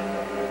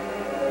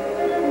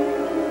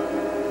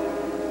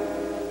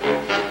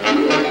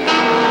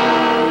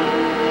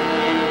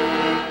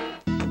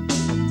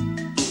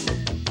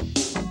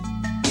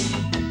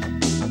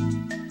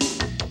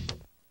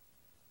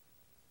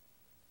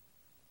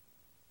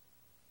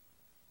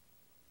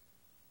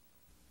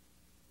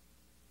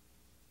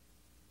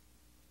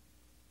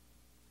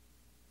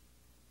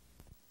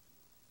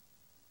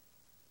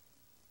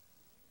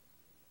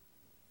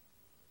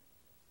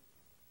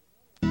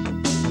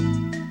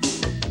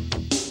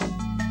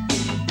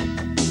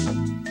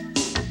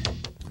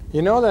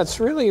 You know, that's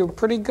really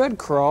pretty good,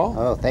 Crow.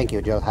 Oh, thank you,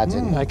 Joe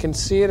Hudson. I can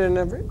see it in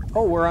every...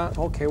 Oh, we're on.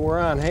 Okay, we're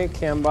on. Hey,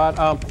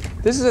 Cambot.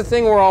 This is a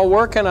thing we're all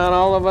working on,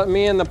 all of it.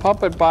 Me and the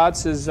puppet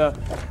bots is a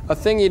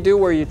thing you do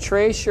where you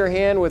trace your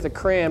hand with a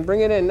crayon.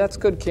 Bring it in. That's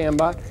good,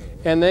 Cambot.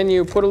 And then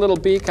you put a little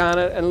beak on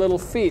it and little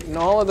feet. And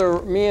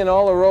me and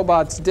all the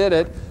robots did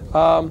it.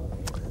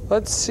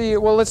 Let's see.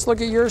 Well, let's look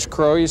at yours,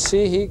 Crow. You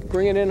see,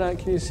 bring it in.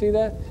 Can you see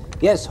that?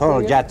 Yes,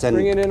 Harold Judson.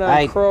 Bring it in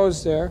on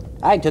Crow's there.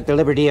 I took the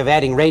liberty of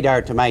adding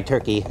radar to my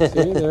turkey.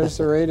 See, there's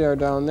the radar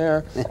down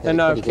there. And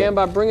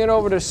Cambot, bring it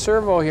over to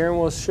Servo here, and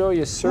we'll show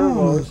you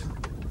Servos.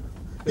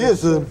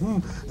 Yes,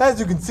 as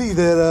you can see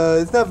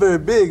that it's not very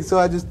big, so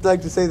I just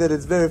like to say that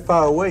it's very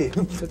far away.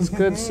 That's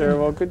good,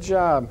 Servo. Good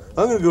job.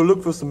 I'm going to go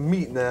look for some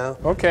meat now.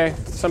 Okay,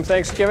 some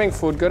Thanksgiving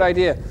food. Good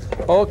idea.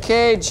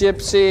 Okay,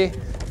 Gypsy,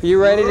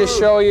 you ready to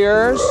show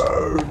yours?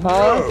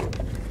 Huh?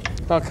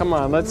 Oh, come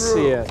on, let's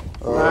see it.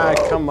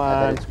 Come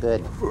on. That's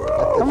good.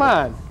 Come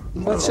on.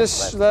 Let's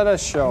just let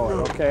us show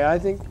it. Okay, I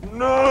think.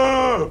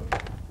 No.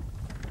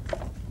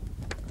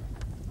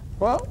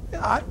 Well,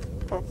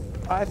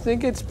 I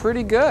think it's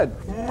pretty good.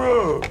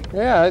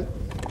 Yeah.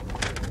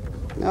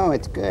 No,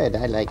 it's good.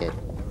 I like it.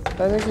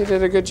 I think you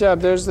did a good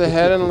job. There's the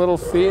head and little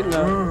feet.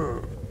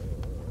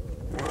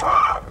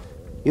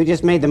 You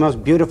just made the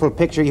most beautiful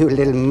picture, you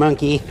little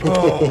monkey.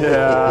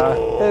 Yeah,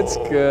 it's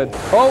good.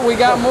 Oh, we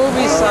got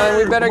movie sign.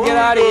 We better get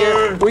out of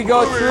here. We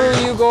go through,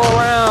 you go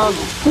around. 2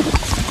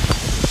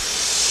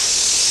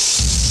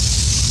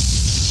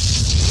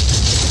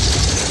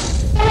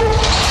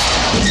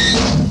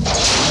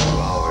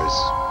 hours.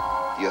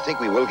 Do you think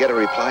we will get a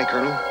reply,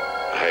 Colonel?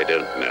 I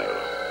don't know.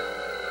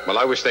 Well,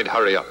 I wish they'd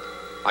hurry up.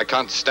 I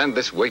can't stand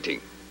this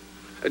waiting.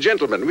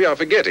 Gentlemen, we are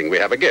forgetting we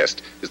have a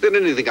guest. Is there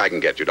anything I can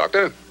get you,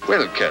 Doctor?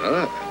 Well,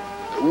 Colonel,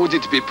 would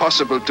it be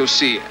possible to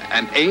see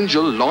an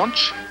Angel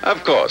launch?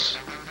 Of course.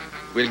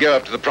 We'll go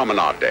up to the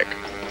promenade deck.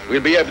 We'll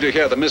be able to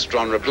hear the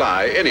Mysteron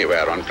reply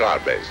anywhere on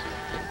Cloud Base.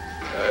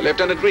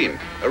 Lieutenant Green,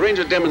 arrange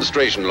a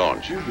demonstration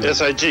launch.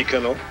 SIG,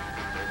 Colonel.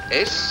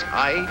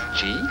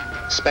 SIG?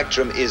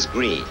 Spectrum is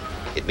green.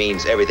 It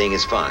means everything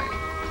is fine.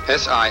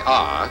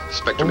 SIR,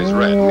 spectrum is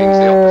red, means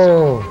the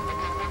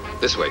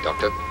opposite. This way,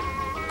 Doctor.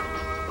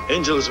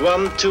 Angels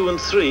 1, 2,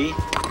 and 3,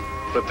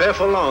 prepare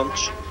for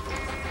launch.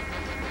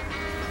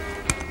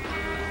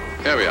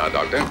 Here we are,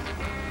 Doctor.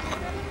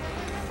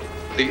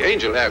 The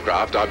Angel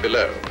aircraft are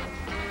below.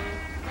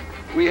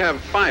 We have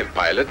 5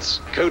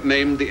 pilots,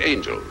 codenamed the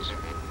Angels.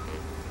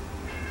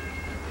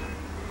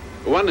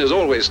 One is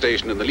always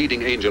stationed in the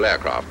leading Angel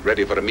aircraft,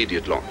 ready for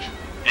immediate launch.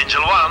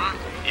 Angel 1,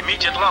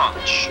 immediate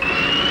launch.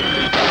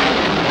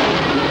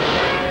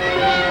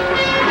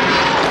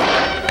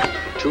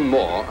 2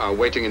 more are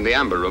waiting in the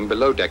amber room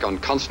below deck on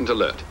constant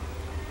alert,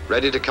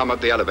 ready to come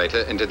up the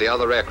elevator into the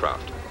other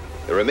aircraft.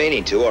 The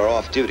remaining 2 are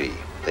off duty.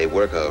 They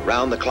work a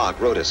round-the-clock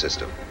rota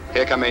system.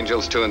 Here come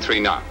Angels 2 and 3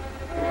 now.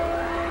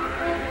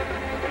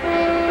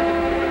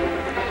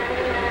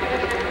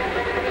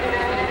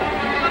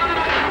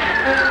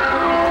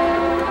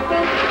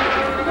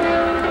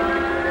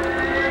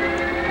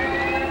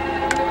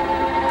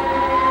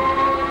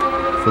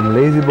 From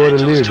Lazy Boy to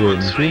Learjet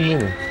in 3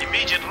 minutes.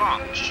 Immediate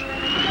launch.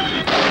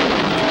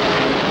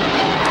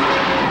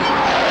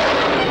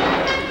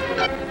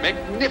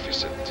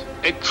 Magnificent.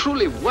 A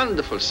truly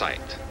wonderful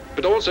sight,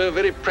 but also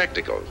very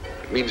practical.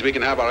 It means we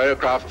can have our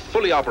aircraft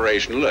fully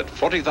operational at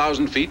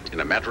 40,000 feet in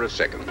a matter of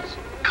seconds.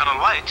 Colonel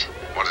White?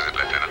 What is it,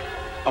 Lieutenant?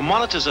 Our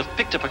monitors have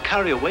picked up a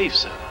carrier wave,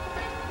 sir.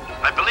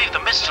 I believe the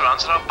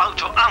Mysterons are about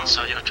to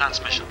answer your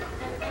transmission.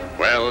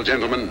 Well,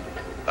 gentlemen,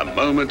 the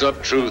moment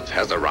of truth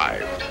has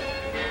arrived.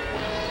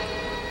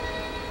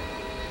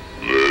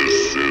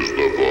 This is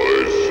the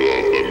voice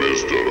of the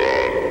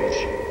Mysterons.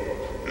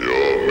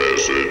 Your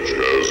message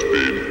has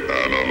been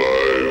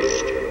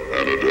analyzed,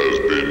 and it has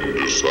been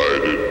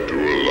decided to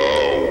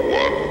allow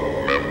one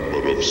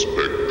member of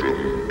Spectrum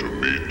to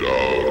meet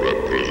our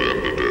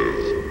representative.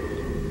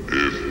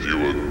 If you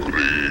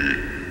agree,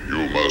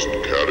 you must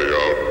carry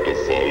out the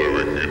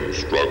following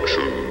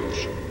instructions.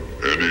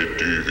 Any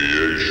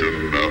deviation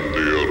and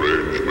the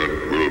arrangement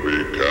will be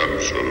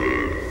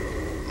cancelled.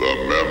 The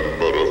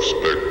member of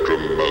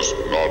Spectrum must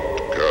not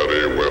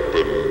carry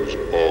weapons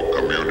or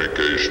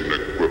communication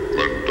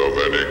equipment of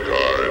any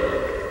kind.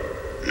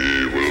 He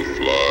will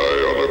fly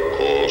on a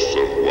course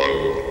of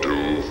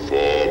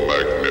 124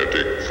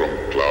 magnetic from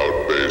Cloud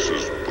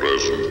Base's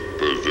present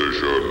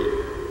position.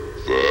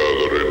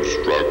 Further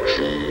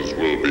instructions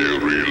will be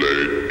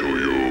relayed to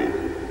you.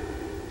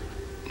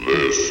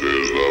 This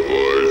is the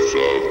voice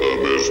of the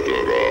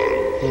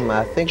Mysteron. I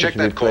think it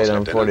should be played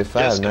on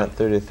 45, not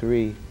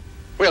 33.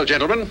 Well,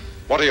 gentlemen,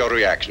 what are your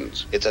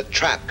reactions? It's a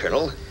trap,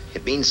 Colonel.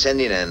 It means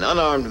sending an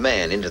unarmed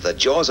man into the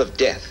jaws of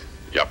death.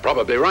 You're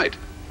probably right,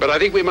 but I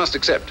think we must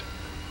accept.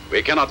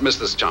 We cannot miss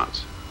this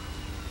chance.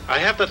 I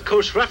have that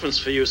course reference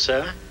for you,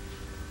 sir.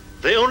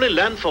 The only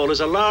landfall is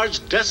a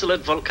large,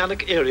 desolate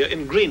volcanic area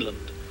in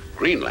Greenland.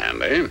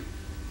 Greenland, eh?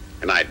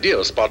 An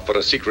ideal spot for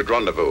a secret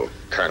rendezvous.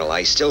 Colonel,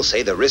 I still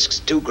say the risk's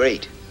too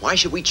great. Why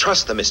should we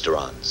trust the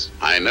Mysterons?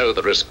 I know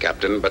the risk,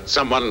 Captain, but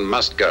someone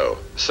must go.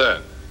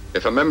 Sir,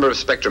 if a member of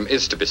Spectrum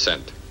is to be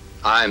sent,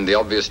 I'm the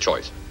obvious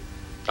choice.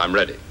 I'm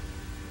ready.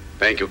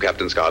 Thank you,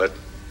 Captain Scarlet.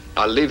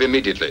 I'll leave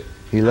immediately.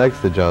 He likes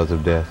the jaws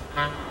of death.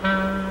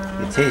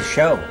 It's his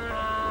show.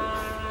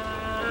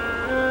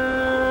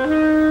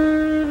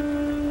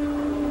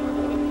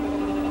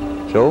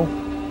 Joel,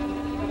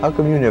 how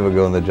come you never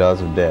go in the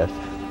jaws of death?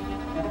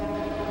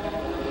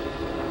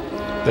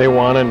 They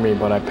wanted me,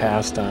 but I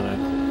passed on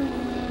it.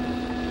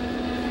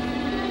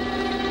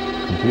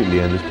 Completely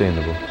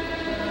understandable.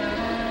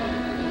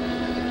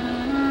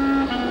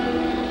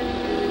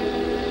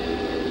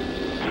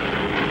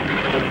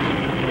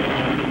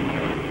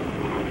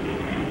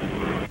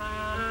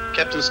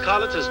 Captain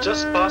Scarlet has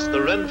just passed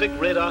the Renwick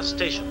radar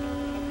station.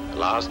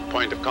 Last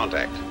point of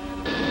contact.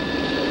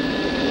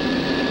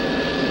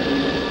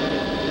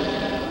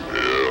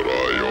 Here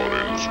are your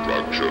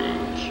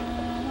instructions.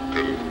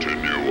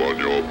 Continue on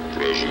your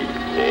present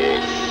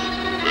course,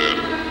 then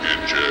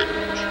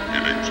eject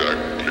in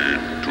exactly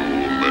 2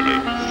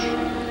 minutes.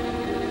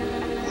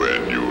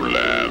 When you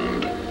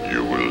land,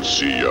 you will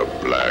see a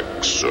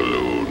black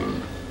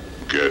saloon.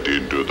 Get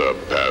into the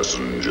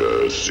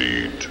passenger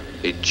seat.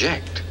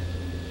 Eject?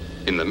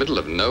 In the middle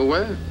of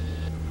nowhere?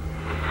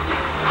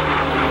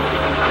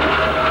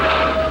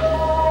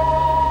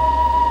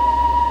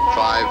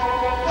 Five,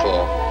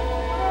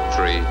 4,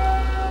 3,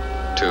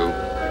 2,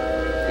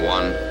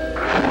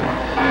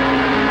 1.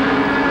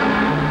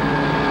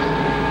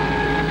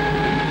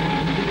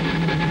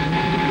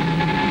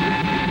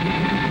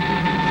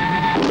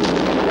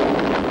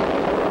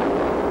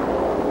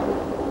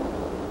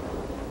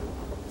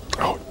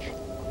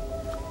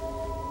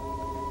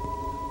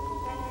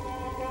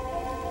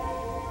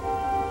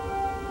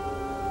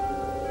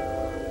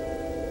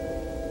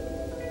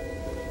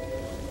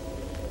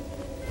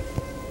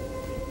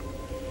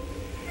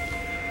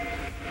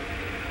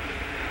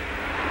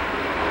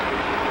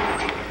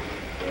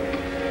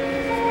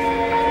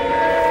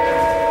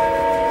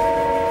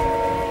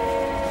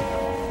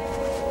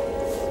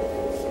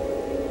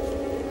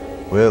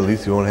 Well, at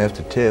least you won't have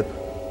to tip.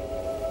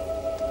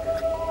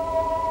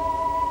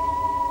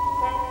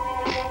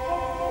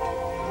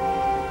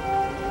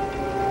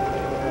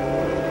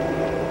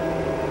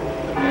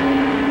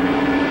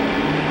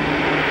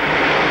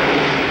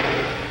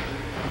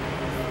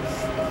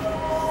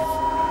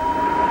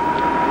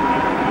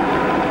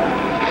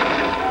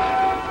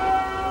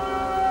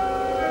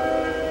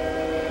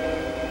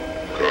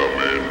 Come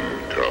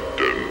in,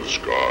 Captain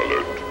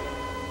Scarlet.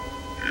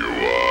 You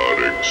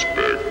are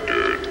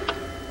expected.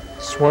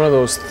 It's one of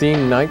those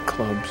themed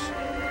nightclubs.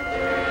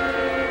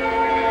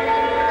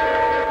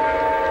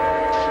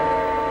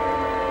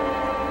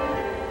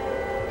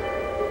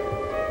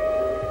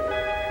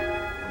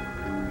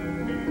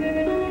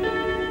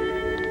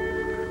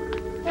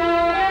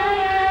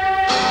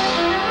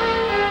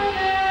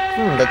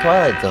 The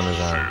Twilight Zone is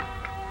on.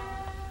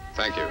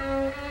 Thank you.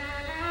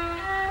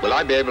 Will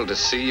I be able to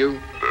see you?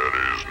 There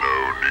is no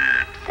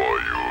need for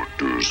you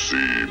to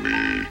see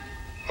me.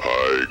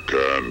 I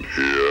can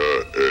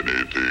hear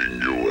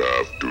anything you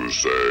have to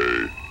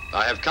say.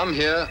 I have come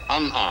here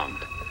unarmed.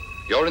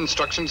 Your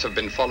instructions have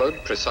been followed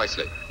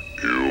precisely.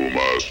 You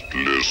must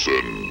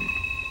listen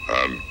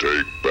and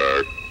take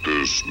back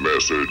this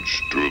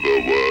message to the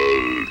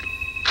world.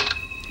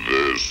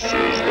 This is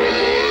the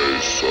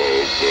voice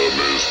of the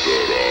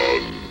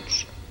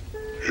Mysterons.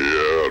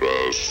 Hear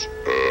us,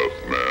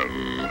 Earthmen,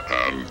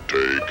 and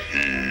take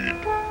heed.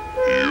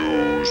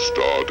 You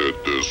started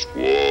this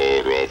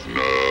war of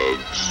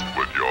nerves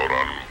with your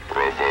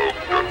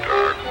unprovoked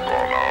attack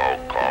on our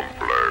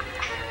complex.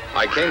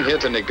 I came here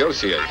to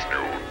negotiate.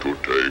 To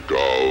take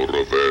our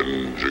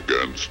revenge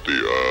against the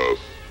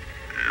Earth.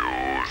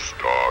 You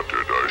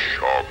started a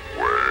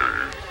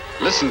shockwave.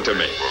 Listen to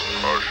me.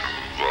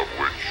 Repercussions of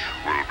which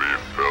will be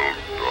felt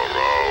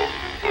around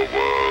the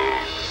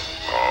world.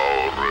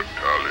 Our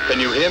retaliation Can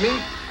you hear me?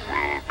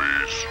 will be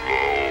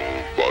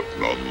slow, but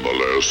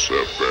nonetheless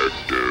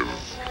effective.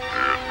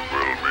 It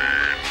will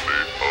mean the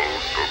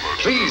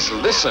ultimate Please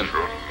listen.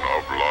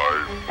 of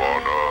life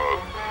on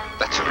Earth.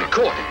 That's a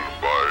recording.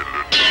 By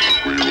little,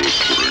 we will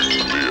bring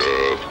the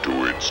Earth to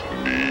its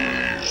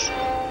knees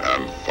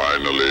and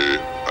finally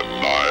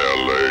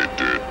annihilate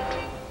it.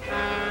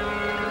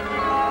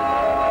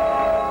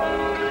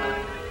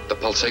 The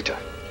pulsator.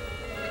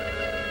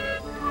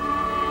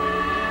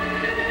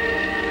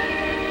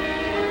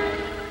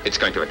 It's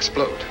going to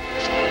explode.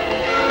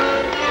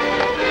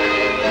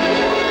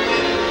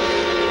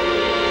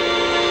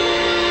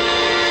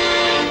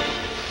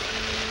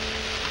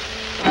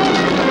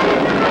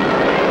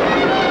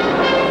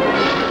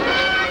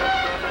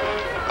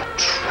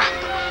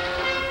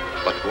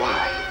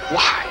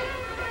 Why?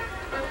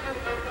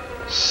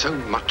 So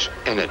much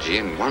energy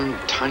in one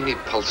tiny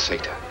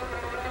pulsator.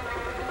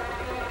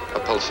 A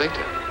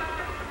pulsator?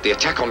 The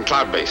attack on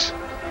Cloud Base.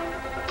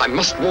 I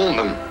must warn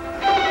them.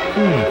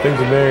 Things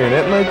a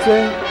marionette might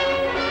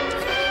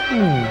say?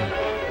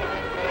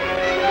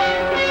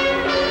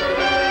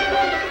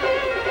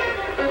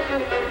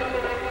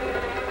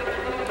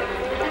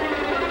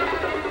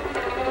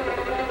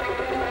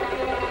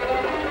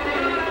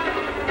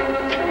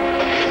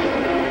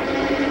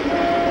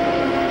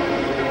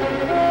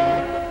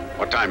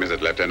 time is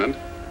it, Lieutenant?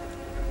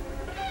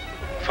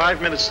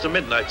 5 minutes to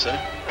midnight, sir.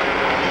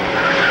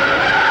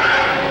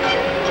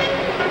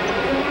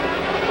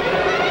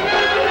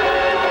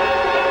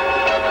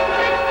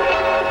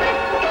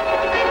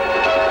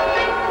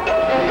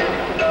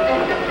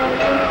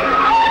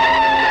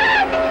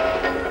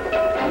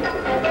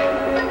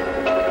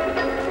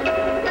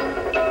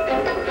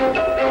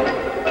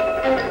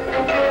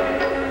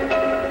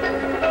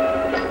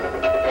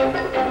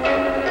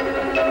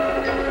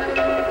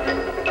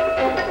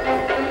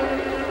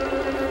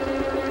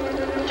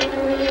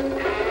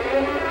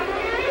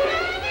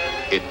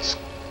 It's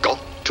got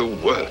to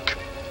work.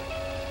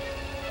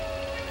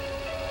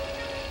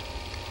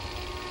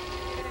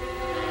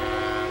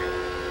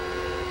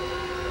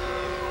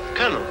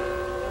 Colonel,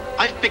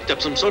 I've picked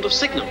up some sort of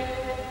signal.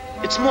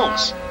 It's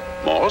Morse.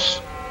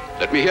 Morse?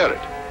 Let me hear it.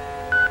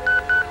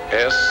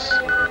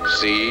 S-C-A-R-L.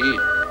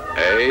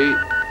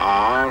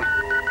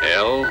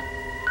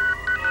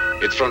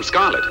 It's from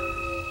Scarlet.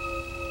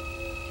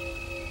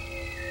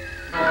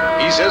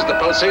 He says the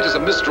pulsator's a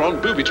Mysteron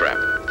booby trap.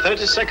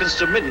 30 seconds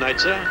to midnight,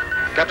 sir.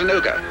 Captain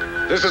Oka,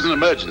 this is an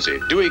emergency.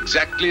 Do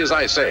exactly as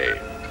I say.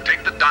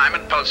 Take the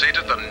diamond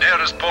pulsator to the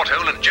nearest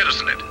porthole and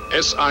jettison it.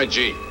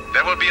 S-I-G.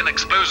 There will be an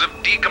explosive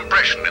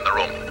decompression in the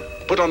room.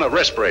 Put on a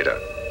respirator.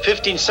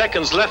 15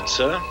 seconds left,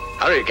 sir.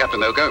 Hurry,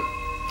 Captain Oka.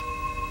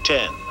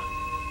 10,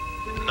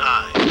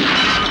 9,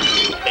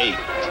 8,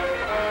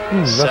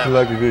 Nothing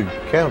like a good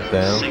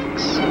countdown.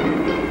 6,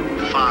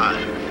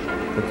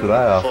 5. That's what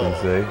I often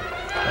say.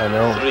 I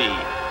know. 3,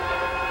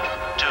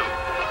 2,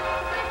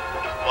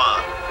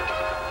 1.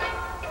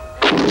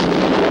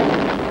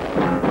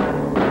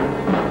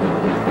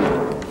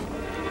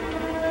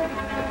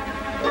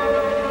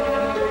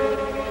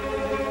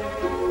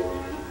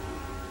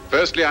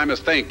 Firstly, I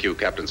must thank you,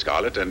 Captain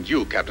Scarlet, and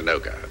you, Captain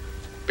Oka.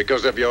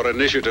 Because of your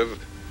initiative,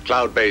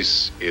 Cloud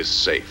Base is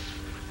safe.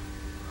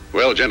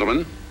 Well,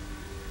 gentlemen,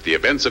 the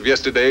events of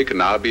yesterday can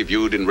now be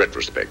viewed in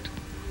retrospect.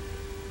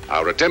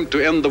 Our attempt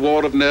to end the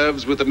war of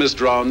nerves with the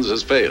Mysterons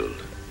has failed.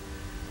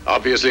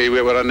 Obviously,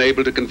 we were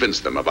unable to convince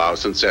them of our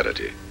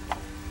sincerity.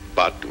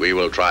 But we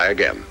will try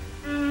again.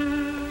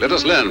 Let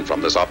us learn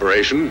from this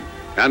operation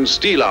and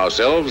steel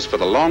ourselves for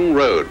the long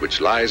road which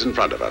lies in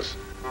front of us.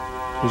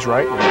 He's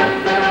right,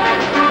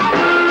 man.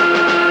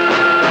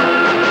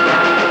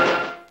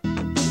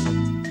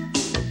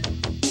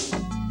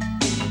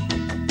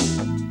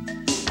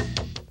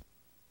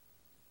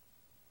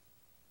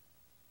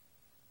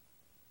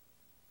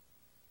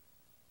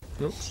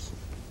 Oops.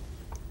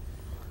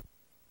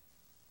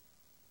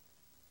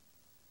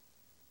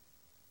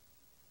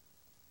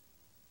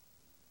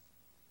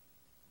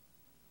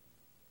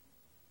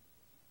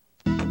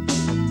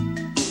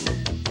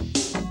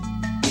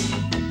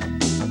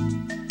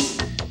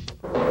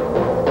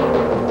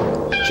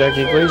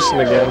 Jackie Gleason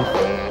again.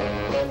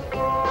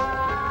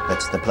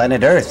 That's the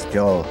planet Earth,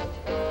 Joel.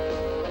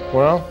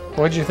 Well,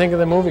 what'd you think of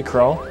the movie,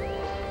 Crow?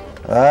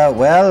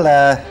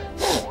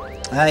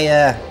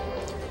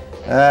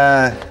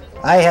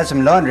 I had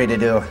some laundry to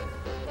do.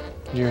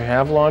 You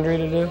have laundry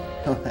to do?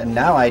 And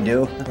now I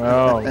do.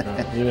 Oh, you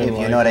didn't if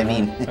you know what I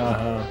mean.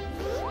 Uh-huh.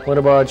 What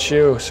about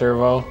you,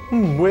 Servo?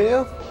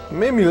 Well, it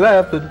made me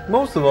laugh, but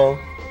most of all,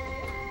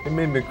 it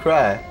made me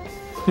cry.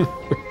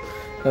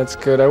 That's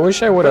good. I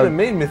wish I would have. But it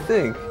made me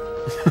think.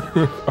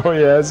 Oh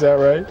yeah, is that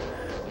right?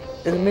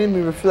 And it made me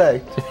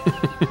reflect.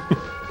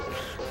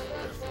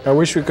 I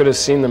wish we could have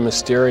seen the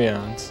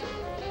Mysterions.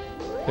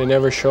 They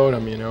never showed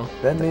them, you know.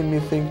 That made me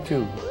think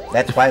too.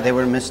 That's why they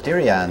were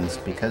Mysterions,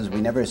 because we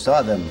never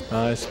saw them.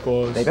 I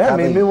suppose. That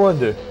made me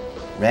wonder.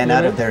 Ran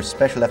out of their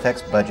special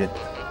effects budget.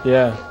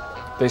 Yeah,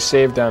 they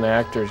saved on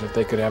actors if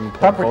they could have them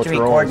play both roles. Puppetry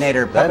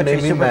coordinator,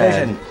 puppetry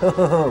supervision.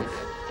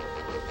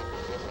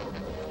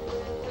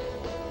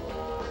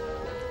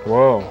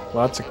 Whoa,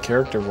 lots of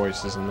character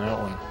voices in that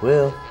one.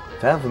 Well,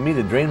 time for me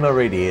to drain my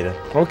radiator.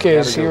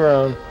 Okay, see you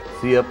around.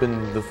 See you up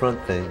in the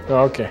front thing.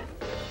 Oh, okay.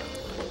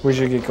 We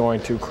should get going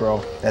too,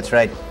 Crow. That's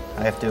right.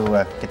 I have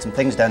to get some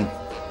things done.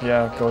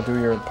 Yeah, go do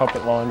your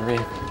puppet laundry.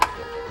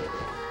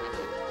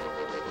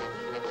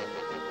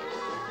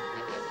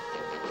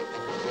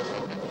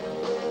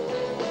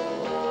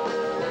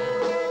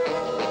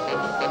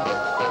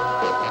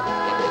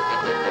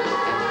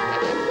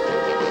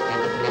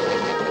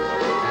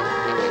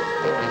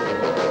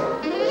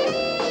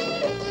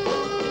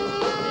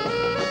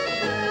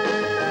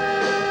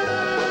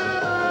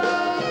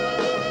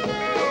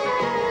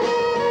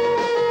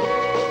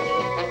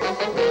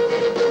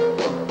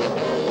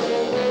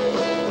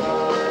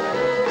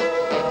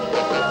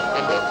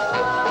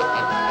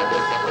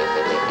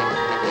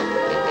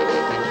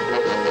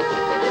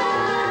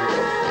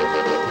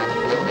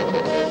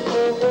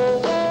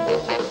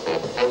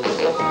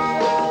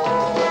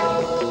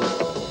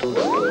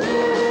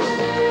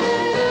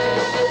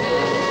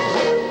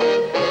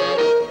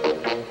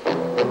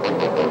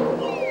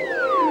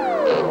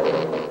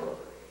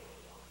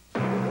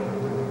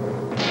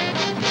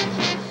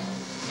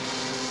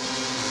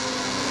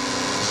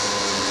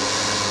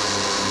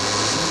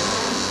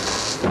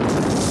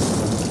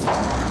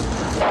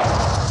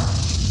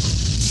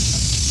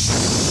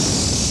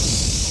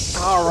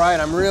 right,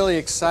 I'm really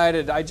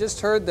excited. I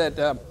just heard that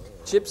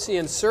Gypsy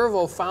and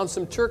Servo found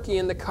some turkey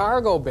in the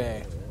cargo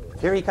bay.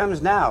 Here he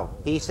comes now.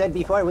 He said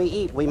before we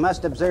eat, we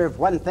must observe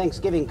one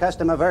Thanksgiving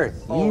custom of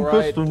Earth. All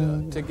right,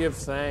 to give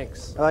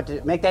thanks. Oh,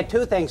 to make that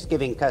 2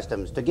 Thanksgiving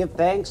customs, to give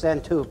thanks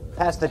and to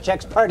pass the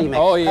checks party mix.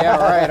 Oh, yeah,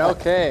 right,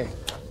 okay.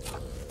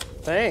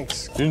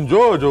 Thanks.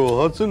 Enjoy,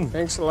 Joel Hudson.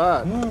 Thanks a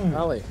lot,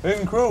 Holly.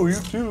 And Crow, you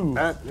too.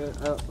 Never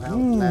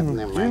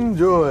mind.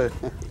 Enjoy.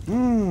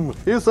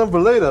 Here's some for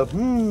later.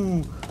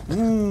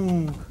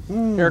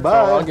 Here, Bye.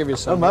 Carl, I'll give you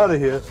some. I'm out of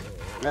here.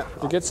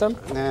 You get some?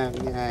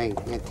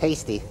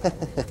 Tasty.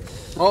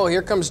 Oh,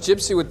 here comes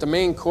Gypsy with the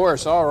main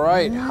course. All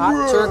right,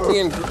 hot turkey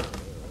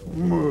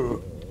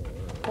and...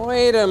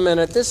 Wait a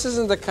minute, this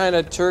isn't the kind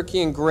of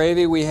turkey and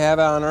gravy we have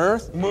on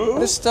Earth.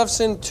 This stuff's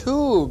in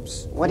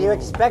tubes. What do you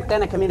expect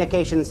on a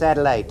communication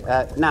satellite?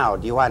 Now,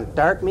 do you want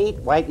dark meat,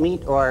 white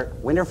meat, or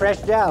winter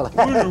fresh gel?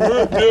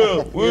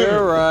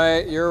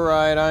 You're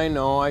right, I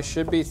know. I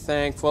should be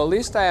thankful. At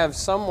least I have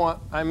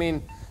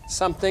something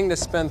to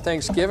spend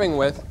Thanksgiving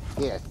with.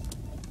 Yes.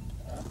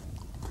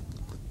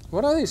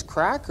 What are these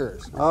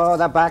crackers? Oh,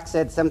 the box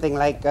said something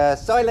like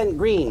Soylent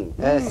Green.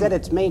 Said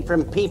it's made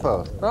from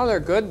people. Well, they're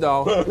good,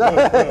 though.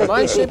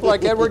 Mine's shaped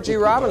like Edward G.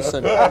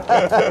 Robinson.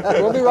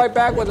 We'll be right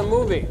back with the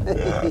movie.